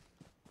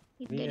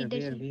इधर वेयर इधर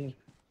वेयर से वेयर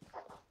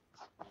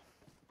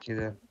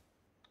किधर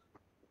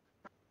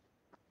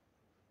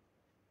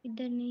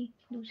इधर नहीं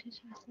दूसरी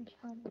साइड से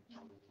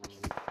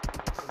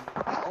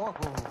ओ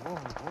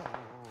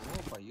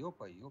भाई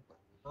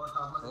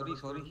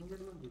सॉरी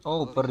ओ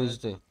ऊपर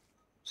रिज थे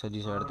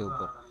सजी साइड ते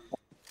ऊपर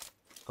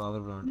पावर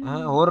प्लांट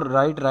हां और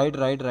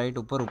राइट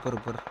ऊपर ऊपर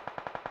ऊपर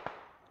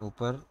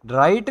ऊपर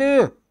राइट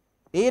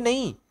ए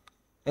नहीं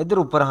इधर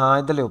ऊपर हाँ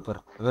इधरले ऊपर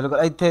बिल्कुल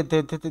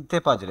इत्थे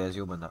भज रहा सी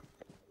वो बंदा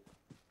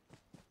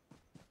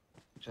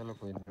चलो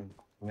कोई नहीं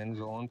मैंने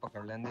जोन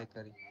पकड़ लेंदे एक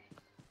बारी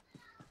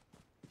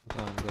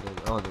जान करे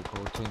ओ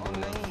देखो उठे ओ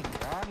नहीं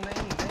यार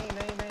नहीं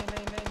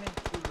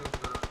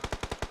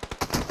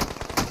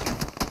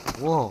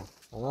वो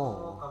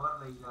कवर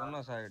नहीं यार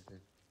दोनों साइड थे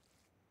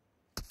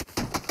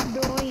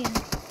दो ही हैं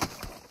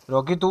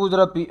रॉकी तू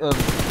जरा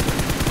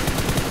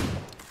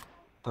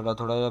थोड़ा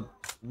थोड़ा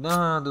ना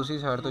दूसरी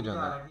साइड तो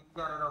जाना ठीक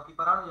जा रहा रॉकी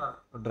पर आ जा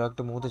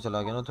डायरेक्ट मुंह ते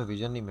चला गया ना तो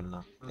विजन नहीं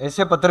मिलना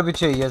ऐसे पत्थर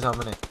पीछे ही है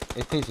सामने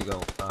इत्थे ही सीगा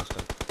वो लास्ट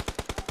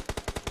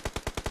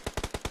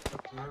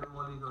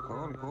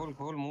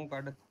खोल मुंह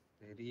कट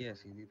तेरी है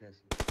सीधी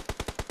तैसी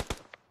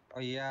ओ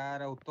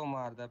यार उत्तों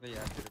मारदा पे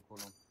यार तेरे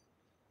कोलों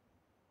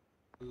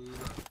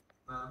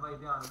मैं भाई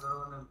ध्यान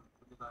करो ने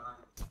दिखाना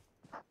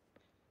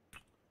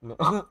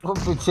वो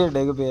पीछे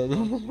डिग पिया जी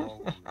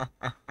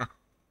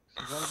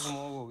गलत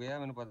स्मोक हो गया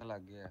मैंने पता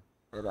लग गया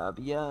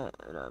राबिया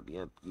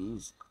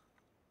प्लीज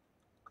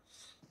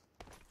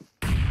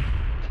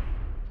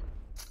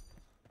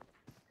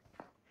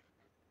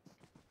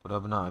पूरा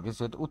बना के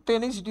सेट उत्ते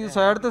नहीं सिटी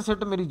साइड ते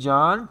सेट मेरी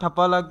जान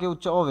ठप्पा लग के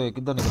उच्चा होवे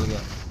किधर निकल गया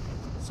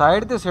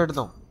साइड ते सेट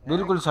तो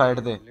बिल्कुल साइड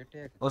ते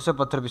उसे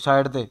पत्थर पे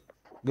साइड ते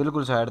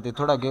बिल्कुल साइड ते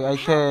थोड़ा अगे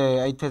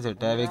इथे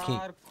सेट है वेखी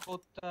वो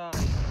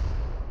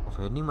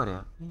फिर नहीं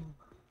मरया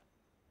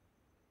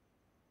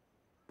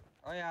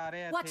ओ यार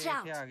Watch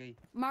out! आ गई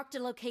Marked a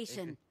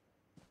location.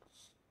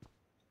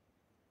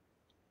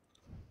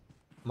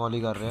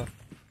 मौली कर रहा है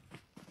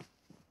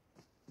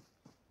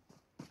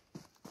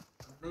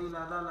नहीं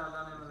लाला ने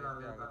मिला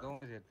आगे दो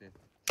जेते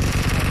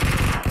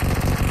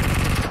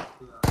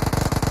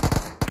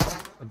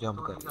जंप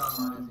कर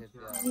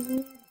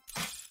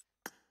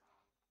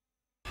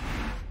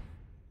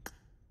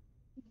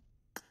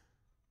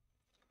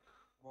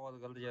बहुत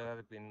गलत जगह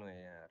पे पिन हुए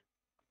यार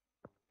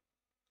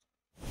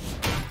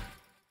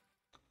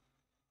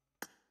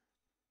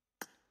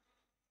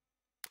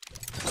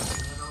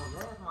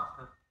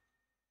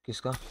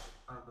किसका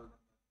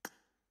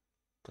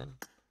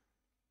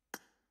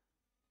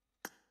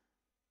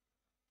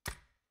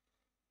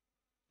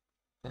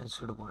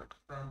पॉइंट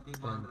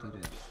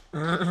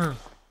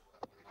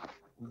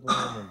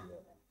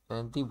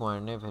 35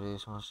 पॉइंट ने फिर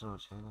इस मास्टर हो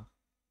जाएगा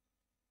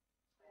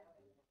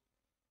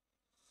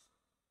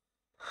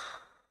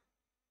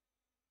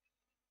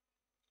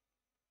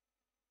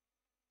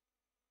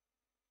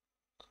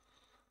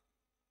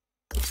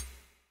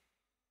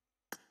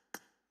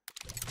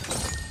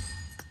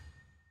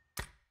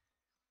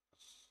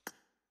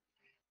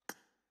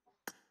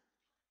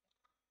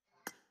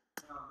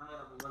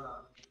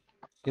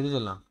किधर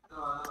चलना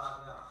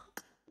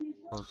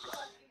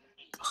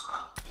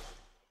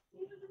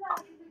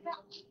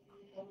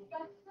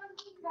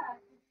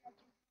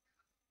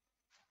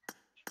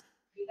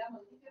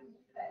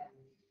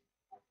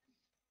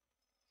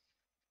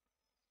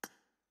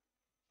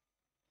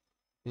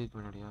एक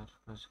मिनट यार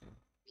बस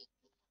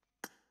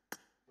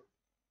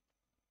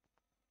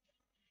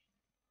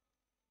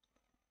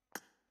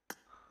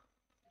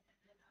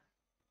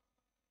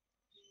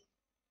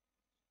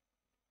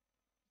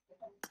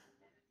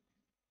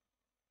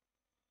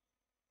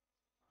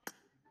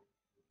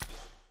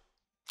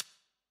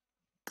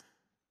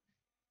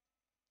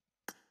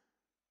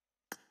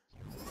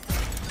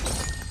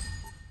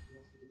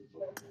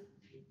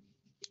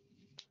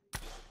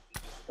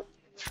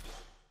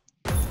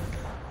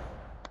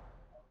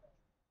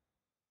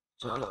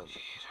चलो जी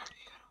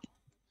रेडी करो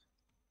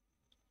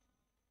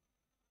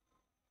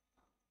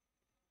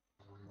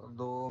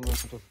 2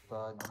 मिनट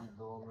उस्ताद जी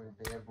 2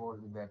 मिनट एयरपोर्ट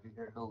की बैटरी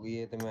डेड हो गई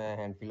है तो मैं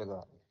हैंड फ्री लगा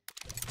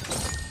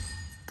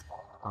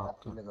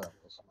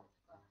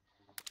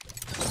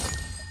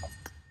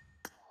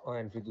और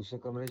हैंड फ्री दूसरे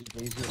कमरे में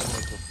गई थी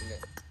उसको चुक के ले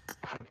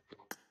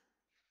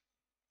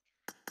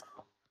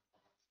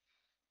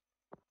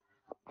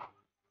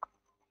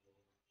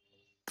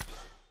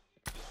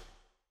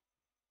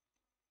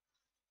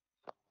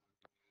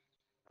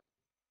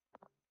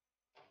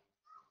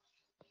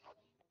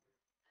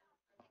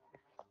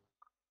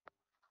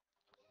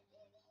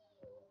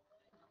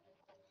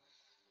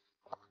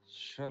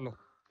चलो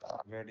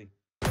रेडी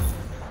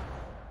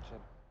चलो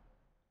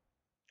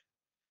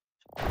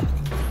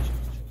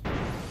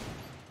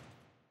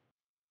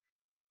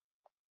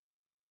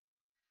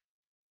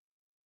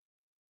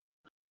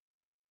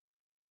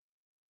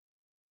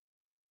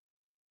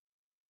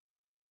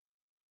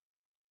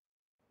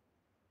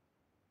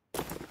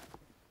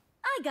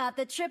I got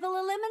the triple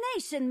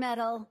elimination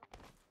medal.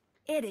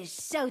 It is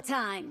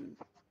showtime.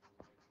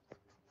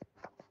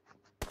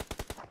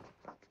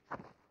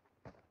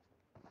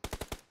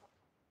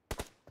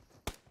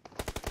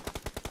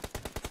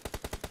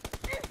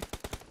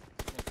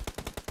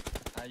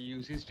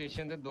 UC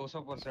station ਤੇ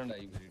 200%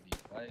 आई मेरी डील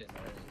हाय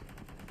हाय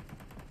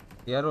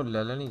यार वो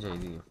ले लेनी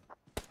चाहिए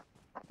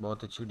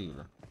बहुत अच्छी डील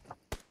है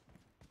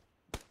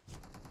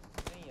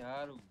नहीं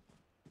यार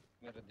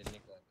मेरा दिल नहीं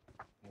कर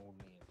मूड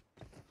नहीं है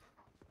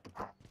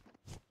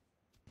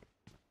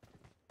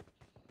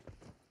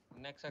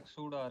नेक्स्ट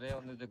एक्सूड आ रहे हैं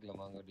उन्हें तक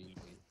लवांगा डील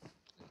कोई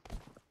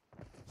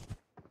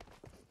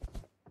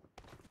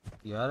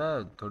यार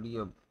थोड़ी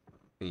अब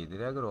भेज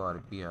दिया करो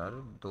आरपी यार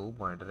 2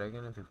 पॉइंट रह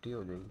गए ना 50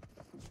 हो जाएगी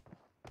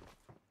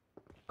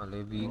अले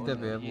वीक दा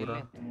पे पूरा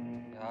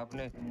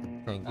आपने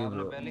थैंक यू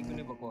ब्रो पहले क्यों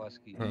नहीं बकवास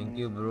की थैंक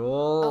यू ब्रो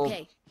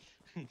Okay.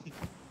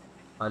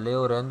 अले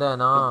वो रहंदा है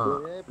ना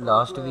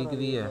लास्ट वीक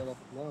भी है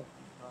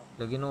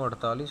लेकिन वो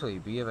 48 हुई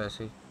भी है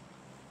वैसे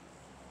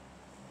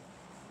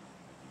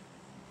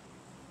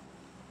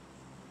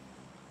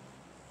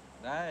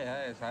हाय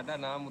हाय साडा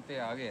नाम उत्ते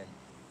आ गया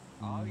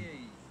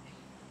ही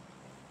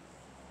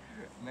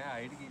मैं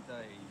हाइड कीता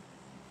है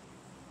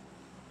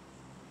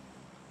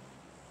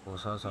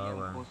खोसा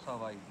साहब है खोसा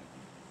भाई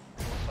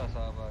खोसा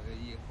साहब आ गए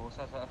ये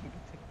खोसा साहब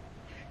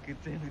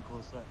कितने भी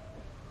खोसा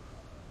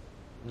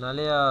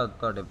नाले आ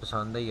ਤੁਹਾਡੇ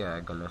ਪਸੰਦ ਹੀ ਆਇਆ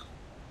ਕਲਰ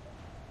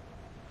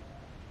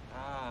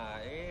हाँ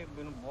ये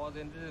मैंने बहुत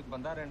दिन से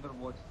बंदा रेंडर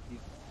बहुत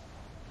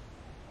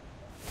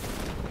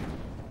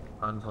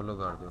अनफॉलो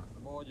कर दो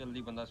बहुत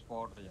जल्दी बंदा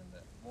स्पॉट हो जाता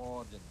है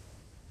बहुत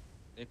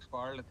जल्दी एक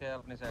स्क्वाड लेते हैं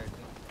अपने साइड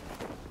से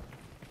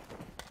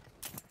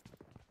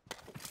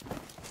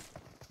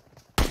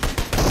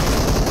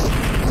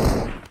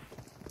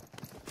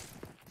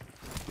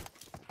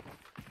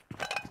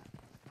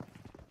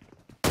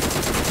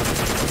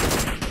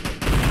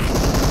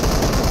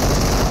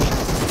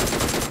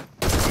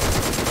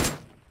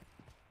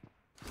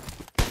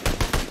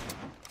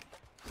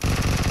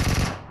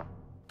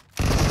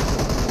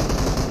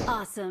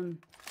Awesome.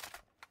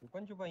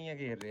 छुपन छुपाइयां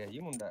घेर रहा है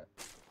ये मुंडा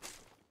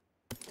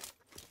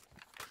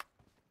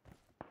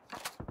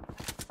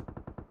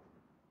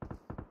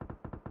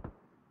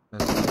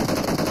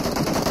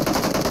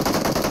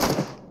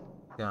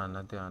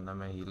ध्यान ना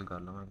मैं हील कर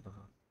लूंगा एक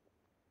दफा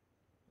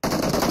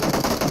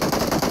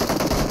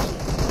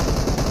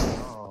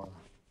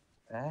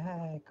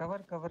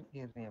कवर कवर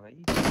घेर रहे हैं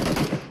भाई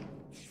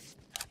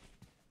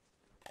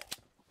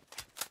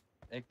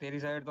एक तेरी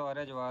साइड तो आ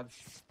रहा है जवाब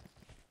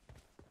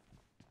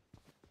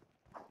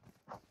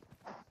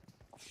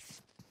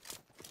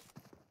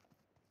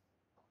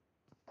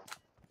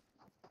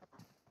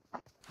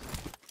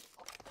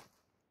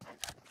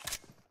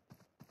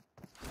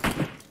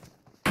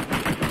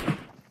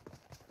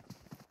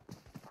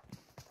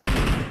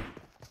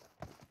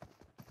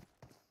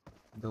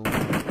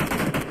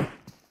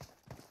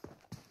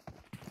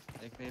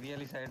एक तेरी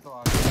वाली साइड तो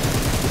आ गई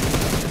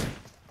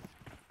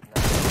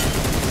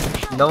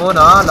नवो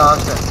ना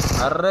लास्ट है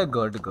अरे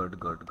good good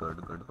good good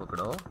good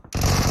पकड़ो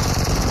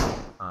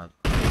हाँ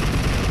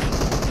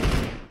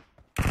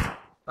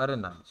अरे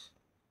नाइस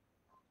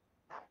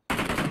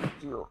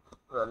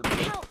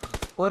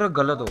और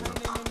गलत हो गया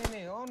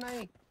नहीं ओ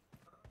नहीं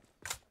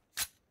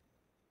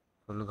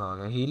फुल खा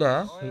गया हील है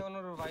ओए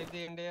उन्होंने रिवाइव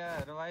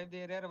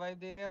दे रहा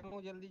है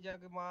मुझे जल्दी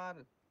जाके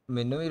मार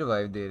मैंने भी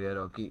रिवाइव दे रहा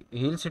रॉकी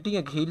हील सिटी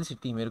है हील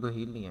सिटी मेरे को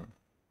हील नहीं है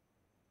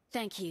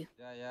Thank you.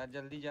 जा यार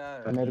जल्दी जा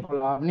मेरे को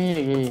लाभ नहीं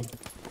है ये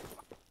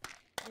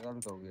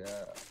गलत हो गया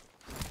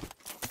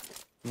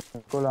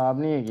मेरे को लाभ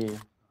नहीं है ये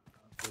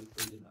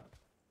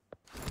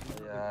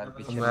यार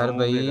पीछे यार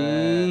भाई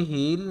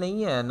हील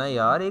नहीं है ना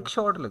यार एक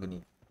शॉट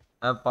लगनी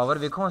अब पावर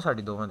देखो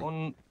साडी दोवां दी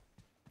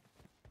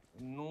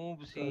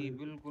नूब सी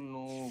बिल्कुल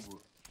noob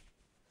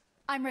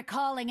I'm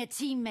recalling a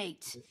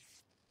teammate.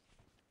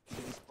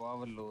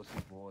 Power लो सी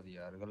बहुत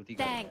यार गलती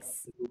Thanks.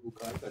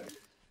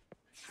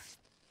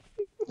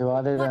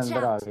 जवाब दे Watch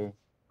अंदर आ out. गए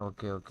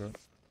ओके ओके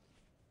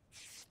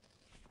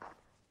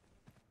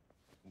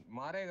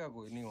मारेगा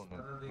कोई नहीं होना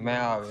मैं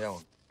आ गया हूं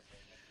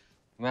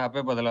मैं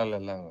आपे बदला ले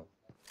लूंगा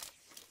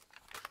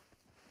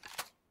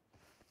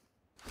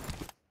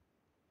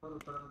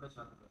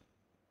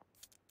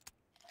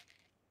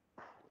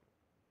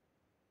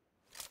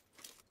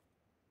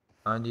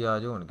हाँ जी आ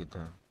जाओ हुन किथे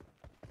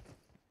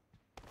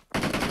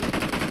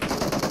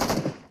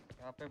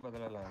आपे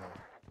बदला लाऊंगा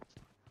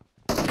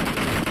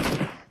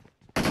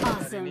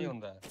Awesome. नहीं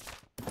होता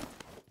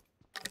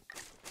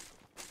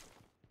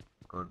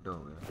गुड हो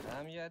गया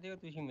नाम याद है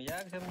तुसी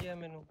मजाक समझिया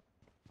मेनू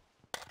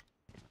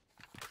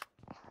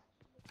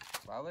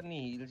पावर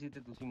नहीं हील सी ते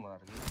तुसी मार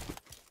गए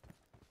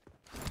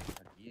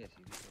ये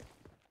ऐसी है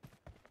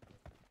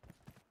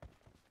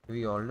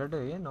वी ऑल डेड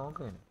है ये नो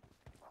के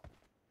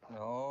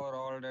और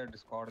ऑल डेड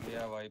स्क्वाड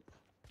गया वाइप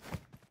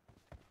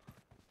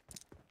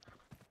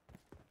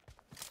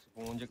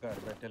स्पूंज कर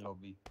बैठे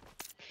लॉबी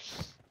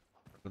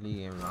अगली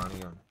गेम लानी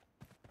है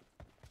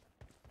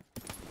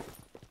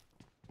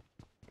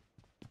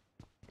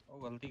वो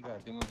गलती कर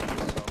दी मैं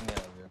सामने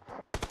आ गया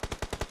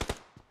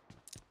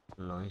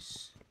लॉइस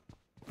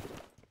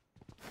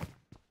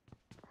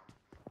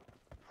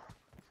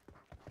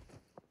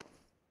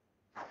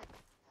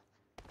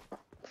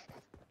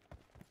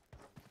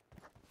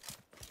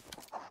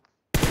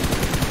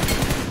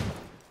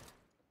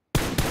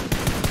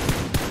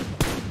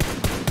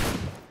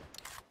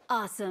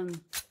Awesome.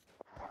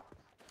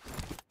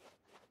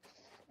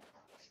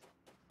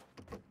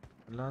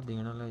 ला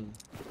देना ला जी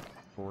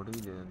कोड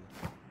भी दे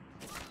देना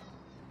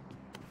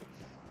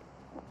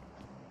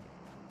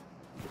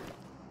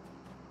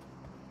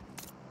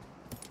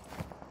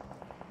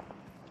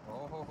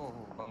हो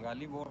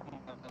बंगाली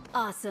बोर्ड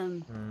Awesome.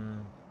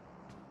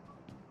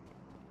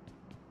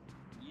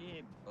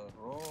 ये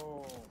ब्रो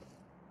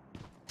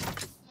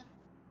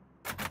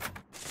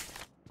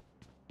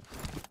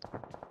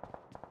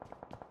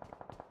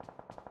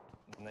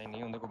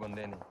नहीं उनके को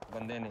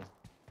बंदे ने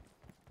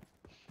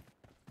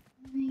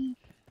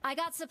I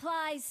got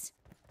supplies.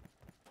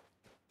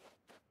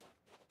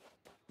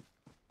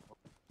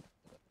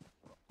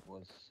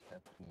 What's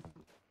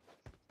happening?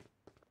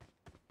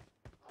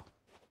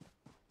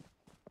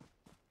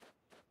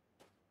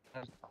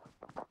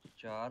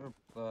 चार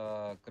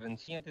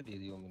करेंसियां तो दे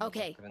दियो मैंने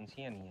Okay.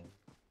 करेंसियां नहीं है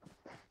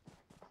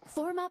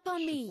Form up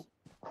on me.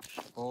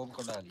 Scope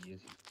कटा लिए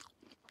सी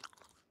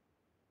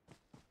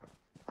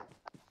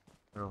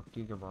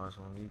रॉकी के पास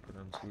होंगी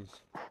करेंसीज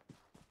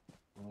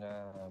ना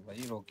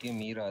भाई रॉकी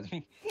अमीर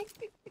आदमी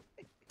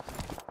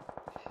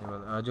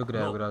आजो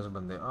ग्रैब ग्रास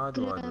बंदे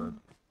आजो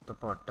तो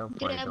पाटा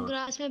फाइट ग्रैब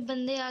ग्रास में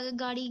बंदे आ गए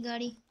गाड़ी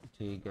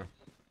ठीक है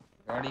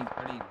गाड़ी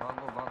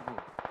भागो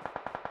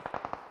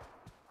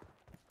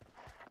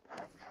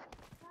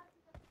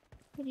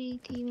रही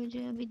थी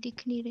मुझे अभी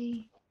दिख नहीं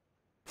रही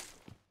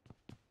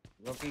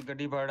रॉकी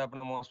गड्डी फाड़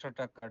अपना मॉन्स्टर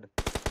ट्रक काट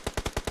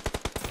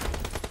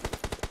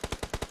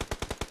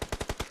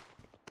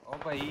ओ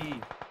भाई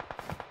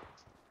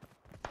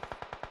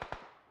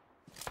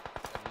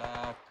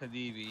लाख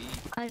दी भी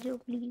आ जाओ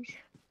प्लीज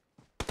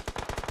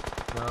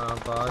हाँ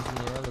पास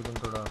नहीं है लेकिन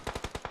थोड़ा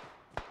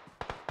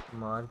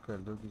मार कर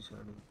दो की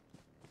साड़ी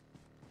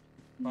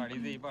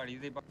पहाड़ी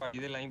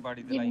दे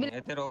लाइन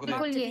इथे रोक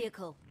दे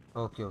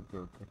ओके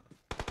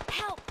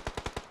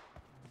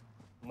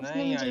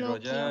नहीं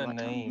हाइड्रोजन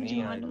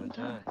नहीं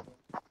हाइड्रोजन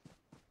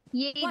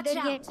ये इधर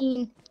है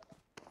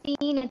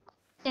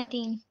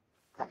तीन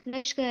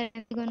रश कर रहे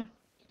हैं ना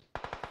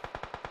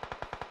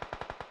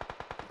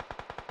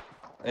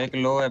एक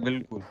लो है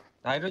बिल्कुल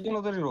हाइड्रोजन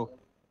उधर ही रोक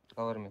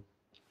कवर में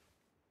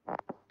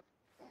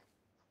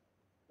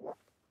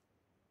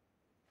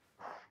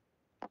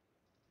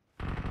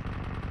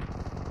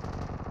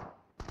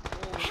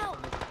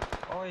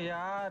ओ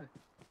यार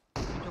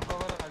जो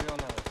कवर आ गया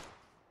ना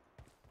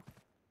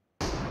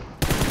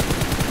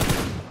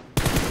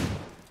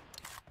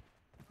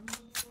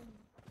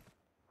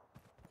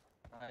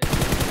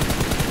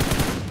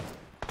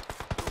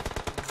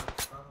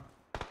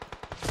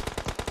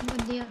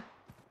बढ़िया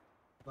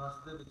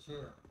बस दे पीछे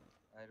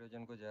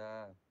हाइड्रोजन को जा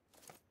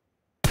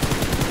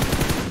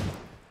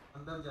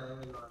अंदर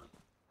जाएगा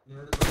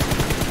यार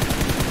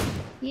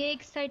ये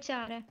एक साइड से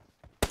आ रहा है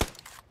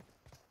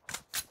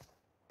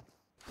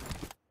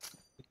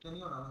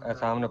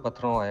सामने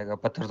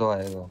पत्थर तो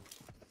आएगा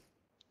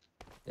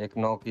एक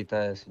नॉक कीता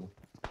है ऐसी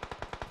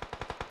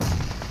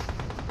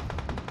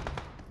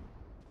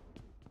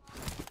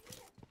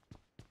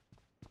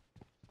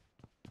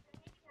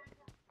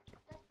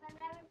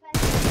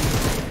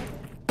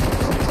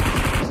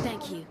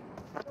Thank you.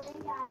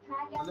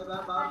 चले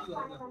बाहर ही आ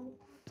गया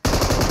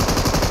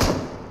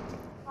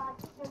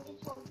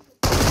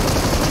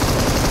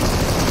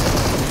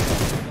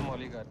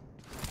मौली कर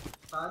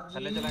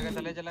चले चला गया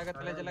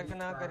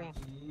ना करी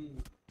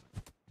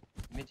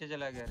नीचे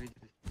चला गया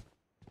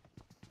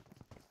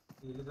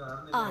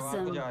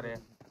Awesome. जा रहे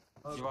हैं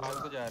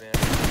जवाब को जा रहे हैं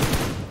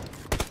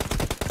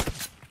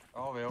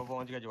ओ वे वो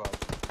पहुंच गया जवाब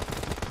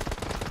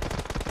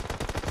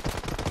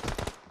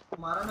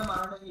मारा ना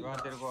जवाब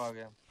तेरे को आ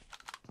गया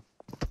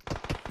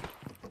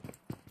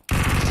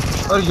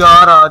और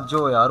यार आज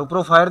जो यार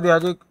ऊपर फायर दे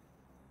आज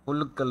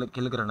फुल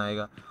किल करना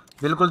आएगा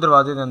बिल्कुल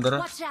दरवाजे के अंदर है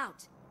Watch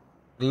out.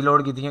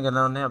 रीलोड की थी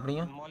करना उन्हें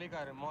अपनी मौली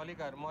कर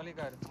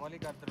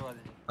दरवाजे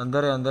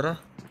अंदर है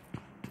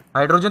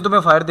हाइड्रोजन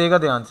तुम्हें फायर देगा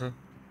ध्यान से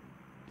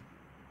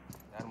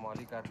यार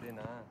मौली कर दे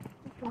ना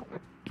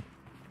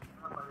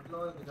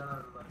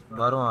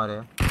बाहरों आ रहे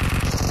हैं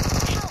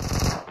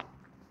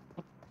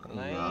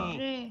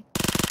नहीं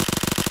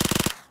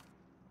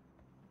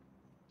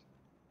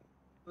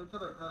तो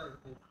बैठा है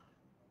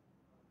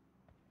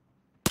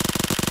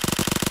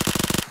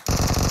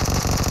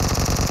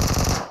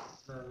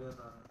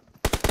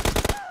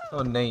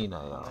ओ नहीं ना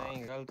यार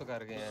नहीं गलत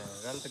कर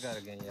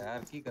गए यार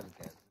की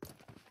करते हैं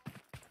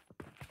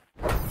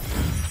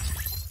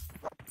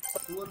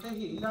तू उसे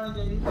हील आनी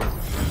चाहिए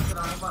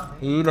कराने मारने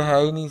हील है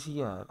ही नहीं सी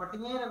यार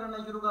पट्टियां ही रगड़ना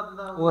शुरू कर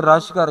दिंदा वो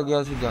रश कर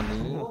गया सी जानी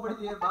वो बड़ी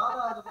देर बाद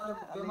आ जब मैं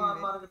मुक्के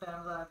मार के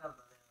टाइम जाया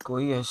करदा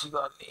कोई ऐसी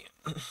बात नहीं है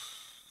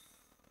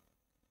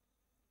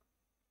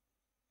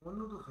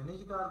ਉਹਨੂੰ ਤੂੰ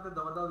ਫਿਨਿਸ਼ ਕਰ ਤੇ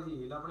ਦਵਾ ਦੀ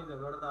ਹੀਲ ਆਪਣੀ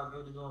ਰਗੜ ਦਾ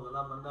ਅੱਗੇ ਜਦੋਂ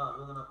ਅਗਲਾ ਬੰਦਾ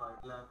ਆਵੇ ਉਹਦੇ ਨਾਲ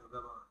ਫਾਈਟ ਲੈ ਕੇ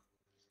ਗਾ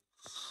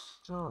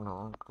चलो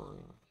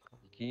कोई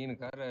ਯਕੀਨ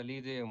ਕਰ ਅਲੀ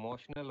ਤੇ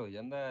ਇਮੋਸ਼ਨਲ ਹੋ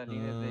ਜਾਂਦਾ ਹੈ ਅਲੀ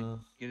ਨੇ ਤੇ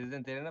ਕਿਸੇ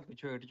ਦਿਨ ਤੇਰੇ ਨਾਲ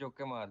ਪਿੱਛੋਂ ਹਿੱਟ ਚੁੱਕ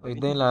ਕੇ ਮਾਰ ਦਿੱਤੀ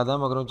ਇਦਾਂ ਹੀ ਲੱਗਦਾ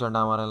ਮਗਰੋਂ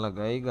ਚੰਡਾ ਮਾਰਨ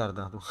ਲੱਗਾ ਹੀ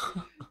ਕਰਦਾ ਤੂੰ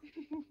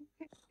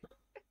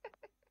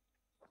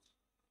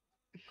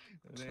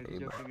ਹਿੱਟ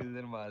ਚੁੱਕ ਕੇ ਕਿਸੇ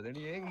ਦਿਨ ਮਾਰ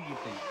ਦੇਣੀ ਇਹ ਕੀ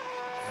ਕੀਤੀ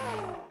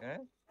ਹੈ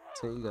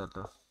सही गल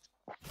है।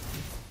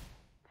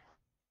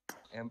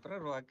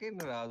 एम्परर वाकई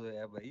नाराज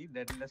होया भाई,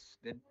 डेथलेस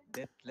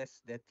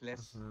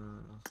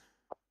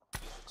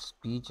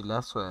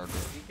स्पीचलेस होया पे।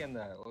 की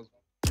कहंदा है उस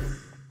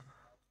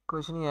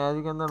कुछ नहीं आया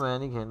जी, कहंदा मैं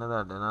नहीं खेलना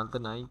ਤੁਹਾਡੇ ਨਾਲ ਤੇ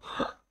ਨਾ ਹੀ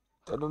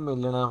ਤੈਨੂੰ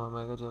ਮਿਲਣਾ ਵਾ।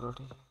 ਮੈਂ ਕਿਹਾ ਚਲੋ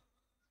ठीक।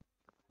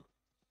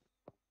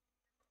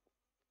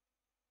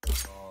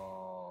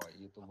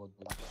 ये तो बहुत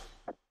बुरी बात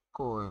है।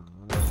 कोई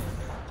नहीं,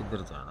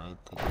 किधर जाना है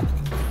इत्थे।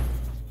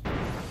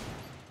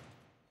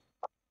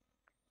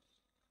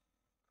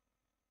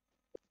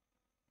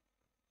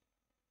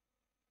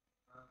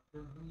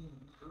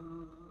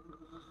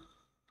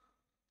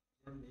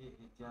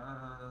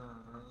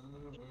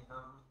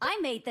 I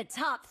made the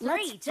top 3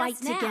 Let's fight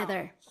just now.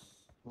 together.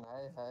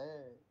 हाय हाय,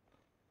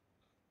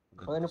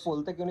 ओए ने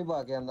पुल ते क्यों नहीं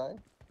भाग के आंदा है?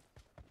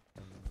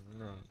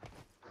 नहीं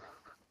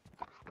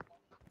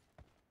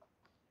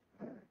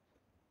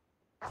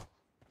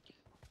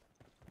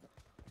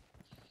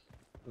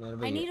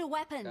I need a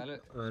weapon.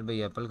 मेरे भाई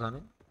एप्पल खाने।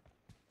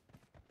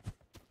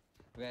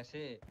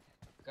 वैसे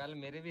कल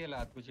मेरे भी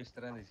हालात कुछ इस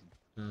तरह दी सी।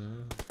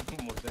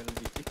 मोटरसाइकिल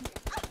पीछे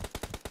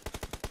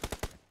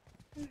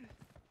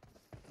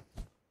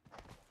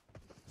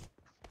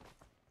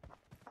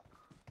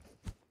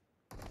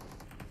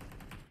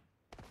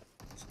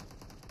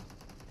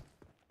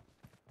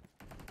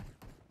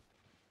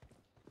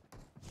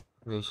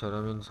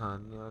बेशरम इंसान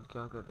यार,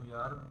 क्या कर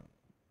यार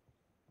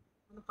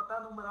मुझे पता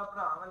तू मेरा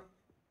भरा है।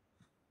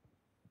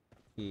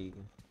 ठीक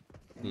है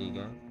ठीक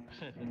है।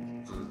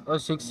 और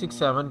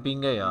 667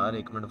 पिंग है यार,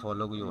 एक मिनट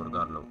फॉलो कोई और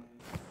कर लो।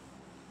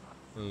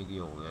 एक ही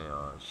हो गया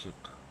यार,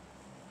 शिट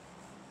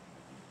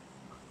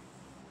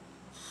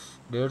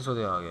 150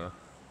 से आ गया।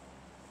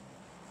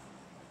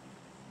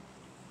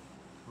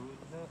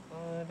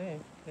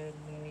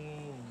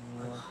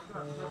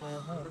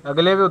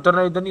 अगले पे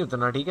उतरना, इधर नहीं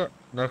उतरना ठीक है,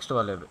 नेक्स्ट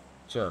वाले पे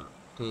चल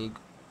ठीक।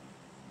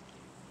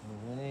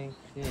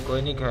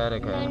 कोई नहीं, खैर है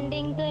खैर,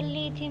 लैंडिंग कर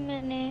ली थी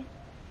मैंने।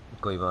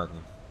 कोई बात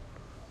नहीं।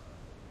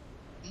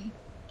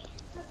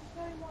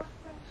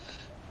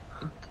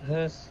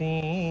 हसी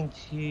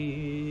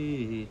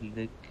झील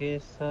के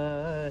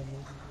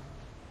साहिल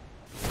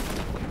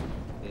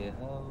पे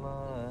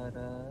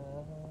हमारा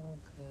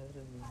घर।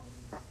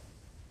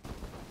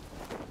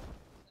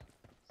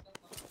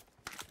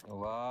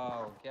 वाह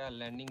क्या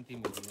लैंडिंग थी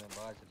मेरी, मैं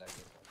बाहर चला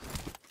गया,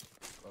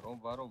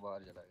 बाहरों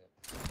बाहर चला गया।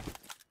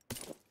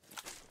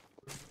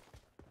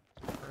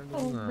 ओ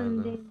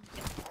बंदे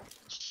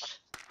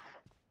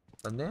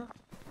बंदे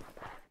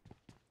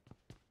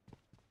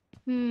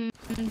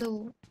दो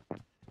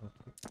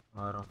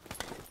आ रहा हूँ।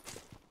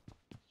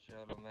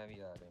 चलो मैं भी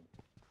आ रहा हूँ।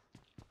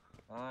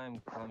 I'm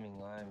coming.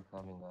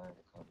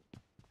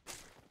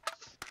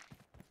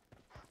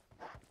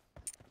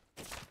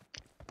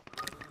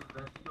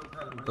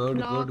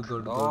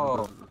 गुड और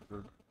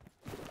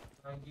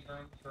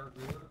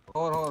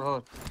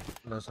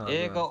बस आ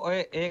एक गया। ओए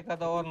एक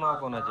आधा और नॉक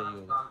होना चाहिए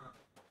उधर।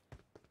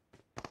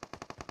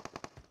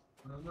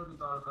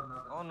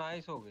 ओ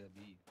नाइस हो गया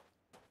अभी।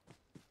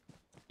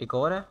 एक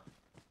और है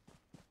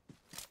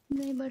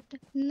नहीं बट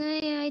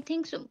नहीं आई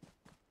थिंक सो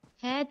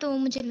है, तो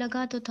मुझे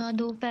लगा तो था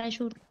 2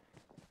 पैराशूट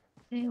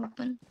है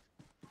ओपन।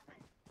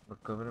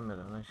 कवर में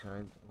रहना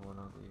शायद वो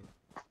ना कोई।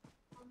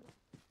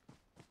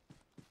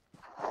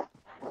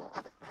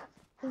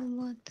 तो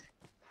बहुत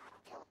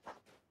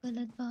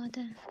गलत बात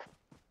है।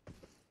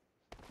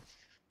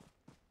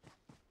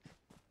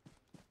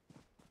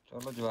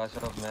 चलो जवाब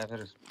साहब मैं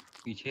फिर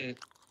पीछे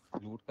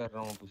लूट कर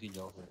रहा हूँ, तुसी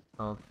जाओ फिर।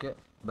 Okay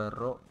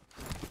Burrow.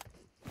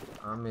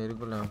 हाँ मेरे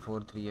को M4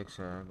 3X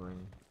है, कोई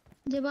नहीं।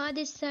 जवाब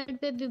इस साइड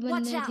पे भी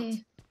बंदे थे,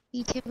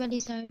 पीछे वाली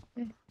साइड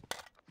पे।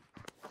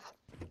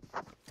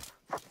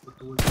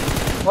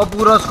 और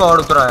पूरा स्क्वाड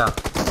उतराया।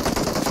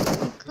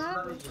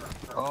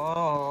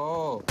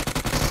 ओह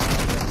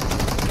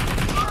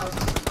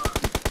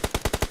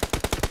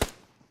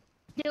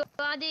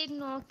जवाब एक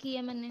नॉक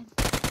किया मैंने।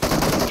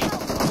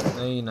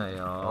 नहीं ना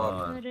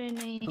यार, अरे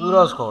नहीं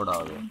पूरा स्क्वाड आ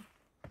गया।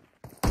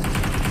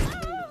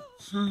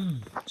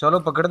 चलो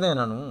पकड़ दे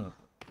इन्हां नू,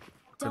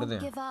 पकड़ दे।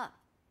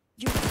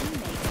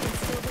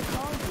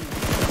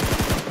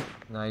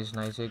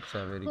 नाइस एक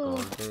सेवे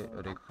रिकॉल ते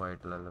और एक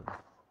फाइट ला लो।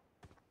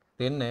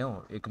 3 ने हो,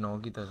 एक 9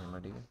 की था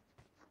मैं, ठीक है।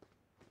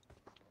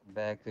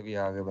 बैक से भी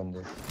आ गए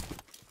बंदे।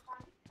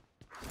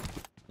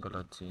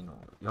 गलत सीन हो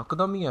गया,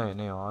 यकदम ही आए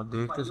ने यार,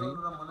 देख तो सही।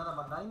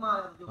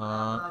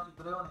 हाँ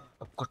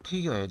अब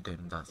कट्ठी गए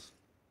दिन 10।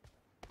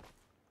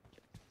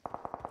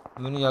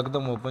 मैंने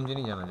यकदम ओपन च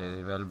नहीं जाना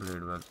चाहिए। Well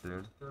played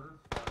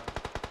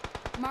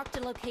Mark the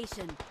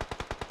location.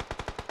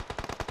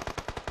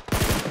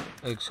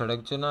 एक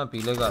सड़क च ना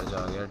पीले घर जा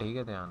गया, ठीक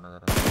है, ध्यान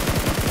नजर।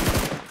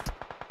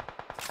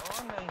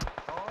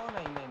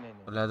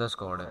 नहीं लेदा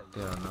स्क्वाड है,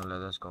 ध्यान ना,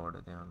 लेदा स्क्वाड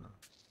है, ध्यान ना।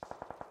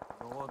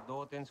 दो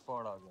 3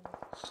 स्क्वाड आ गए।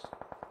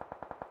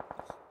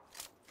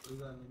 कोई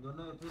गल नहीं,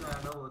 दोनों इथे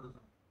लैंड हो तुम।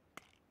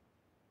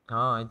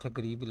 हाँ इथे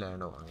करीब ही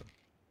लैंड होवांगे।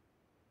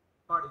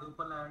 पहाड़ी के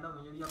ऊपर लैंड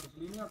होगी जेडी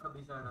पिछली नहीं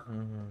खब्बी साइड।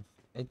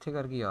 इथे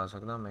करके आ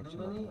सकदा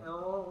मैक्सिमम। नहीं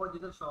वो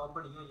जिधर शॉप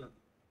बनी हुई है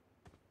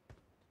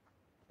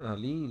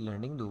अली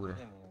लैंडिंग दूर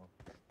है,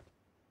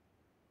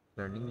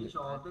 लैंडिंग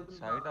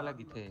साइड वाला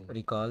किथे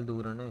रिकॉल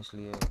दूर है ना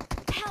इसलिए।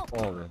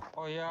 ओ वे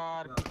ओ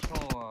यार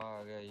पिछों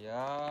आ गया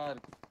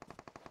यार,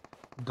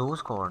 2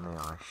 स्क्वाड ने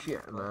यार,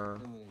 शिट मैन।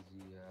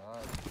 बदतमीजी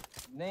यार,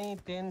 नहीं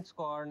 3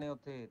 स्क्वाड ने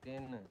उथे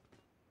 3,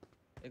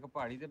 एक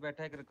पहाड़ी ते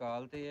बैठा, एक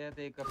रिकॉल ते है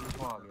ते एक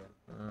पिछों आ गया।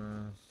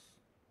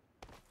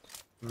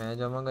 मैं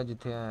जावांगा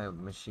जिथे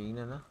मशीन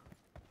है ना,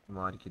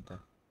 मार कीता।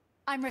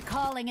 I'm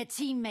recalling a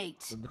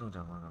teammate. उधरों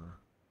जावांगा मैं।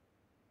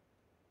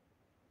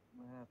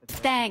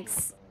 Thanks.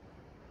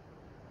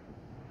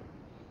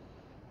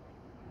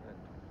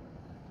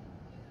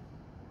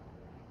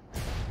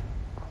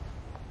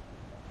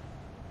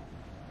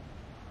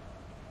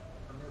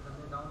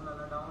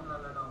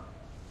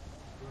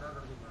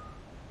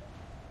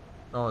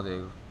 ओ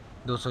देख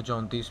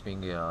 234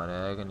 पिंग यार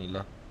है कि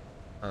नीला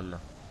हल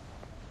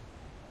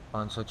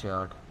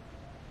 566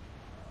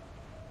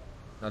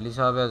 अली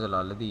साहब है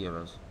जलाल दी है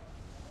बस।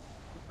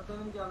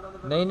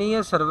 नहीं नहीं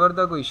ये सर्वर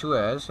का कोई इशू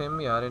है,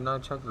 सिम यार इतना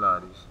अच्छा चला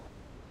रही।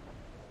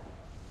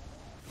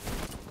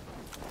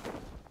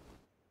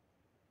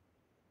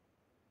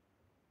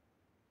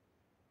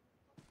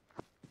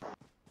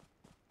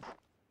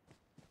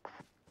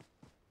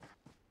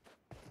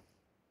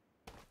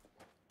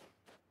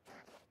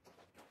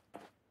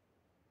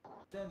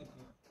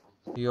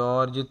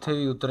 यार जिथे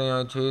भी उतरे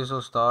हैं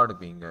 667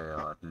 पिंग है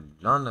यार,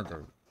 लानत है।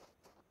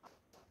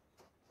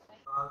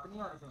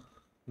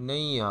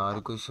 नहीं यार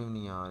कुछ भी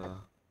नहीं आ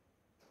रहा।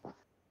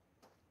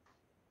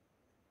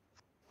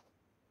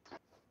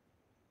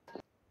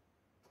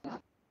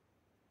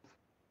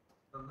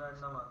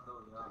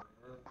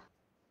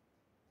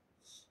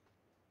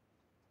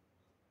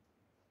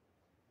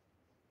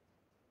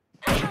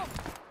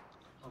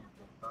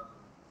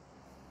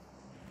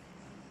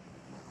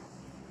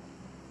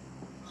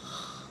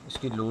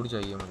 इसकी लोड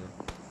चाहिए मुझे।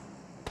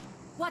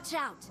 Watch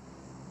out.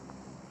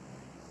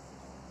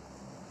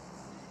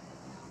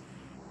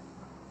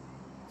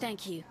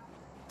 Thank you.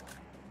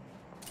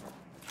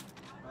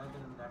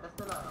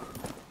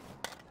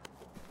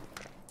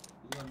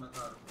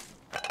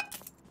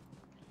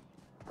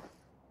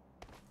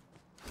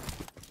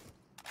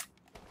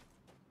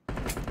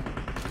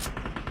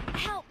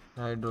 Help.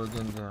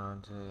 Hydrogen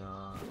ध्यान से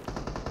यार,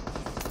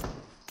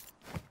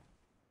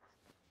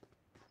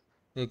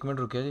 1 मिनट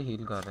रुकिए जी,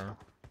 हील कर रहे हैं।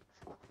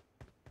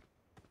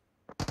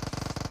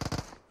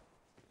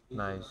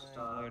 नाइस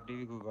एडी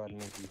भी कोई गल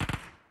नहीं थी।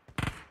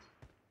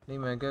 नहीं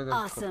मैं क्या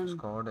Awesome.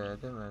 स्क्वाड है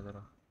तो मैं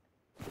जरा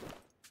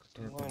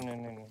नहीं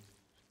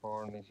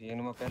स्क्वाड नहीं सी,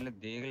 इन्हें मैं पहले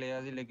देख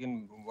लिया सी, लेकिन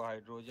वो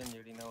हाइड्रोजन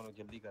जेडी ना उन्हें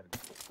जल्दी कर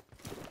गई।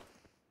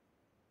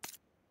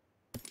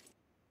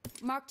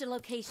 Marked a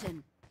location.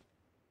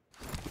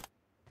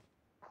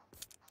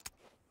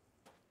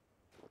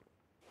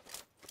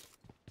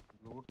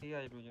 लूट ही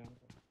हाइड्रोजन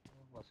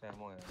बस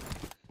एमो है।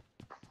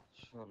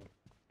 चलो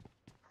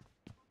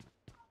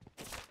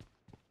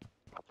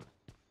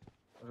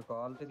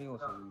रिकॉल तो नहीं हो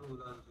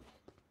सकती।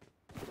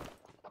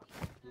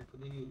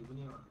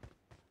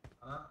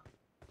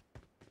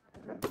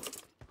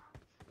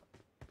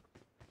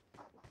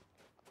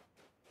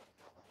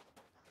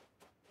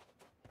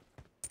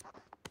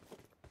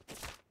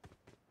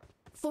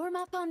 Form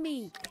up on me.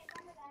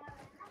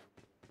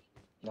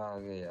 आ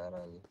गए यार,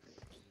 आ गए।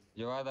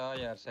 जवाद आ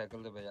यार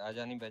साइकिल पे भेजा,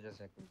 आजा नहीं भेजा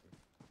साइकिल पे।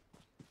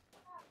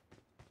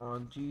 हाँ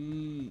जी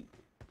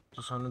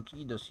तो सानू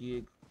की दसीए,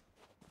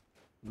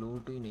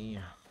 लूट ही नहीं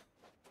है।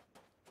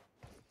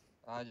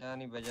 आजा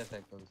नहीं भेजा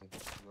साइकिल से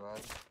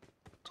जवाद।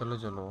 चलो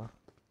चलो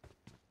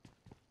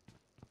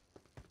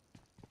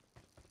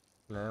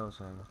ले हो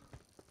साइकिल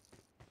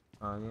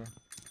आ गया।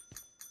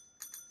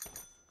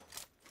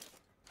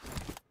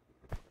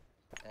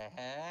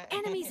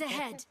 Enemies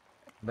ahead.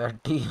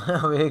 बैठी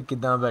वे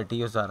किदा बैठी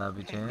हो सारा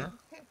पीछे है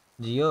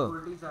जियो,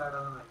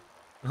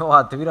 वो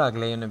हाथ भी रख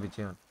ले उन्हें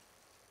पीछे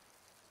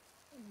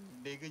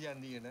डिग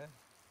जांदी है ना।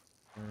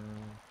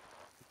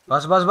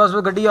 बस बस बस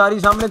गड्डी आ रही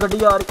सामने,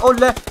 गड्डी आ रही। ओ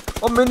ले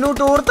ओ मेनू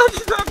टोरता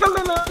जी साइकिल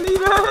ले ला ली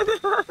रे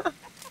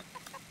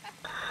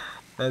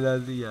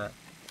ऐसी यार।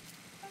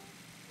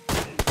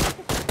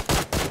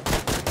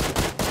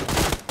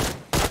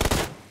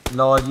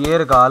 लो जी ये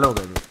रिकॉल हो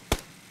गया जी।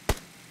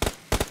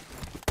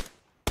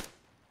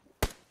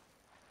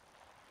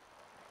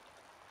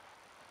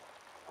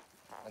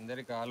 अंदर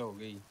रिकॉल हो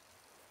गई।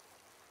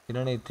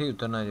 इन्होंने इत्थे ही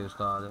उतरना जी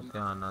उस्ताद,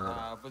 ध्यान ना जरा।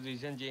 हां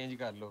पोजीशन चेंज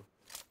कर लो।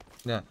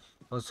 ले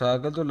वो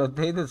साइकिल तो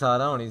लद्दे ही ते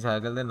सारा होनी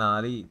साइकिल दे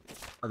नाल ही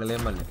अगले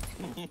महल्ले।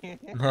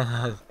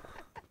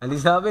 अली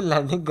साहब ये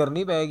लैंडिंग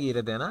करनी पैगी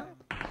रे ते ना।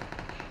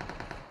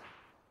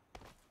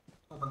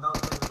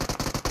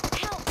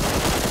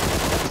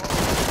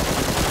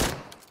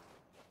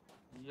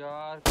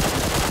 यार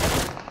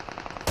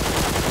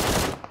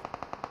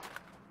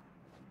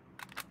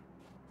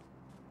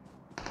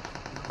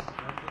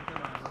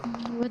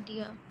वो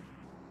दिया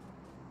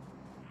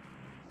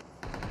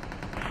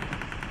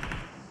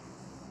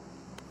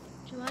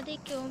जवाद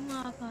एक क्यों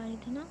माफ आ रही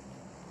थी ना।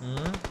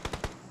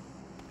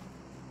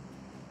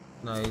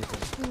 नाइस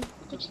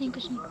कुछ नहीं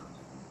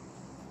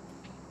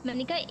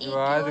मैंने कहा एक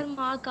जवाद और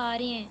मार्क आ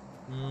रहे हैं।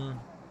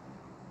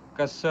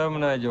 कसम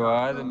ना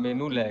जवाद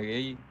मेनू ले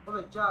गई। ਉਹ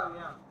ਵਿੱਚ ਆ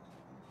ਗਿਆ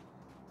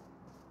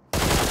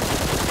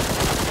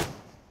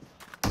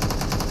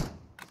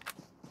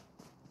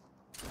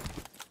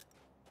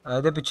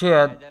ਇਹਦੇ ਪਿੱਛੇ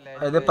ਹੈ, ਲੈ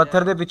ਇਹਦੇ ਜਾ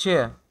ਪੱਥਰ ਦੇ ਪਿੱਛੇ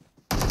ਹੈ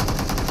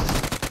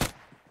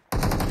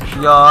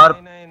ਯਾਰ।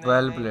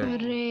 Well played.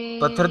 अरे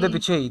ਪੱਥਰ ਦੇ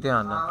ਪਿੱਛੇ ਹੀ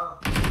ਧਿਆਨ ਨਾਲ।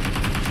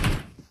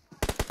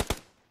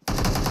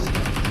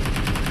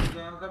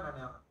 ਗੇਮ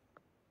ਘਟਣਿਆ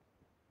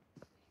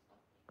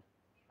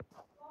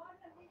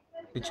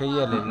ਪਿੱਛੇ ਹੀ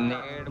ਹੈ ਲੈ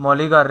ਨੇੜ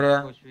ਮੌਲੀ ਕਰ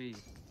ਰਿਹਾ ਕੁਛ ਵੀ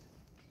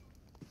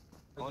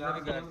ਉਹਨੇ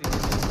ਵੀ ਕਰਤੀ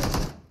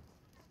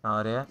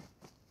ਆ ਰਿਹਾ।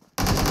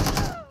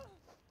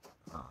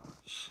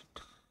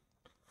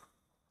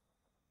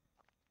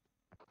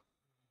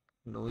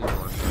 ਲੋ ਹੀ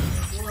ਬਹੁਤ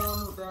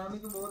ਉਹਨੂੰ ਟਾਈਮ ਹੀ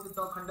ਕਿ ਬਹੁਤ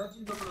ਦਿੱਤਾ ਖੰਡਾ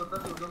ਚੀਜ਼ ਤੋਂ ਖਲੋਤਾ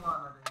ਤੇ ਉਦੋਂ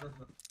ਮਾਰਨਾ ਚਾਹੀਦਾ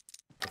ਸੀ।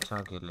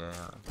 ਅੱਛਾ ਖੇਲਿਆ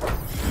ਯਾਰ।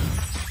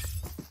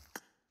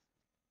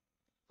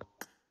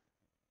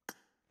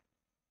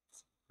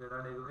 ਕਿਹੜਾ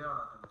ਡਿੱਗ ਗਿਆ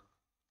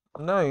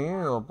ਹੋਣਾ ਨਹੀਂ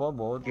ਆਪਾਂ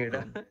ਬਹੁਤ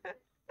ਕਿਹੜਾ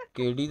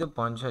ਕਿਹੜੀ ਤਾਂ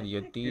 5 ਹਰੀ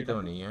 30 ਤਾਂ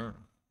ਹੋਣੀ ਹੈ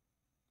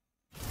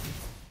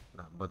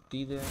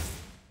 32 ਦੇ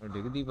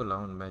ਡਿੱਗਦੀ ਭਲਾ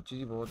ਹੁਣ ਮੈਚ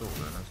ਹੀ ਬਹੁਤ ਹੋ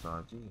ਗਿਆ ਨਾ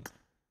ਸਟਾਰ ਜੀ।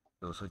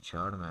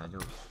 266 ਮੈਚ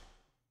ਹੋ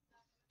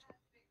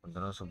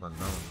 1500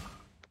 ਬੰਦਾ ਹੋਣਾ।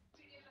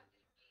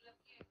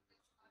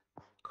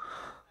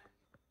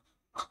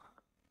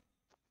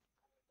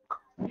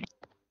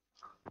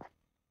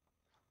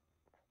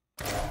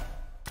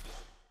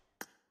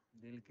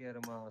 दिल के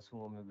अरमा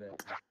आंसुओं में बह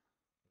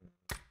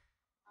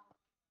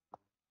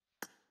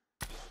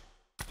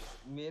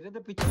मेरे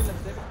तो पीछे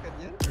लगते हैं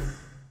करियर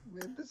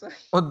मैं तो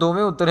ਉਹ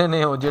ਦੋਵੇਂ ਉਤਰੇ ਨੇ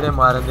ਉਹ ਜਿਹੜੇ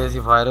ਮਾਰਦੇ ਸੀ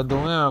ਫਾਇਰ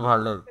ਦੋਵੇਂ ਮੈਂ ਫੜ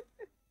ਲਏ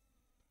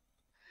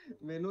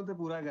ਮੈਨੂੰ ਤੇ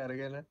ਪੂਰਾ ਕਰ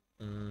ਗਿਆ ਨਾ।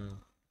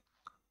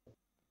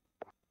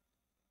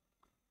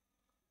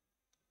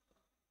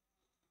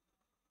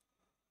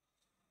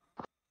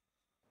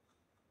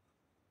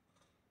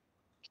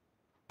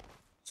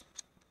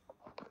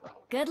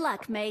 Good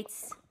luck,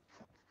 mates.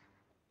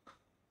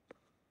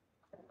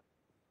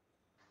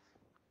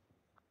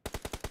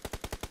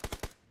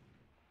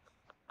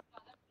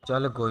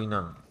 ਚੱਲ ਕੋਈ ਨਾ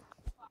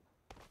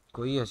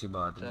ਕੋਈ ਐਸੀ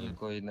ਬਾਤ चल नहीं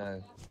कोई ना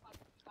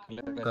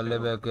कल्ले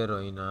बह के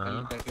रोई ना कल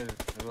बैके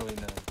रोई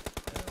ना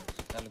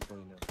चल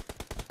कोई ना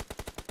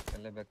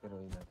कल्ले बैके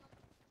रोई ना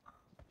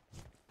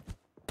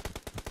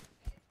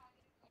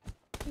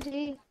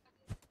जी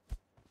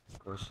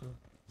कुछ नहीं।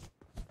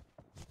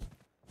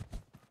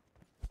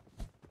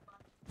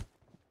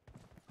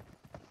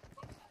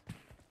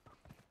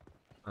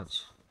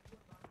 अच्छा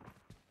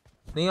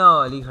नहीं हाँ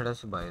अली खड़ा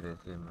से बाहर है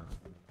इसलिए मैं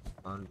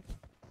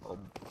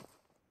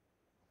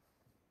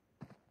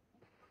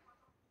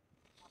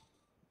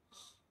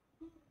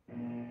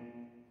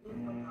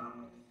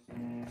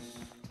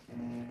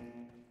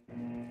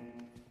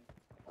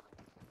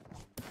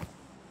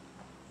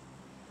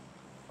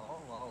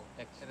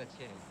टेक्सचर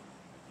अच्छे हैं।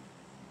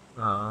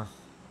 हाँ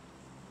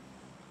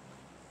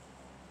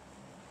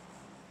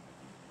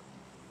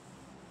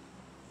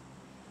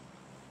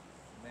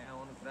मैं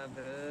ऑन करा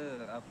फिर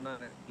अपना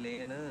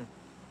प्लेन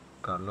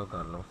कर लो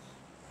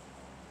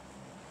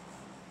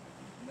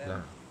मैं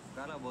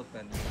गाना बहुत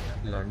पहन लिया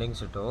लैंडिंग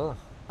सेट हो।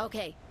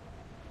 Okay.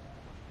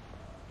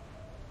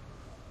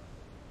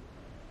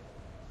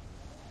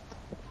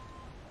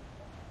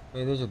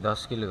 ਇਹਦੇ ਚ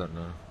 10 ਕਿਲ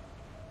ਕਰਨੇ ਆ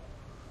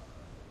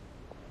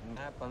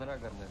मैं 15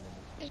 करने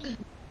लगे।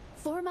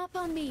 Form up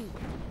on me.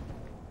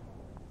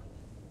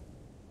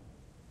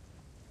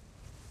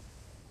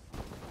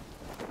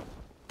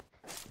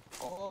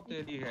 ओ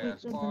तेरी है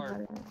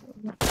स्क्वाड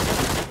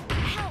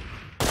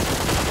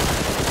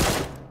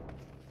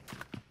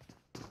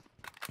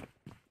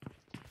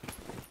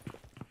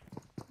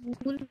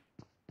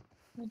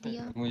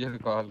दिया मुझे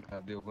कॉल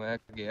कर दियो मैं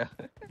गया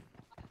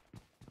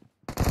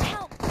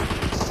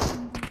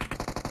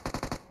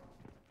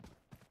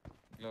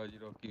लो जी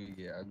रॉकी भी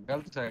गया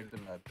गलत साइड से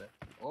लाता है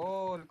ओ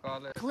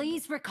कॉल है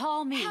Please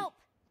recall me.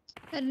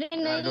 अरे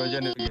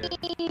हाइड्रोजन भी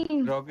नहीं है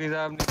रॉकी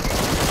साहब ने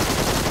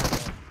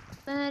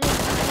अरे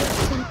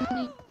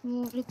भाई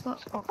मुझे को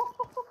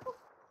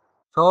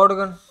शॉट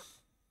गन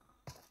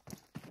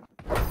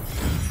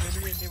मैंने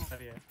भी नहीं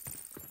मारी है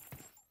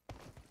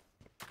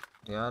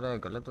यार है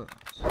गलत हो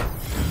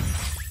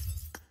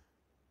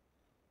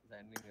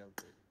लैंडिंग आउट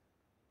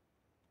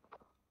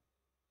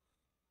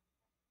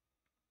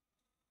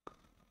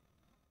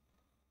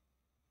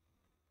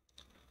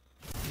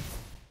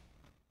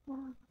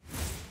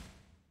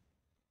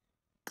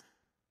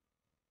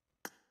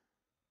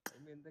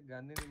मैंने तो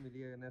गन ही नहीं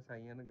मिली है ना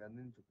साइयां ने गन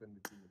ही नहीं चुकन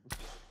दी थी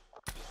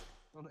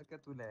उन्होंने कहा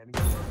तू लैंड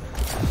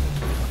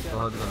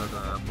बहुत गलत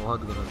आया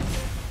बहुत गलत।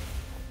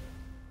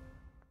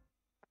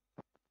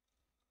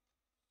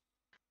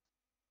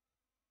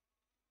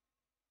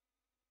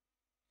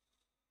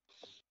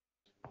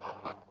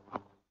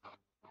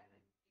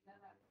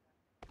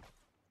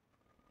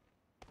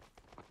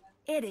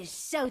 It is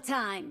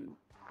showtime.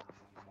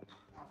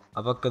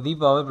 ਆਪਾਂ ਕਦੀ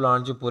ਪਾਵਰ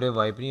ਪਲਾਂਟ ਚ ਪੂਰੇ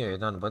ਵਾਈਪ ਨਹੀਂ ਹੋਏ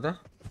ਤੁਹਾਨੂੰ ਪਤਾ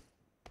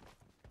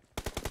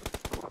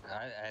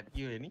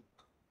ऐतकी हुई नहीं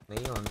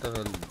नहीं ਹੁਣ ਤਾਂ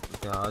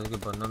इतिहास के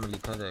पन्नों में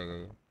लिखा जाएगा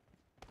ये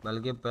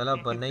बल्कि पहला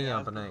पन्ना ही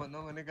अपना है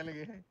पन्नों में निकल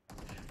गए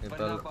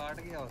पन्ना पाट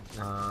गया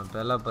हाँ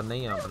पहला पन्ना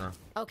ही अपना।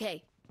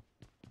 Okay.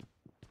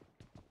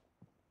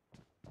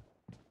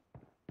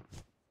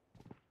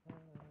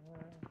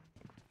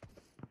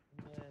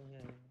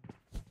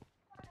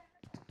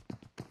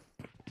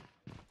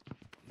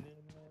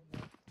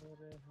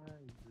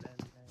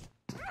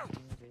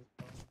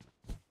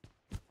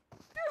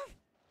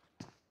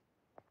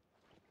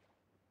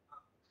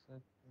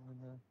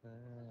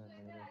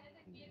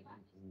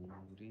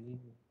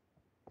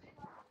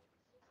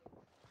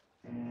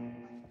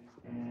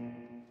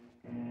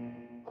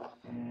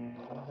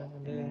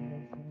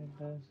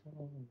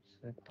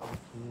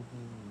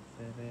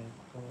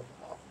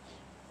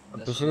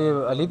 ਪਿਛਲੇ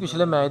ਅਲੀ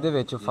ਪਿਛਲੇ ਮੈਚ ਦੇ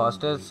ਵਿੱਚ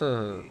ਫਾਸਟੈਸਟ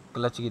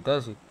ਕਲਚ ਕੀਤਾ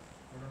ਸੀ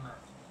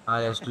ਆ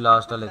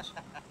ਲਾਸਟ ਵਾਲੇ ਚ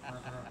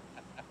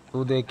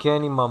ਤੂੰ ਦੇਖਿਆ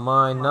ਨਹੀਂ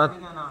ਮਾਮਾ ਇੰਨਾ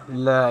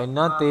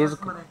ਇੰਨਾ ਤੇਜ਼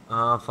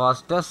ਹਾਂ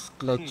ਫਾਸਟੈਸਟ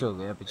ਕਲਚ ਹੋ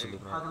ਗਿਆ ਪਿਛਲੇ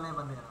ਮੈਚ ਅਗਲੇ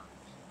ਬੰਦੇ ਨਾਲ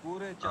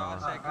ਪੂਰੇ 4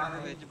 ਸੈਕਿੰਡ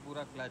ਦੇ ਵਿੱਚ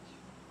ਪੂਰਾ ਕਲਚ।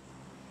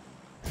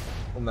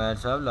 ਉਹ ਮੈਚ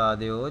ਸਾਹਿਬ ਲਾ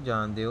ਦਿਓ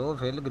ਜਾਣ ਦਿਓ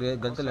ਫਿਰ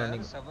ਗਲਤ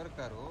ਲੈਂਡਿੰਗ ਸਬਰ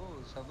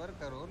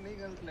ਕਰੋ ਨਹੀਂ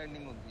ਗਲਤ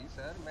ਲੈਂਡਿੰਗ ਹੁੰਦੀ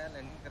ਸਰ ਮੈਂ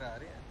ਲੈਂਡਿੰਗ ਕਰਾ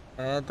ਰਿਹਾ।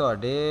 ਇਹ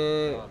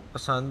ਤੁਹਾਡੇ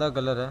ਪਸੰਦ ਦਾ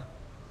ਕਲਰ ਹੈ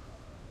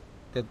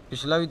ਤੇ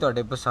ਪਿਛਲਾ ਵੀ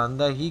ਤੁਹਾਡੇ ਪਸੰਦ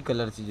ਦਾ ਹੀ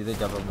ਕਲਰ ਸੀ ਜਿਹਦੇ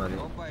ਜੱਬ ਮਾਰੇ।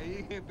 ਉਹ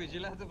ਭਾਈ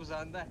ਪਿਛਲਾ ਤਾਂ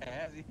ਪਸੰਦ ਦਾ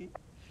ਹੈ ਸੀ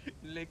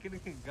ਲੇਕਿਨ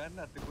ਗਨ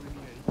ਹੱਥ ਕੋਈ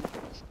ਨਹੀਂ ਆਈ।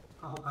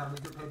 ਉਹ ਕਰਨੀ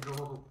ਤੇ ਫਿਰ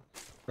ਦੋ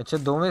ਅੱਛਾ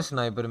ਦੋਵੇਂ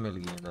ਸਨਾਈਪਰ ਮਿਲ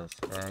ਗਏ ਦੱਸ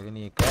ਹੈ ਕਿ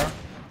ਨਹੀਂ ਇੱਕ ਹੈ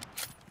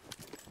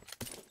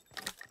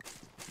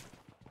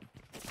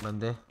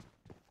ਬੰਦੇ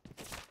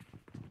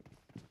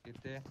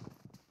ਕਿੱਥੇ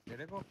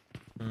ਤੇਰੇ ਕੋ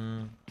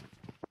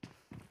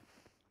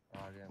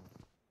ਆ ਗਿਆ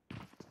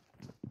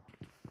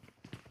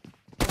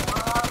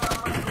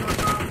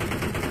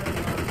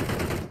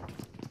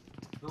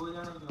ਦੋ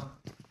ਜਣੇ ਕਿਉਂ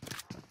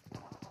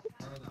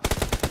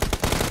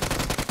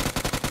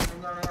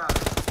ਤਿੰਨ ਜਣੇ ਆ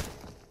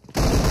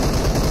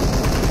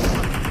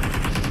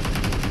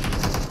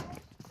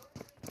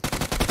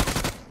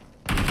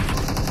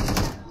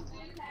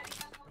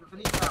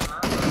ਫਰੀ ਕਰਨਾ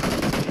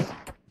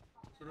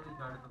ਸਿਰੇ ਦੀ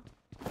ਛੱਡ ਦੋ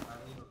ਆ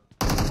ਗਈ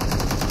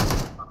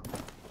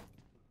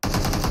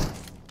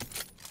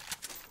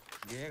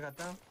ये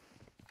खत्म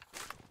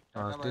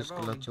फास्टेस्ट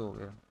क्लच हो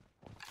गया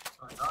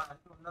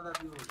ਉਹਨਾਂ ਦਾ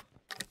ਵੀ ਹੋ ਗਿਆ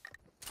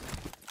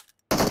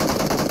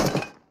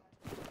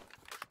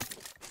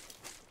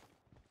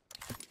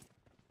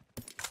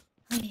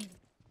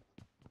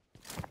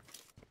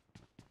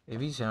ਇਹ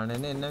ਵੀ ਸਿਆਣੇ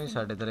ਨੇ ਇਹਨਾਂ ਵੀ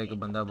ਸਾਡੇ ਤਰ੍ਹਾਂ ਇੱਕ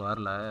ਬੰਦਾ ਬਾਹਰ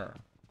ਲਾਇਆ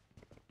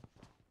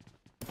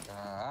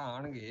ਹਾਂ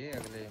ਆਣਗੇ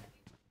ਅਗਲੇ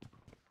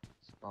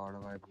ਸਪਾਡ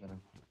ਵਾਈਪ ਕਰਨ।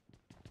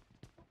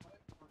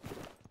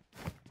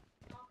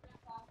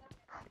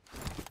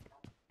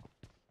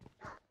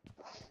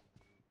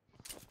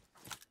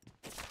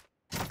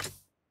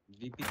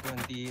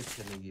 DP28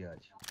 चलेगी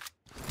आज।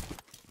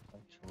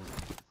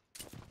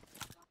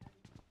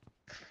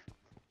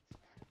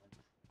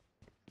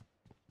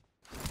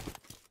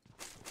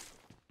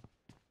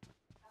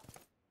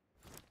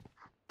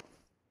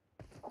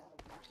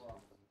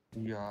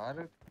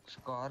 यार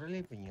स्कार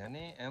ले पईया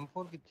ने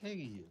M4 किथे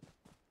गई है?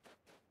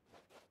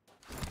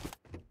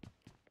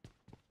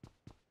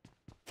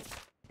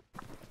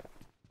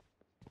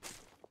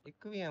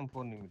 एक भी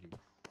M4 नहीं मिली।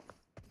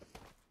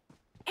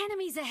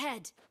 Enemies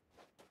ahead.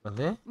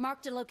 बंदे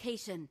Marked a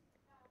location.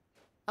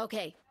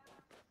 Okay.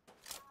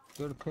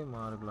 किथे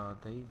मार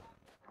गलाता ही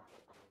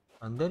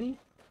अंदर ही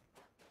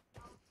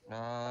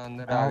हाँ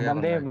अंदर आ गया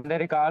बंदे बंदे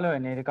रिकॉल होए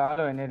ने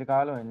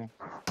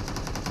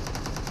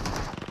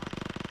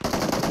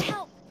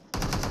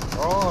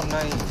ओह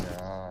नहीं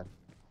यार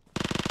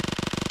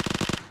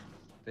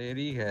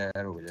तेरी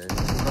खैर हो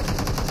जाएगी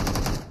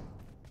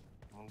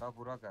मुंडा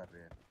पूरा कर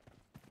रहे हैं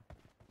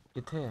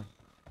किथे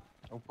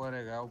ऊपर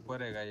हैगा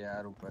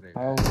यार ऊपर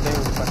हैगा हां ऊपर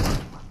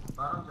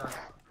ਬਾਹਰੋਂ ਜਾ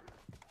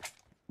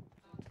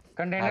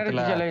ਕੰਟੇਨਰ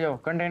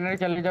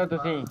ਚਲੇ ਜਾਓ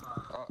ਤੁਸੀਂ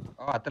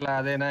ਹੱਥ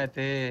ਲਾ ਦੇਣਾ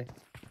ਇੱਥੇ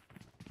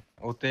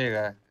ਉੱਤੇ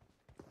ਹੈਗਾ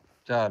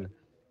ਚੱਲ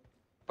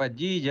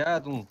ਭੱਜੀ ਜਾ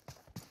ਤੂੰ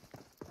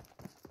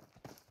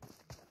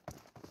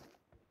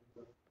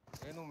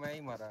ਇਹਨੂੰ ਮੈਂ ਹੀ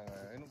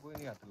ਮਾਰਾਂਗਾ ਇਹਨੂੰ ਕੋਈ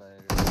ਨਹੀਂ ਹੱਥ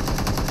ਲਾਏਗਾ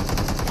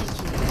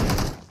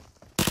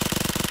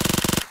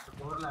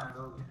ਹੋਰ ਲੈਂਡ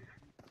ਹੋ ਗਈ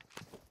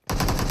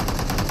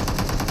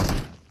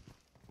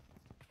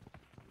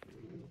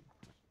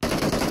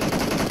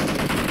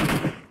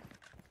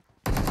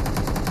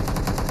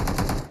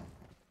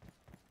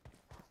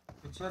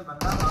ਪਿੱਛੇ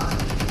ਬੰਦਾ ਬਾਹਰ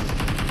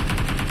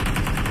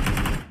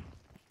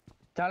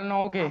ਚੱਲ ਨੋ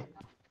ਕੇ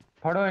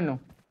ਫੜੋ ਇਹਨੂੰ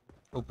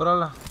ਉੱਪਰ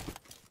ਵਾਲਾ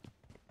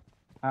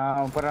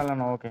ਹਾਂ ਉੱਪਰ ਵਾਲਾ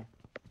ਨੋ ਕੇ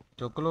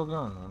ਚੁੱਕ ਲੋ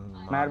ਕਿਉਂ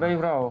ਮੈਰ ਭਾਈ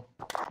ਭਰਾਓ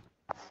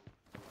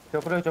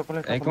ਚੁੱਕ ਲੋ ਇੱਕ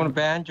ਮਿੰਟ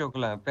ਪੈਨ ਚੁੱਕ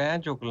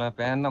ਲੈ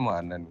ਪੈਨ ਨਾ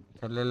ਮਾਰਨਾ ਇਹਨੂੰ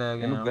ਥੱਲੇ ਲੈ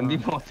ਗਿਆ ਇਹਨੂੰ ਗੰਦੀ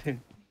ਮੌਤ ਏ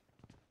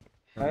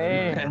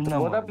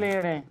ਉਹਦਾ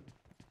ਪਲੇਅਰ ਹੈ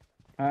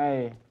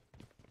ਹੇ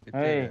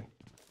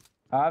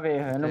ਆ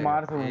ਵੇਖ ਇਹਨੂੰ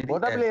ਮਾਰ ਤੂੰ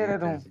ਉਹਦਾ ਪਲੇਅਰ ਹੈ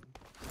ਤੂੰ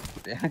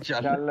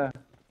ਚੱਲ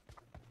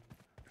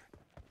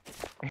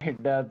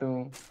ਐਡਾ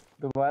ਤੂੰ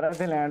ਦੁਬਾਰਾ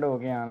ਤੇ ਲੈਂਡ ਹੋ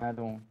ਕੇ ਆਣਾ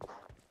ਤੂੰ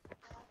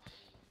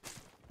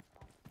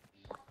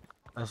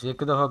ਅਸੀਂ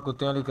ਇੱਕ ਦਫਾ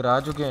ਕੁੱਤਿਆਂ ਲਈ ਕਰਾ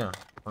ਚੁੱਕੇ ਆ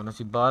ਹੁਣ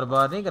ਅਸੀਂ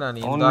ਬਾਰ-ਬਾਰ ਨਹੀਂ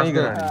ਕਰਾਣੀ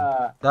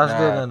ਦੱਸ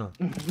ਦੇ ਇਹਨਾਂ ਨੂੰ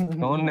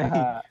ਹੁਣ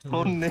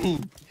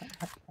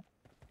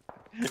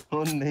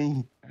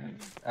ਨਹੀਂ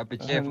ਆ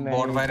ਪਿੱਛੇ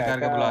ਬੋਟ ਫਾਇਰ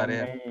ਕਰਕੇ ਬੁਲਾ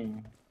ਰਹੇ ਆ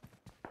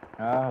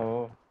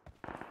आहो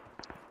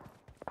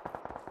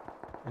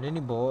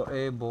नहीं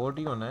बोट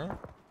ही होना है,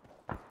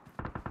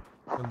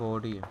 ये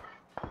बोट ही है।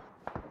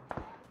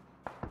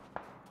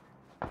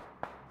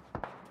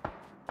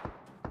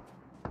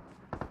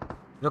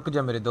 रुक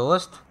जा मेरे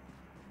दोस्त,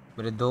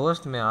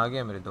 मैं आ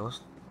गया मेरे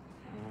दोस्त।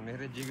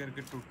 मेरे जिगर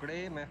के टुकड़े,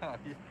 मैं आ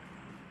गया।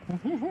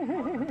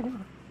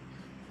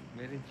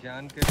 मेरी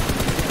जान के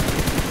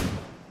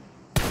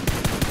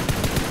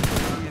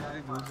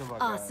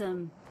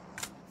Awesome.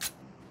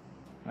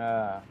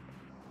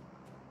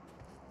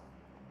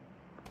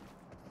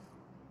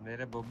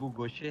 मेरे बब्बू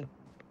गोशे,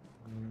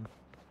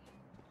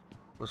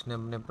 उसने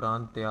अपने प्राण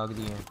त्याग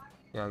दिए हैं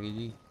त्यागी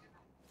जी।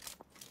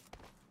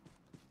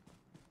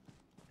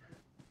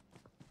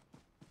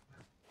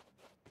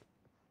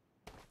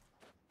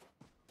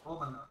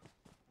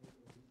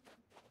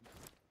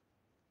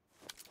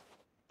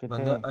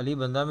 बंदा अली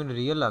बंदा मैंने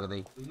रियल लगदा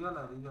ही,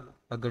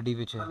 रियल गड्डी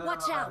पीछे।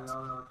 Watch out.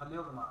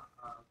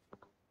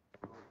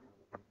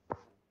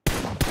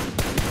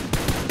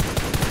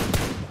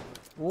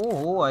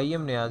 ओहो I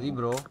am Niazi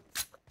bro,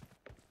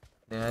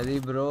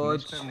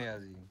 mister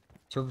Niazi.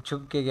 छुप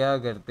छुप के क्या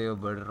करते हो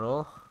बड़रो?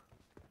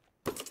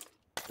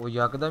 वो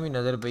यकदम ही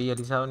नजर पई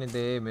अली साहब ने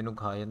ते मैनू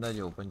खा जांदा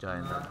जो ओपन च आ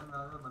जांदा।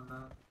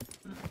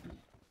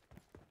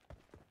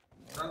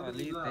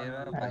 अली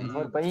तेरा भाई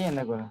M4 पई है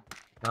इन्हां कोल।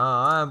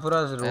 हां M4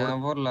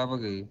 M4 ਲੱਭ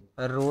ਗਈ।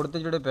 रोड ते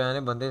ਜਿਹੜੇ ਪਏ ਨੇ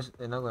ਬੰਦੇ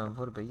ਇਹਨਾਂ ਕੋ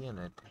M4 ਪਈ ਹੈ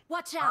ਨਾ ਇੱਥੇ।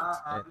 Watch out.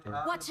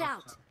 Watch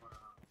out.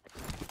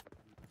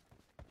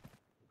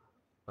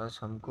 बस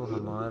हमको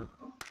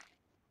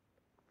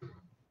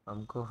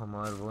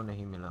हमार वो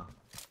नहीं मिला,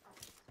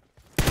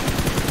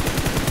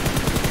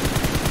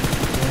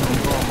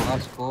 हमको हमारा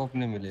स्कोप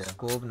नहीं मिला,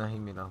 स्कोप नहीं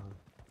मिला हूँ,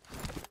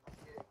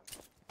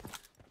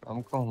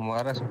 हमको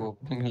हमारा स्कोप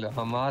नहीं मिला,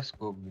 हमारा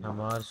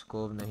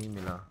स्कोप नहीं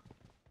मिला।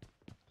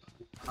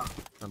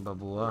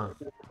 बबुआ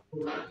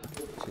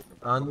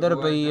अंदर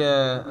पई है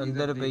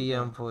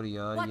M4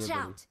 यार, ये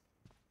बड़ी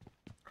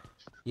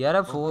यार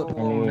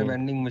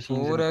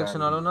 4x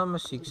नालों ना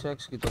मैं 6x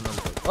की तो मन।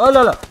 ओ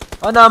ला ला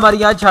ओ ना मारी,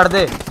 आज छड़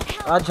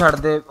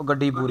दे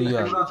गड्डी पूरी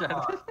यार,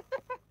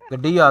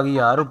 गड्डी आ गई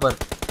यार ऊपर।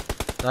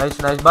 नाइस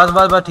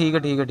बस ठीक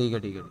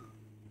है।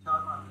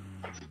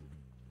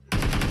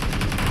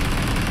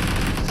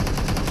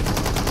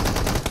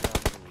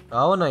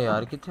 आओ ना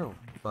यार, किथे हो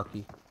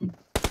बाकी?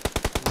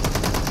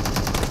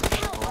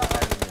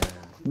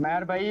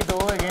 मैर भाई दो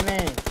हैगे ने,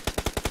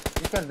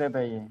 की करदे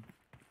पे ये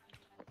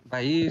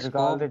भाई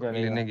स्कोप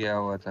लेने गया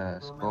हुआ था,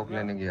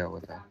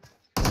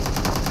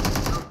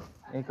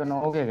 एक नो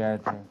के गए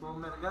थे।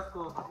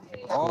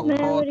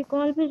 मैं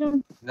रिकॉल पे जाऊं?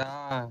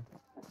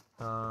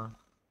 हां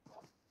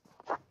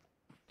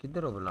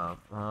किधर हो भला आप?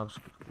 हां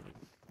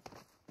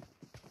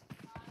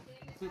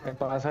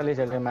पास वाले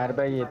चल रहे मैर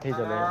भाई, इथे ही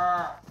चले।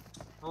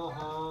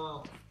 ओहो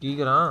की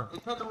करा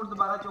इथे लूट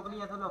दोबारा चुक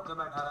लिया था, लोग के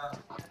बैठा रहा है।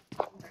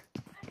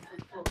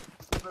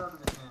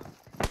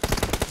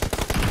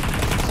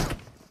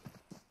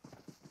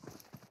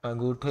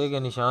 अंगूठे के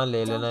निशान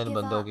ले लेना इन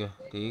बंदों के,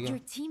 ठीक है?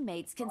 Your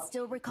teammates can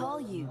still recall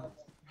you.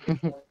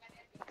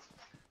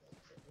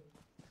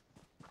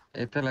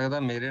 ਇੱਥੇ ਲੱਗਦਾ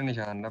ਮੇਰੇ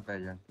ਨਿਸ਼ਾਨ ਨਾ ਪੈ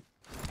ਜਾਣ।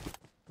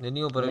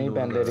 नहीं ऊपर नहीं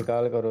पैंदे,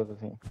 रिकॉल करो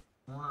तुसी।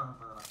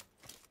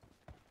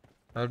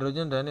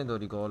 हाइड्रोजन रहने दो,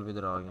 रिकॉल भी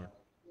इधर आ गया।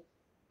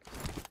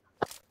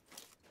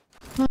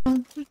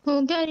 हो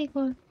गया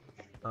रिकॉल?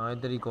 हां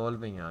इधर रिकॉल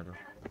पे ही आ जाओ,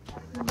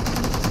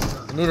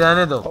 नहीं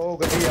रहने दो। ओ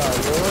गड्डी आ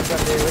गई, ओ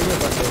बंदे वही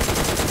बंदे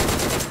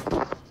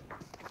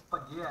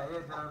भज्जे आए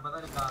इधर, पता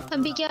नहीं कहां।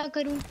 अभी क्या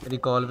करूं?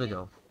 रिकॉल पे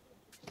जाओ।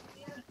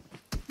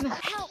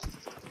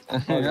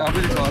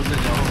 अभी रिकॉल पे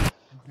जाओ।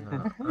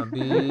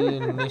 अभी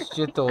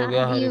निश्चित हो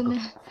गया है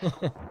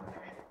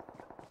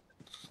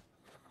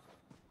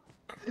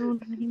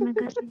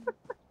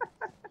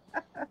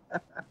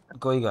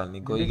कोई गल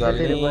नहीं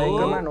रिवाइव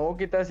का मैं नो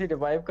कीता सी,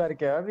 रिवाइव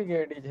करके आ भी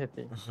गेडी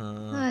छेती।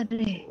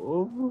 अरे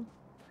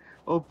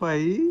ओ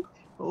भाई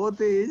ओ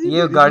तेज,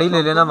 ये गाड़ी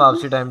ले लेना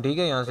वापसी टाइम, ठीक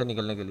है? यहाँ से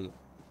निकलने के लिए।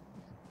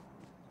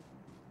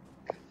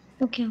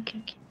 ओके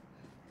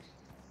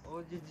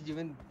ओ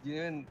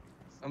जीवन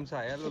हम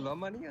साया लो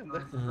लामा नहीं आंदा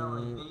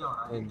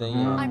इदां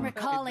ही। I'm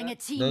recalling a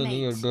teammate. नहीं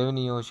एडे भी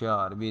नहीं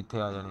होशियार भी इत्थे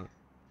आ जाने।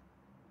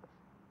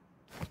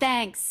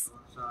 Thanks.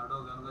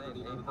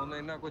 ਉਹਨੇ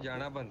ਇਹਨਾਂ ਕੋ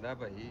ਜਾਣਾ ਬੰਦਾ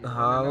ਭਾਈ।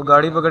 हाँ वो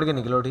गाड़ी पकड़ के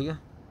निकलो, ठीक है?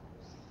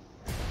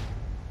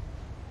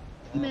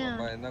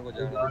 मैं ਇਹਨਾਂ ਕੋ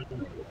ਜਾਣਾ।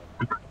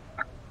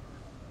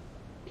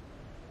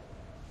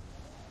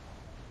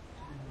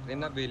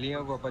 ਇਹਨਾਂ ਬੇਲੀਆਂ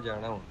ਕੋ ਆਪਾਂ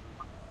ਜਾਣਾ ਹੁਣ,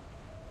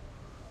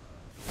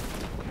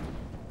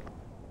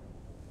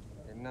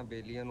 ਇਹਨਾਂ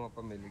ਬੇਲੀਆਂ ਨੂੰ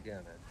ਆਪਾਂ ਮਿਲ ਕੇ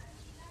ਆਣਾ।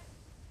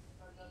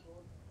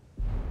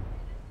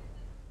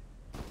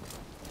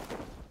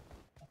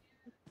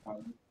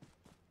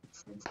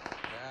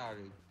 ਆ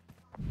ਗਈ,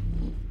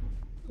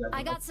 I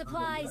got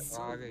supplies.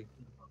 आ गई।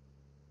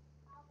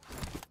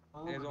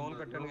 ये जोन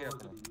कटन गया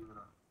अपना,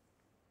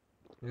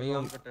 नहीं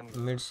हम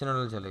मिड से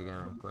नाल चले गए,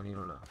 कोई नहीं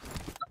रोला।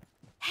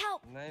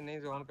 Help. नहीं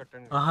जोन कटन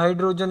गया।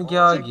 हाइड्रोजन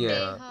क्या किया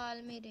यार?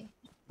 हाल मेरे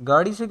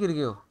गाड़ी से गिर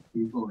गए हो?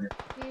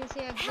 फिर से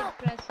एग्जिट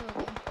प्रेस हो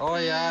गया। ओ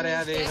यार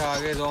देख आ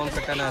गए जोन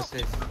कटन ऐसे।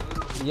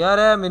 यार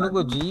है मेनू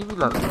कोई जी भी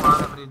लग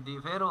मारे फरीदी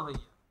फिर हो गई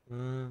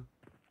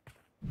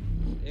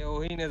ये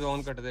वही ने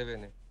जोन कटदे पे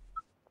ने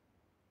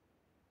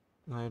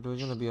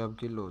नाइट्रोजन अभी आप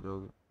किल हो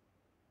जाओगे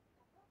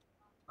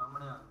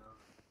सामने आ गया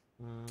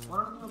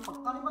ਉਹਨਾਂ ਨੂੰ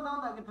ਪੱਕਾ ਨਹੀਂ ਪਤਾ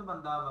ਹੁੰਦਾ ਕਿੱਥੇ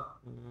ਬੰਦਾ ਵਾ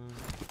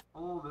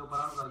ਉਹ ਵੇ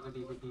ਪਰਾਂ ਨੂੰ ਕਰਕੇ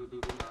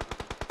ਟੀਪੀ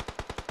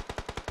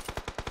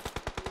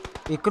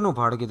ਇੱਕ ਨੂੰ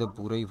ਫੜ ਕੇ ਤੇ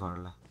ਪੂਰਾ ਹੀ ਫੜ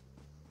ਲੈ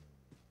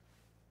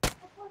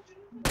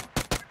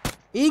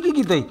ਇਹ ਕੀ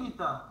ਕੀਤਾ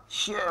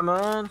ਸ਼ਿਟ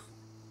ਮੈਨ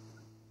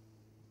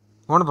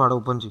ਹੁਣ ਫੜ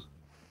ਓਪਨ ਜੀ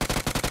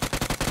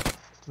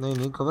नहीं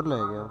नहीं कवर ले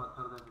गया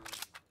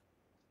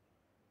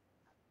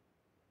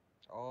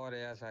और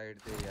यार साइड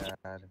पे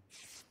यार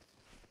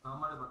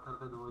हमारे पत्थर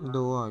पे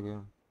दो आ गए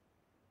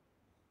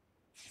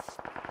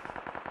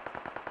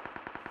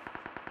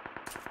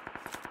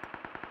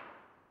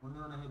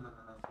उन्हें नहीं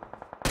लगना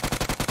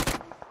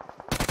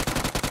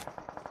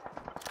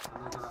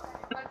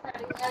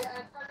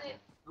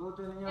दो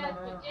तीन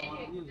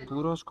जने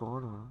पूरा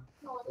स्क्वाड है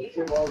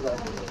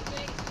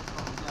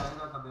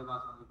आएगा कब्बे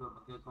पास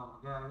बंदे को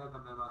आएगा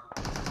कब्बे पास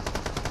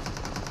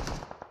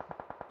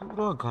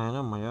पूरा खाए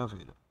ना मजा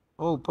फिर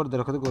ओ ऊपर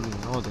दरख्त को नहीं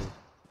ओ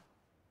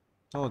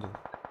दे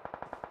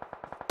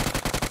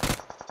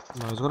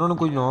नाइस उन्होंने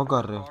कोई नॉक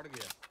कर रहे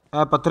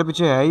ए पत्थर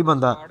पीछे है ही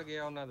बंदा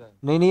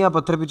नहीं नहीं आ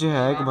पत्थर पीछे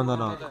है एक बंदा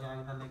नॉक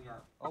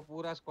ओ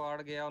पूरा स्क्वाड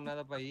गया उन्हां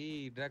दा भाई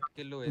डायरेक्ट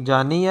किल होए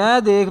जानी है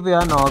देख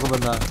पिया नॉक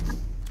बंदा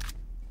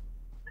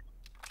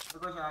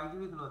देखो शायद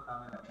भी खलोता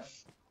मेरा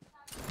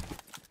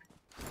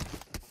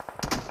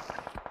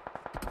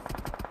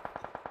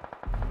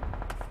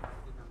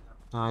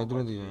हां इधरों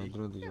दी जा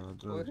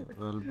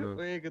वेल प्लेड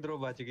ओए किधरों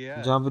बच गया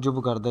जंप जुप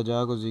करदा जा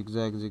को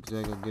जिगजैग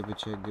आगे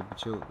पीछे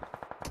हो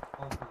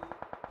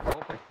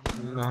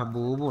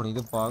महबूब होनी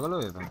तो पागल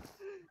होए पे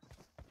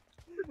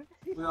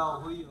या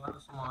होई यार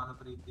समान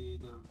खरीदे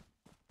ते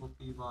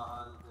कुपी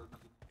बाहर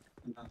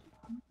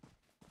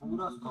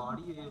पूरा स्क्वाड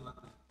ही है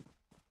मतलब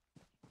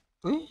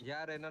ओए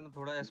यार इन्हां नु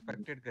थोड़ा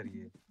एक्सपेक्टेड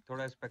करिए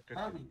थोड़ा एक्सपेक्टेड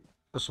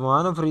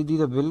उस्मान अफरीदी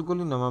तो बिल्कुल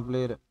ही नवा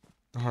प्लेयर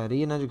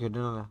हैरी इन्हां जो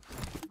खेडण वाला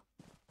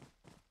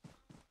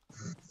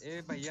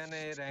ਇਹ ਭਈਆ ਨੇ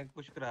ਰੈਂਕ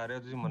ਪੁਸ਼ ਕਰਾ ਰਹੇ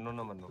ਹੋ ਤੁਸੀਂ ਮੰਨੋ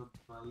ਨਾ ਮੰਨੋ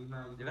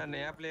ਜਿਹੜਾ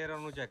ਨਵਾਂ ਪਲੇਅਰ ਆ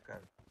ਉਹਨੂੰ ਚੈੱਕ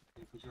ਕਰ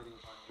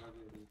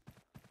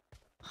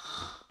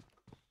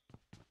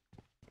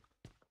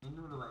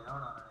ਇਹਨੂੰ ਲਵਾਇਆ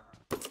ਹੋਣਾ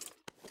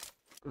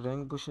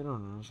रैंक पुशर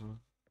होना शायद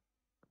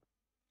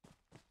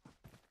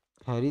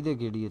हैरी दे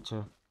केडी अच्छा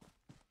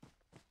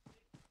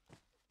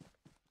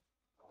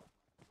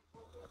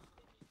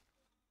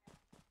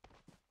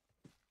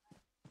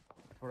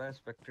थोड़ा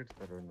एक्सपेक्टेड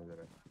करो इन्हें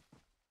जरा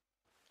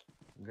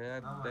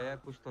गया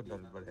कुछ तो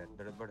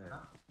गड़बड़ है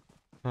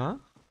हां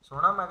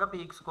सोना मैं का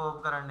पीक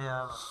स्कोप करन दिया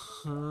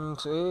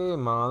से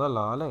मां दा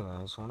लाल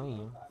है सोना ही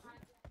है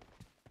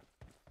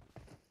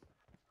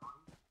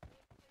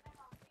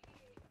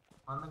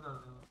बंद कर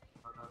दे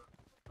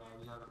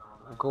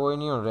कोई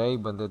नहीं हो रहा ही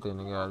बंदे तीन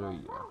गैज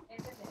होई है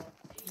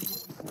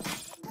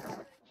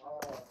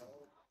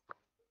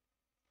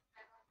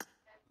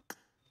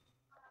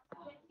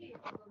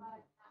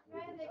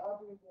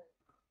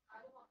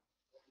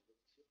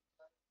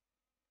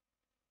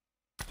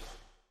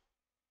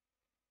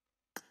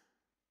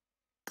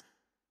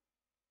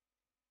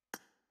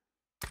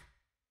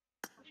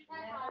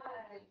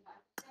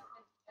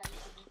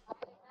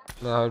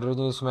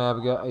हाइड्रोजन इस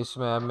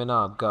मैप में ना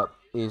आपका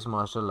एस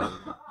मास्टर लग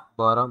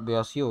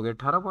 1282 हो गए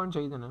 18 पॉइंट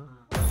चाहिए ना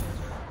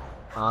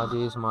आज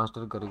एस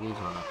मास्टर करके ही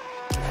सोना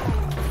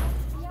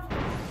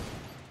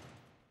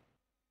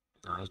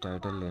आज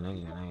टाइटल लेना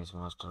ही लेना एस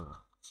मास्टर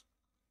का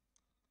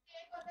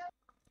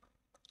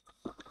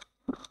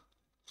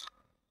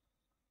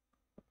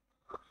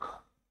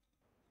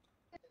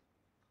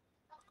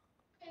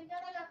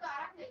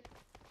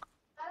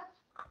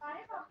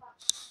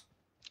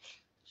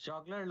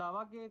chocolate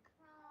lava cake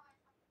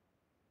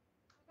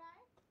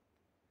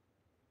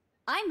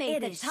I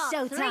made the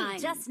top 3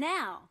 just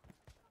now.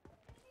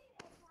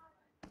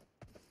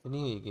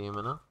 नहीं हुई गेम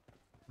है ना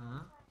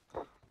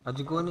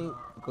आज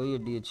कोई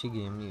एडी अच्छी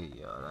गेम नहीं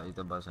हुई यार आज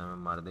तो बस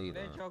हमें मारते ही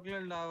रहे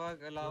चॉकलेट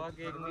लावा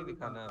केक नहीं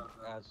दिखाना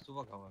आज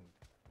सुबह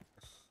खावांगे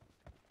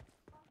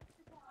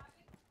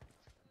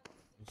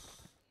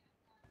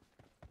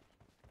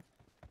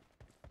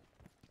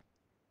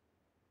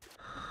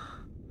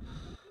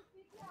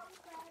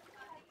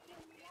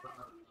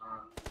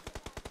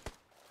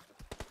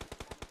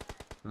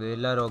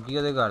ਵੇਲਾ ਰੌਕੀ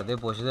ਉਹਦੇ ਘਰ ਦੇ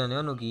ਪੁੱਛਦੇ ਨੇ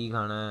ਉਹਨੂੰ ਕੀ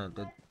ਖਾਣਾ ਹੈ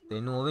ਤੇ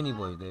ਤੈਨੂੰ ਉਹ ਵੀ ਨਹੀਂ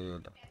ਪੁੱਛਦੇ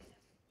ਵੇਲਾ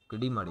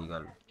ਕਿੱਡੀ ਮਾੜੀ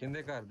ਗੱਲ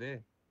ਕਿੰਦੇ ਘਰ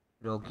ਦੇ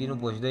ਰੌਕੀ ਨੂੰ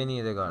ਪੁੱਛਦੇ ਹੀ ਨਹੀਂ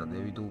ਇਹਦੇ ਘਰ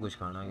ਦੇ ਵੀ ਤੂੰ ਕੁਝ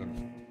ਖਾਣਾ ਕਿ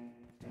ਨਹੀਂ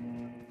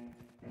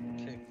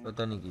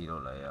ਪਤਾ ਨਹੀਂ ਕੀ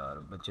ਰੋਲਾ ਯਾਰ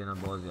ਬੱਚੇ ਨਾਲ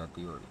ਬਹੁਤ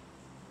ਜ਼ਿਆਦਤੀ ਹੋ ਰਹੀ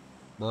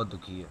ਬਹੁਤ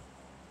ਦੁਖੀ ਹੈ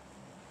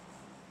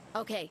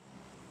Okay.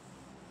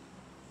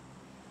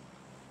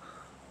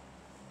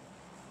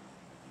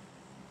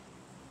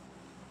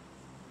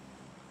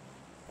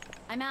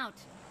 I'm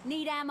out.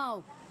 Need ammo.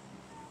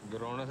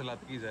 Ground से लत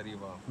की सारी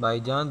वाह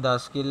भाईजान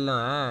 10 किल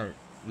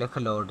है लिख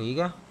लो ठीक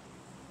है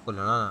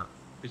भुलना ना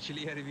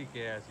पिछली बार भी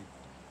किया सी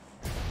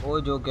वो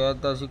जो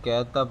कहता सी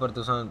कहता पर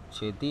तुसा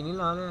छेती नहीं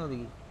ला लिया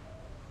दी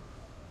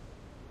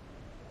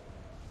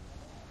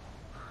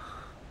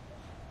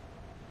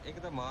ਇੱਕ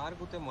ਤਾਂ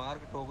ਮਾਰਕ ਉੱਤੇ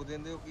ਮਾਰਕ ਠੋਕ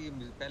ਦਿੰਦੇ ਹੋ ਕਿ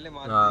ਪਹਿਲੇ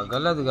ਮਾਰਕ ਹਾਂ ਤੇ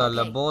ਗਲਤ ਯਕੀਨ ਗੱਲ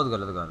ਆ, Okay. ਬਹੁਤ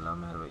ਗਲਤ ਗੱਲ ਆ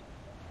ਮੇਰੇ ਭਾਈ।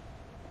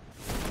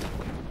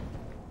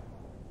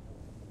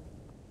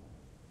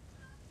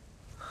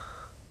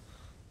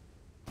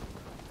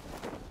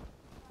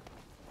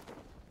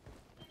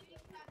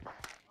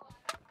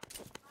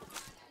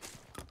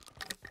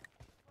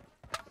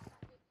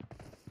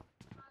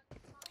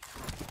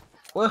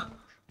 ਓਏ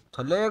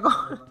ਥੱਲੇ ਕੋ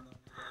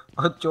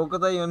ਉਹ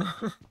ਚੁੱਕਦਾ ਹੀ ਉਹਨੇ।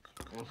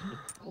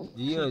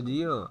 ਜੀਓ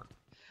ਜੀਓ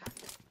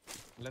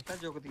ਲੱਤਾਂ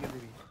ਚੁੱਕਦੀਆਂ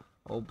ਤੇਰੀ।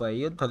 ਉਹ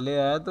ਭਾਈ ਇਹ ਥੱਲੇ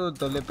ਆਇਆ ਤਾਂ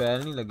ਥੱਲੇ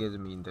ਪੈਰ ਨਹੀਂ ਲੱਗੇ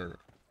ਜ਼ਮੀਨ ਤੇ ਉਹਦੇ।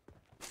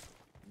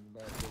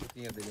 ਬਸ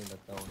ਚੁੱਕਦੀਆਂ ਤੇਰੀਆਂ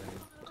ਲੱਤਾਂ ਉਹਨੇ।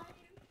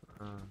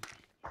 ਹਾਂ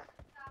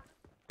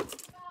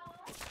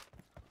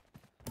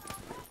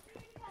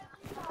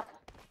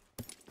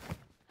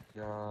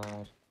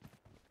ਯਾਰ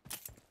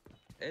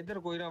ਇੱਧਰ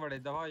ਕੋਈ ਨਾ ਵੜੇ,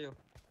 ਦਫਾ ਜੋ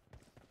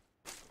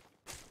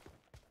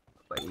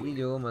ਭਾਈ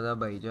ਜੋ ਮਜ਼ਾ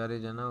ਭਾਈਚਾਰੇ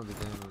ਚ ਨਾ ਉਹ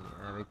ਕਿਤੇ ਨਹੀਂ।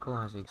 ਐ ਵੇਖੋ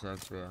ਹਾਂ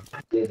 6x ਪਿਆ।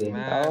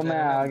 आओ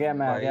मैं आ गया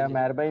मैं आ गया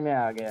मेहर भाई मैं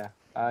आ गया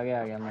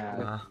मैं आ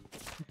गया।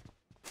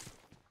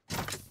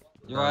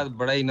 ਜਵਾਦ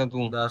ਬੜਾ ਹੀ ਨਾ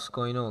ਤੂੰ। 10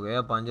 ਕੋਇਨ ਹੋ ਗਏ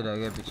ਆ, 5 ਰਹਿ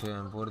ਗਏ ਪਿੱਛੇ।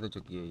 M4 ਤੇ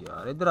ਚੁੱਕੀ ਹੈ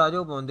ਯਾਰ। ਇੱਧਰ ਆ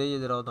ਜਾਓ ਪਾਉਂਦੇ ਜੇ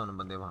ਜਰਾ, ਤੁਹਾਨੂੰ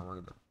ਬੰਦੇ ਭਾਵਾਂਗੇ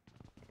ਇੱਧਰ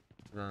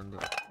ਰਹਿਣ ਦਿਓ।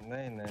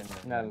 ਨਹੀਂ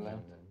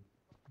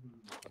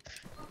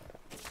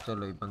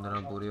ਚਲੋ ਜੀ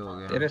 15 ਪੂਰੇ ਹੋ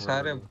ਗਏ। ਤੇਰੇ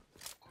ਸਾਰੇ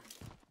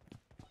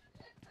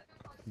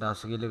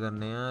 10 ਕਿਲ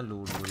ਕਰਨੇ ਆ,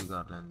 ਲੂਟ ਪੂਰੀ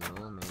ਕਰ ਲੈਂਦੇ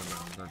ਹੋ ਮੇਰੇ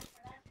ਨਾਲ।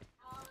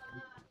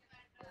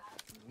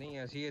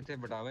 ਨਹੀਂ ਅਸੀਂ ਇੱਥੇ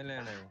ਬਟਾਵੇ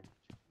ਲੈਣ ਆਏ।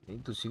 ਨਹੀਂ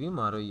ਤੁਸੀਂ ਵੀ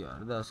ਮਾਰੋ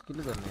ਯਾਰ, 10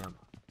 ਕਿਲ ਕਰਨੇ ਆ।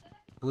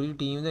 ਪੂਰੀ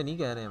ਟੀਮ ਦੇ ਨਹੀਂ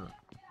ਕਹਿ ਰਿਹਾ ਮੈਂ,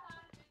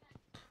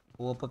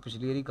 ਉਹ ਆਪਾਂ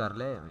ਪਿਛਲੀ ਵਾਰੀ ਕਰ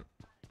ਲਿਆ ਐਵੇਂ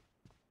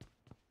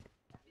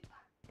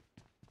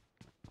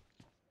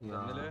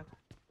ਯਾਰ।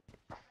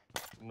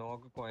 9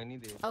 ਕੋਈ ਨਹੀਂ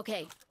ਦੇ।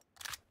 Okay.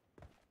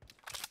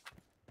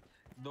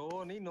 2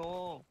 ਨਹੀਂ 9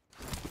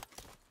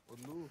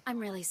 ਉੱਲੂ। I'm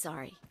really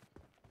sorry.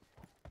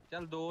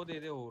 ਚੱਲ 2 ਦੇ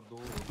ਦੇ ਹੋਰ, 2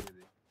 ਹੋਰ ਦੇ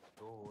ਦੇ,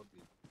 2 ਹੋਰ ਦੇ।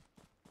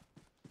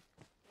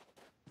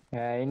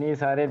 है ही नहीं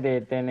सारे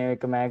देते ने,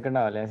 एक मैं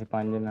कढ़ा लिया सी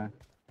 5 ना।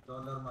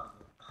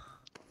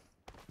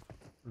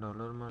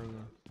 डॉलर मार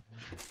गया।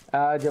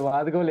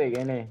 जवाद को ले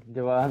गए ने,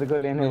 जवाद को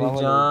लेने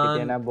वाला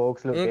ना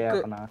बॉक्स लुटे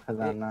अपना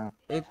खजाना।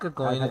 एक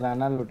कॉइन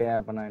खजाना लुटे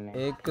अपना ने।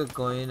 एक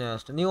कॉइन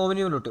एस्ट नहीं, वो भी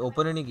नहीं लुटे,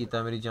 ओपन ही नहीं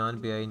किया, मेरी जान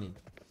पे आई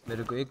नहीं।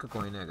 मेरे को एक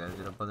कॉइन है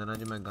जरा 15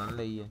 च मैं गन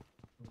ली है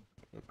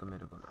एक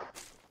मेरे को।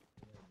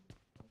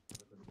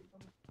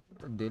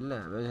 दिल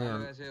है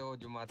वैसे वो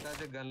जमाता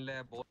से गन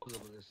ले बहुत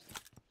जबरदस्त।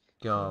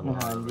 क्या बात।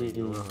 हां जी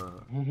जी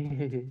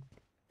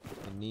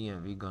इतनी है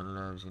भी गन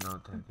ले सी ना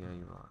उथे क्या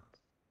ही बात।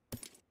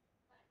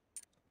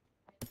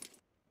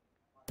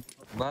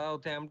 बा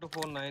उथे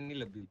M249 नहीं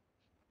लभी।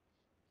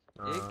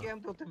 एक गेम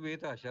तो उथे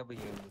बेतहाशा पई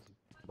है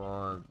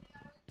बहुत।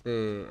 ਤੇ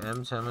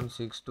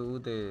M762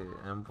 ਤੇ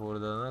M4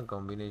 ਦਾ ਨਾ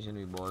ਕੰਬੀਨੇਸ਼ਨ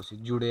ਵੀ ਬਹੁਤ ਸੀ,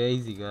 ਜੁੜਿਆ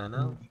ਹੀ ਸੀਗਾ ਹੈ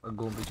ਨਾ,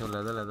 ਅੱਗੋਂ ਪਿੱਛੋਂ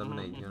ਲੈਦਾ ਲੈਦਾ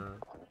ਬਣਾਈ ਸੀ ਉਹਨਾਂ ਨੇ।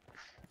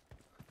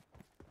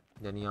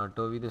 ਯਾਨੀ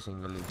ਆਟੋ ਵੀ ਤੇ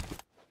ਸਿੰਗਲ ਹੀ।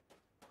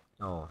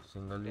 ਓ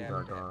ਸਿੰਗਲ ਹੀ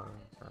ਆਟੋ।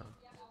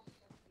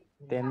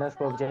 ਤਿੰਨ ਦਾ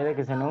ਸਕੋਪ ਚਾਹੀਦਾ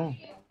ਕਿਸੇ ਨੂੰ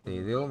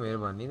ਦੇ ਦਿਓ,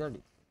 ਮਿਹਰਬਾਨੀ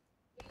ਤੁਹਾਡੀ,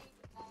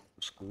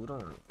 ਮਸ਼ਕੂਰ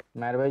ਹੋਣ।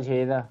 ਮੇਰੇ ਭਾਈ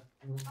 6 ਦਾ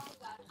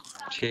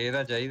 6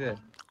 ਦਾ ਚਾਹੀਦਾ।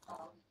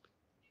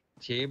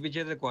 6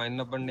 ਪਿੱਛੇ ਤੇ ਕੋਇਨ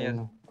ਨਾ ਬਣਨੇ ਆ।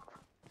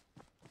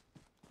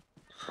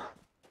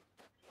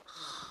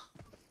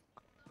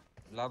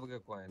 ਲੱਭ ਕੇ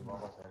ਕੋਇਨ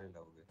ਬਾਬਾ ਸਾਰੇ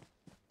ਲੱਭ ਗਏ।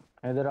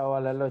 इधर आओ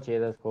ले लो 6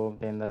 ਦਾ ਸਕੋਪ,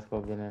 3 ਦਾ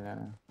ਸਕੋਪ ਜਿਹਨੇ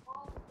ਲੈਣਾ।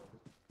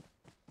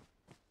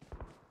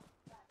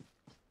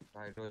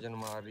 हाइड्रोजन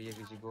मार रही है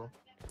किसी को।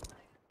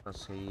 बस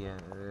सही है,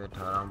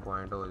 18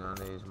 पॉइंट हो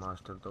जाने इस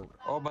मास्टर तो।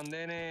 ओ बंदे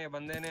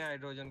ने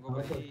हाइड्रोजन को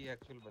भाई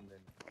एक्चुअल बंदे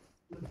ने।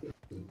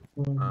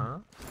 हां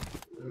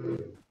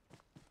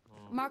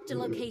Marked a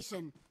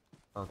location.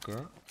 Okay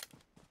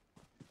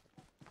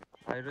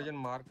hydrogen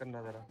मार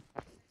करना जरा।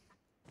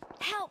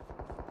 Help.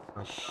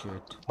 Oh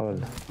shit.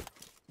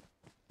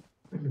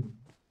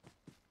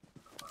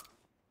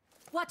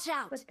 Watch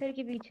out. पत्थर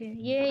के पीछे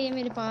ये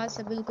मेरे पास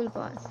है, बिल्कुल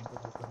पास।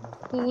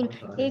 कूल।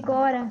 एक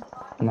और है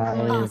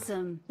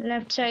Awesome.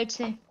 लेफ्ट साइड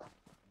से।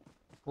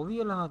 वो भी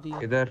लगा दी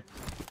इधर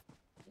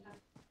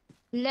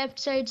लेफ्ट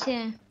साइड से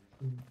है।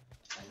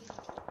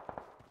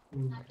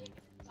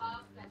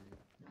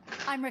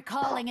 I'm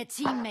recalling a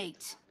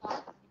teammate.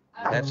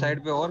 Left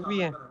side पे और भी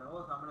है।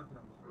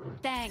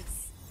 Thanks.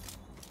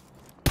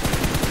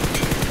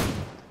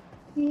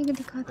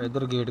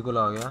 इधर गेट को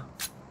ला गया।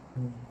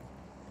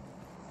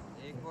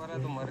 एक बार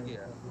तो मर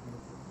गया।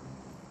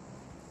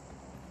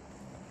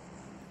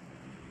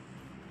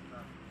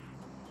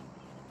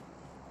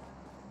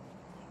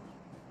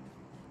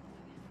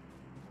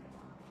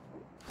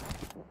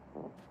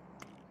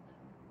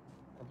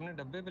 अपने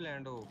डब्बे पे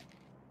लैंड हो।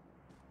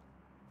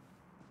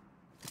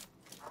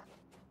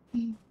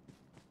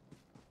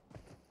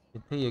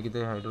 इतने ही है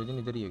कितने हाइड्रोजन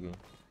इधर ही है के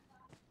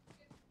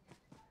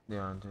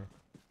ध्यान से।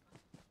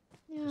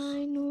 I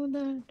know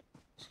that.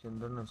 इसके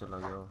अंदर ना चला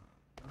गया वो।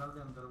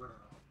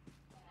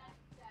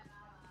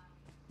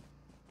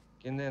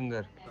 किंदे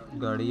अंदर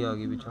गाड़ी आ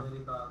गई पीछे।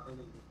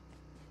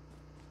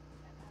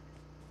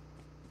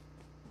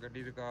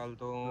 गड्डी निकाल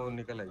तो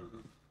निकल आई।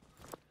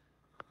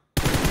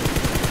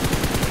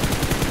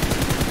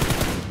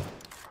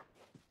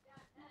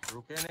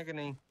 रुके ने कि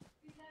नहीं?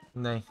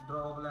 नहीं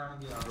ड्रॉप लैंड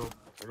गया। रुक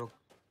रुक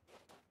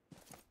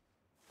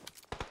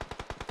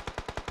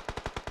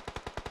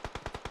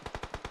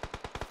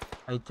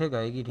ਇੱਥੇ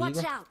ਗਏਗੀ ਠੀਕ Watch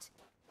ਹੈ out!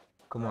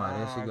 ਘੁਮਾ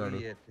ਰਹੇ ਸੀ ਆ ਗਾੜੀ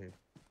ਗਈ ਇੱਥੇ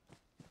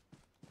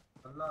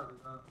ਅੱਲਾ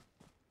ਦਾ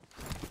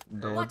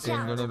ਦੋ Watch ਤਿੰਨ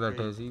out. ਜਣੇ ਓਕੇ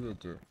ਬੈਠੇ ਸੀ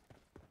ਵਿੱਚ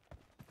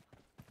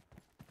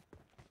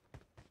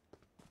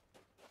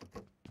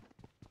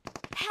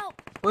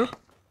Help! ਓਏ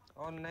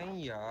ਓ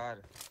ਨਹੀਂ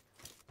ਯਾਰ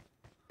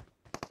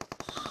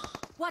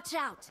Watch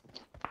out!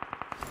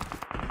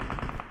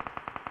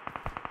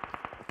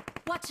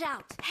 Watch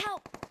out!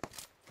 Help!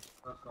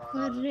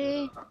 अरे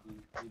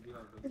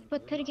इस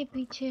पत्थर के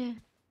पीछे है।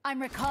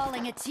 I'm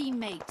recalling a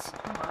teammate.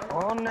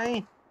 ਓ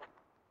ਨਹੀਂ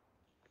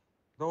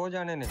ਦੋ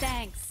ਜਾਣੇ ਨੇ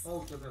Thanks.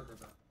 ਓਕੇ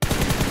ਓਕੇ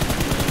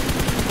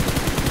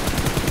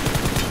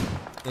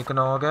ਇੱਕ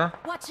ਨੌਕ ਹੈ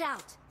Watch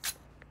out!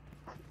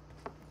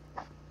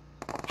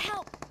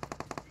 Help!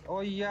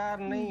 ਓ ਯਾਰ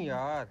ਨਹੀਂ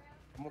ਯਾਰ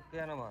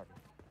ਮੁੱਕਿਆ ਨਾ ਮਾਰ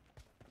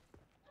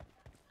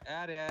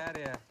ਆ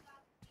ਰਿਹਾ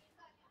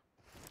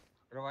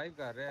ਰਿਵਾਈਵ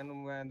ਕਰ ਰਿਹਾ ਇਹਨੂੰ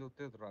ਮੈਂ ਇਹਦੇ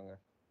ਉੱਤੇ ਉਤਰਾਂਗਾ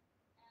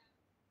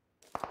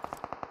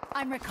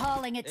I'm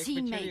recalling a ਇੱਕ ਪਿੱਛੇ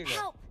ਵੀ teammate. ਹੈਗਾ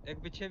Help! ਇੱਕ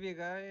ਪਿੱਛੇ ਵੀ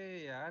ਹੈਗਾ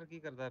ਏ ਯਾਰ ਕੀ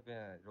ਕਰਦਾ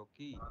ਪਿਆ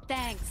ਰੋਕੀ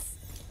Thanks.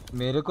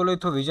 ਮੇਰੇ ਕੋਲ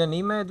ਇੱਥੋਂ ਵਿਜ਼ਨ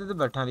ਨਹੀਂ ਮੈਂ ਇਹਦੇ ਤੇ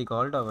ਬੈਠਾ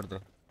ਰਿਕਾਲ ਟਾਵਰ ਤੇ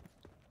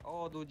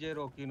ਉਹ ਦੂਜੇ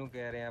ਰੋਕੀ ਨੂੰ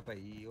ਕਹਿ ਰਿਹਾ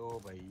ਭਾਈ ਉਹ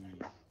ਭਾਈ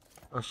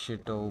ਉਹ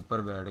ਸ਼ਿਟ ਉਹ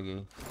ਉੱਪਰ ਬੈਠ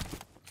ਗਈ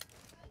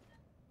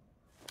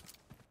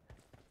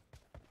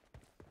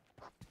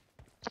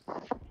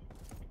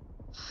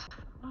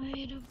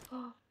हाय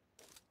रब्बा।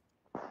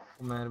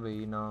 ਉਮਰ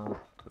ਬਈ ਨਾ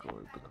ਉਤਰੋ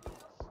ਇੱਕ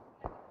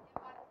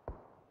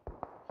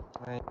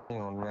ਨਹੀਂ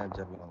ਹੁਣ ਮੈਂ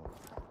ਚੱਲਾਂ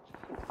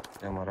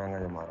ਜੇ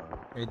ਮਾਰਾਂਗਾ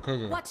ਇੱਥੇ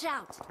ਜੇ Watch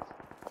out!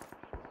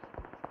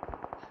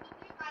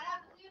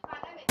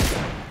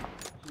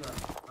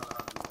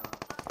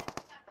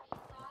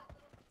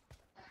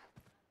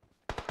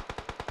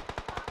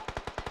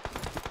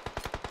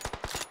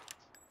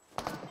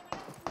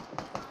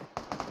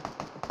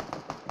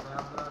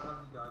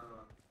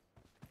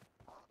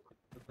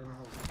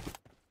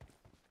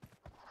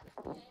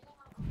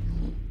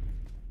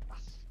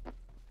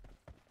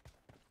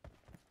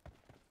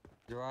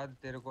 जवाद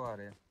तेरे को आ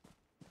रहे हैं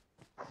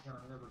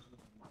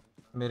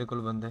ਮੇਰੇ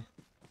ਕੋਲ ਬੰਦੇ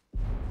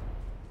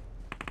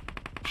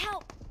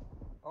Help!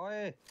 ओए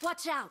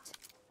Watch out!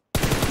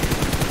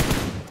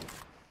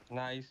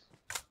 Nice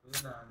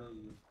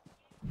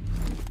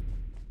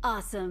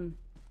Awesome.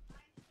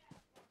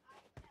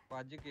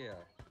 ਭੱਜ ਕੇ ਆ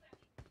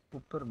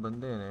ਉੱਪਰ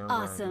ਬੰਦੇ ਨੇ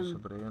Awesome.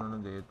 ਸਪਰੇ ਉਹਨਾਂ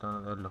ਨੇ ਦੇ ਦਿੱਤਾ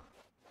ਲੋ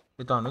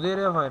ਇਹ ਤੁਹਾਨੂੰ ਦੇ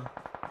ਰਿਹਾ ਫਾਇਰ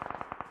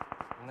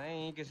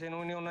ਨਹੀਂ ਕਿਸੇ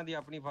ਨੂੰ ਨਹੀਂ ਉਹਨਾਂ ਦੀ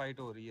ਆਪਣੀ ਫਾਈਟ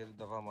ਹੋ ਰਹੀ ਹੈ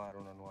ਦਫਾ ਮਾਰ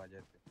ਉਹਨਾਂ ਨੂੰ ਆ ਜਾ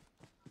ਇੱਥੇ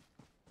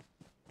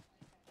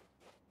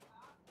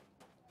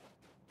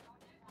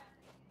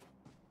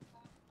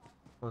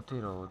ਉੱਥੇ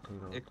ਹੀ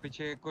ਰਹੋ ਇੱਕ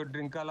ਪਿੱਛੇ ਕੋਈ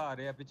ਡਰਿੰਕ ਵਾਲਾ ਆ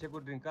ਰਿਹਾ ਪਿੱਛੇ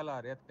ਕੋਈ ਡਰਿੰਕ ਵਾਲਾ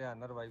ਆ ਰਿਹਾ ਧਿਆਨ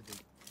ਨਾਲ ਰਿਵਾਈਵ ਦੇ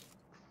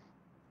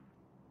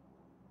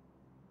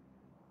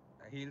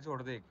ਹੀਲ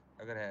ਛੋੜ ਦੇ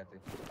ਅਗਰ ਹੈ ਤੇ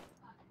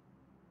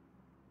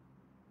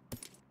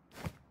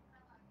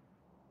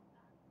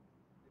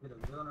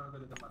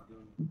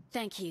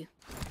Thank you.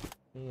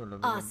 ਇਹ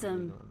ਲੱਗ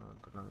Awesome.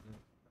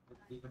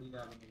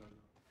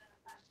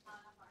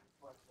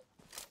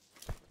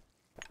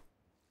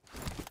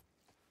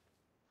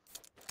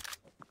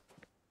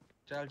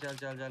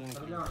 ਚੱਲ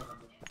ਨਿਕਲ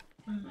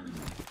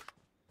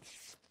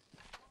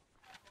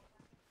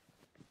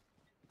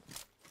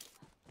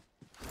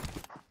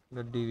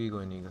ਗੱਡੀ ਵੀ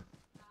ਕੋਈ ਨਹੀਂਗਾ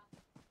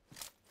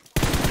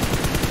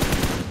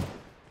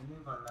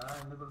ਇਹਨੂੰ ਫੜ ਲਾ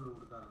ਇਹਦੇ ਕੋਲ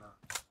ਲੂਟ ਕਰ ਲਾ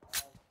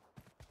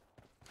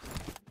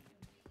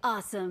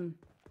Awesome.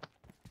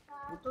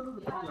 ਉੱਤੋਂ ਨੂੰ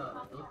ਕਿੱਥੇ ਜਾ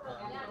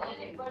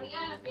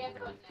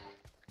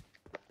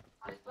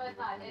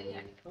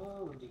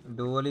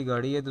ਦੋ ਵਾਲੀ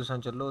ਗਾੜੀ ਹੈ ਤੁਸੀਂ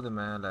ਚੱਲੋ ਤੇ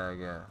ਮੈਂ ਲੈ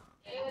ਗਿਆ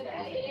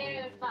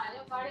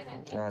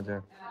ਆ ਜਾ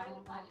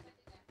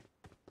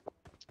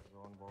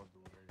ਜ਼ੋਨ ਬਹੁਤ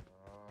ਦੂਰ ਹੈ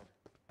ਯਾਰ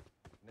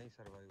ਨਹੀਂ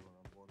ਸਰਵਾਈਵ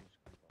ਹੋਣਾ ਬਹੁਤ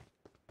ਮੁਸ਼ਕਿਲ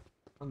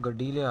ਹੈ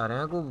ਗੱਡੀ ਲਿਆ ਰਹੇ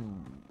ਆ ਕੋ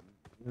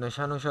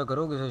ਨਸ਼ਾ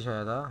ਕਰੋ ਕਿਸੇ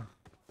ਸ਼ਾਇਦ ਆ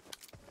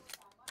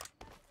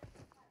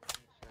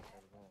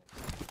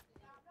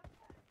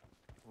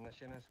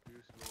ਨਸ਼ੇ ਨਾਲ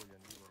ਸਪੀਡ ਸਲੋ ਹੋ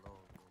ਜਾਂਦੀ ਬੜਾ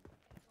ਹੋ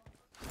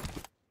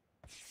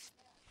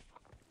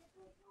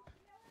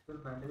ਫਿਰ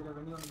ਬੈਂਡੇਜ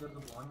ਲੱਗਣੀ ਹੁਣ ਜਦ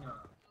ਤੂੰ ਪਹੁੰਚ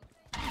ਜਾਣਾ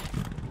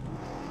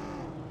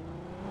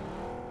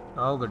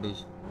ਆਓ ਗੱਡੀ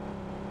 'ਚ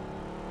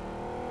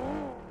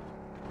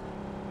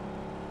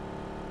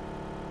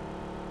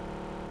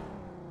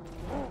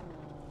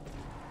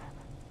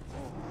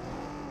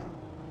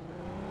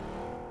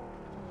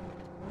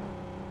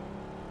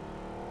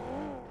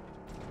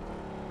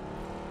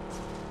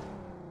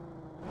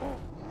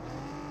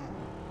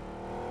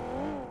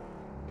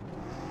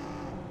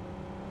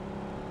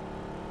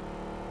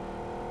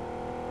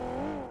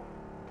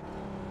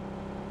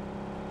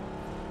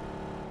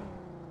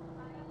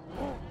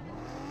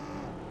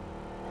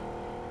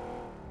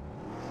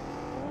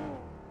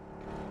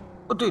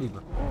ਉਹ ਤੇਰੀ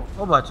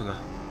ਉਹ ਬਚ ਗਿਆ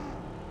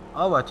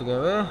ਆ ਬਚ ਗਿਆ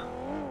ਵੇ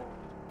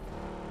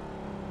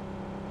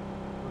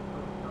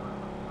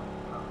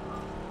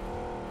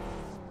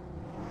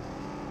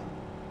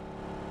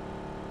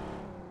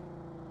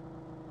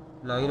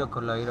ਲਾਈ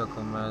ਰੱਖੋ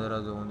ਮੈਂ जरा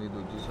जोन ਦੀ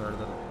दूसरी साइड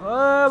का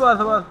ओए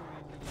बस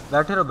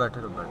बैठे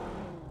रहो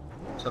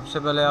सबसे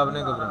पहले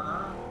आपने घबराना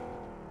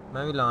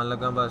मैं भी लान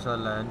लगा बस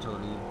लाइन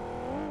छोड़ी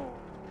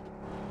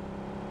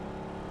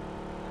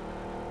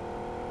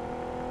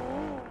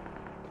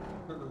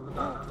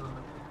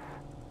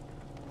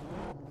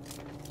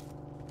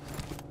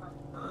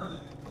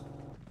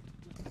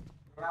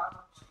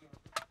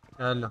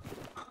हेलो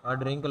आ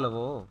ड्रिंक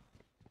लवो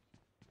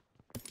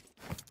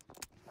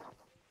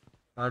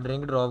आ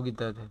ड्रिंक ड्रॉप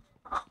किया थे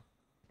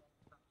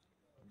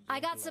I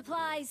got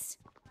supplies.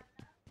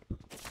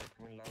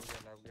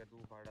 लव गया तू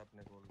फाड़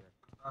अपने खोल गया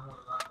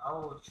आओ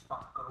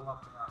स्टॉप करो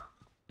अपने आप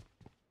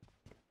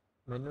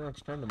मैंने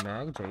एक्सटेंड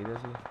मैग चाहिए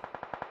सी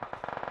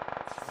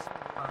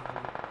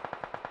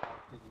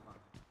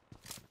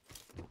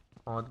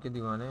मौत के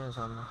दीवाने हैं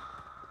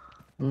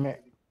सामने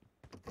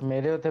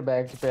मेरे उते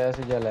बैग च पिया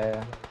सी जल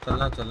आया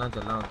चलना चलना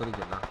चलना उधर ही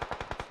चलना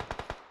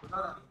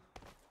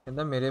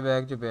कहता मेरे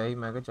बैग च पिया ही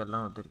मैं कहा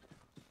चलना उधर ही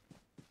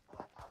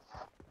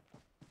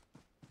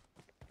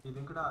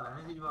फीलिंग कढ़ा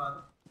लेने जी जवाब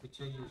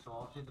पीछे ये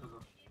शॉप से इधर को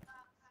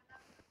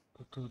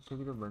इतने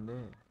भी तो बंदे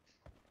हैं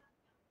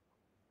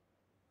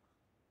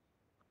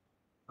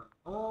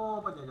ओ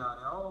बजे जा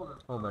रहा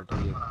ओ बैठे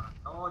ही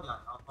ओ जा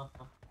रहा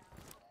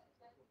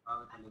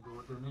आगे चले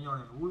दो तीन नहीं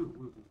होने उई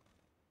उई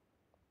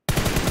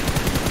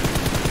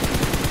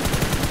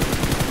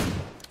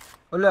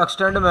ओले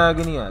एक्सटेंड मैग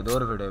ही नहीं है दो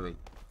फिटे भाई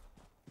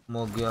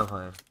मोग गया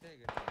फायर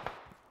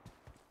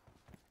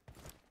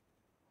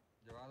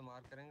जवाब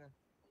मार करेंगे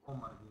ओ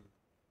मर गए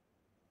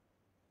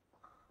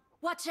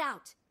Watch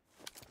out.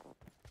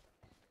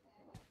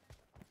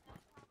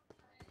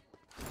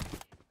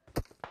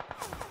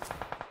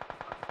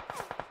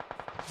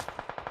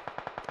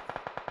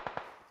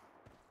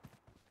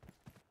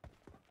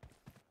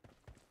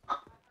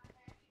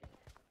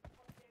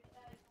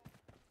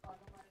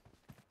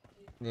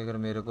 ये अगर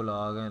मेरे को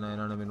आ गए ना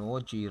इन्होंने मैंने वो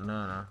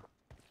चीरना है ना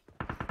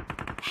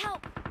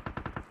Help.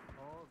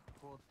 ओ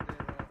खोते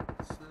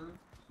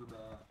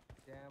सुबह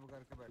कैंप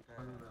करके बैठा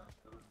है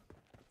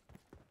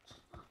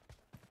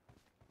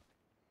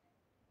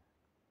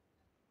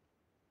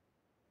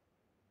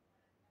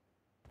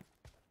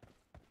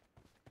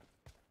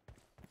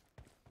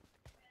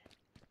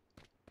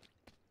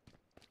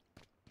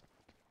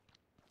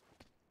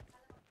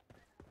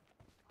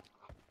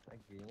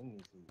गेम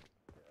नहीं सी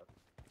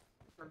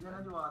ਚੱਲੇ ਨਾ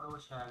ਜਵਾਦ ਉਹ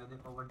ਸ਼ੈਗ ਦੇ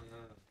ਕੋ ਵੱਡੇ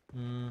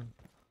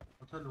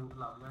ਉੱਥੇ ਲੂਟ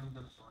ਲੱਭ ਜਾਣੀ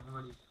ਤੇ ਸੋਹਣੀ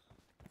ਬੜੀ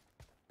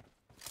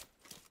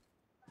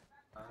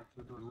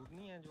लूट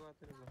नहीं है जवाब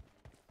तेरे को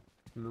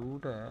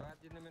लूट है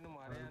जवाब जिसने मैंने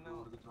मारे है ना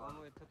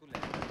ਉਹਨੂੰ ਇੱਥੇ ਤੂੰ ਲੈ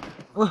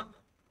ओए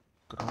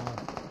तराओ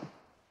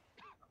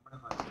ਆਪਣੇ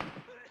ਫਾਇਦੇ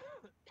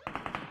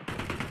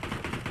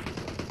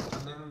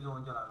ਚੱਲੇ ਨੂੰ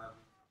ਜ਼ੋਨ ਚਲਾ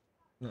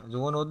ਗਿਆ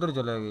जोन उधर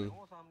चला गई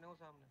वो सामने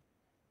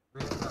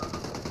ਵੇਟ ਕਰ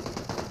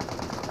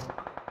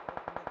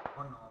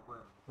ਉਹ ਨੋ ਕੋਈ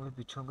वो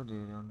पीछे को दे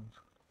रहा हूं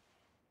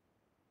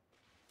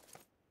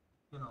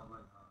ਕਿ ਨੋ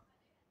ਕੋਈ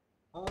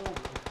ਉਹ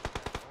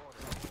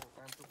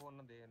टाइम टू फोन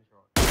ना दे इन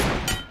शॉट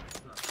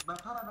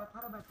ਬੈਠਾ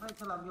ਰਹਿ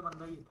ਇੱਥੇ ਲੱਗ ਗਿਆ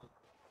ਬੰਦਾ ਹੀ ਇੱਥੇ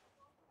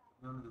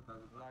ਉਹਨੂੰ ਦਿੱਤਾ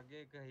लागे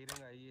एक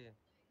हीरिंग आई है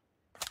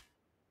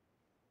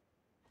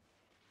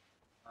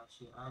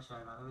ਆ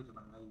ਸ਼ੈਗਾਂ ਦੇ ਵਿੱਚ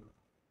ਬੰਦਾ ਹੀ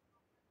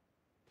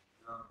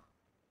ਹਾਂ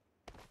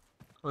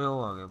ओए वो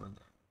आ गए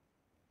बंदे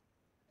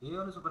ਇਹ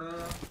ਉਹਨੂੰ ਸਪਰੇ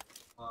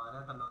ਆ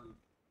ਰਿਹਾ ਥੱਲੋਂ ਦੀ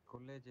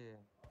खुले चे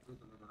ਇਹ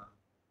ਚੱਲੇ ਜਰਾ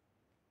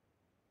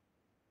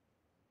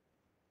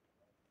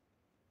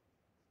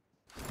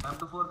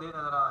M24 ਦੇ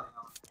ਨਜ਼ਰ ਆ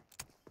ਰਿਹਾ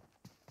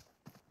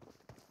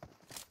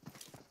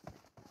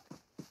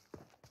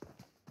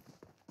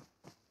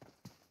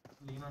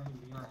लीना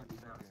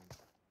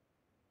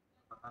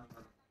पता नहीं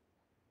कर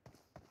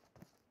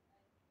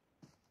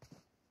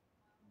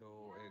दो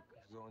एक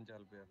जोन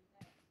चल पे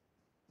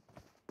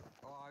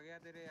ओ आ गया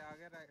तेरे आ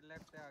गया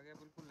लेफ्ट से आ गया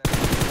बिल्कुल लेफ्ट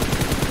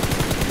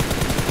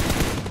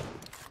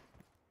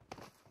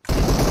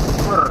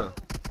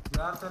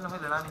यार तेन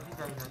हिलना नहीं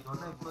चाहिए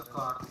दोनों एक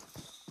स्क्वाड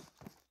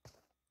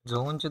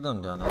जोन च तो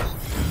जाना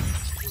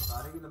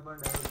सारे की लंबा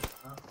डर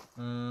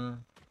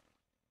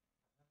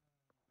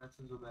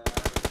अच्छा जो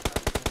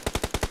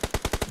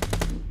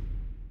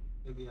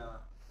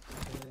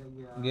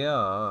गया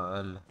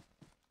एल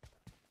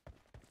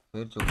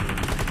फिर चुप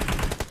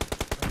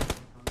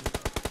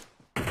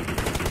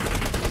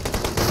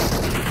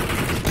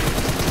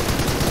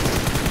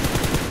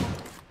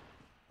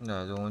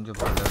ना जोन च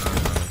पड़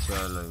लेना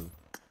चल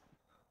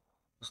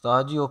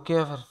उस्ताद जी ओके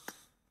है फिर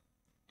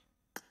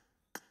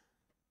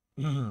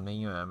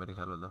नहीं होया मेरे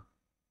ख्याल होता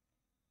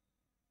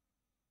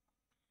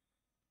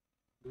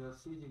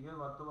 82 ਸੀਗੇ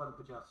ਵੱਧ ਤੋਂ ਵੱਧ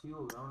 85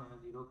 ਹੋ ਗਿਆ ਹੁਣ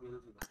 0 ਕਿਲ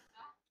ਸੀਗਾ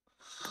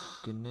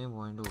किन्ने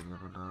पॉइंट हो गया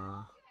भला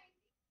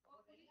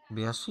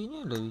 82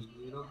 नहीं हले भी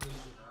 0 किल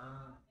ਸੀ ਨਾ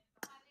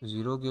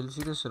 0 किल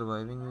सी तो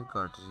सर्वाइविंग भी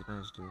घट सी ना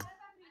इसलिए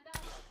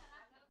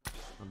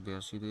 82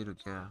 तो ही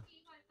रुकिया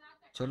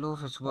चलो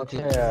फिर सुबह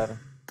अच्छा यार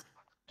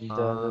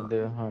इजाजत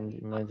दे हाँ जी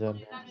मैं जा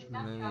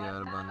मैं भी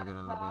यार बंद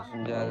करने लगा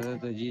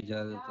इजाजत है जी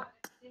इजाजत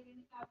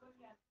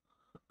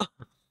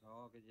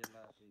ओके जी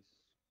अल्लाह हाफिज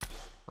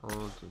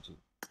ओके जी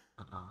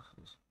अल्लाह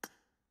हाफिज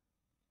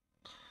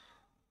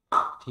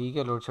ठीक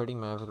है लोड शेडिंग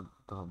मैं फिर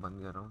तो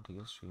बंद कर रहा हूँ ठीक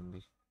है स्ट्रीम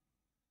भी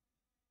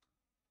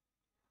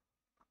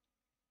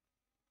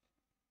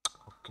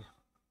ओके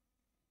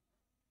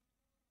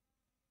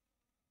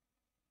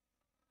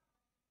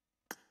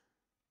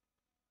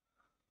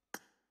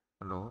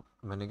हेलो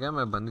मैंने कहा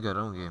मैं बंद कर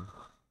रहा हूँ गेम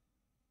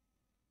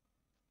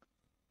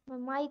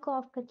माइक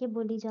ऑफ करके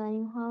बोली जा रही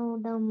हूँ।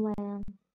 हाँ डम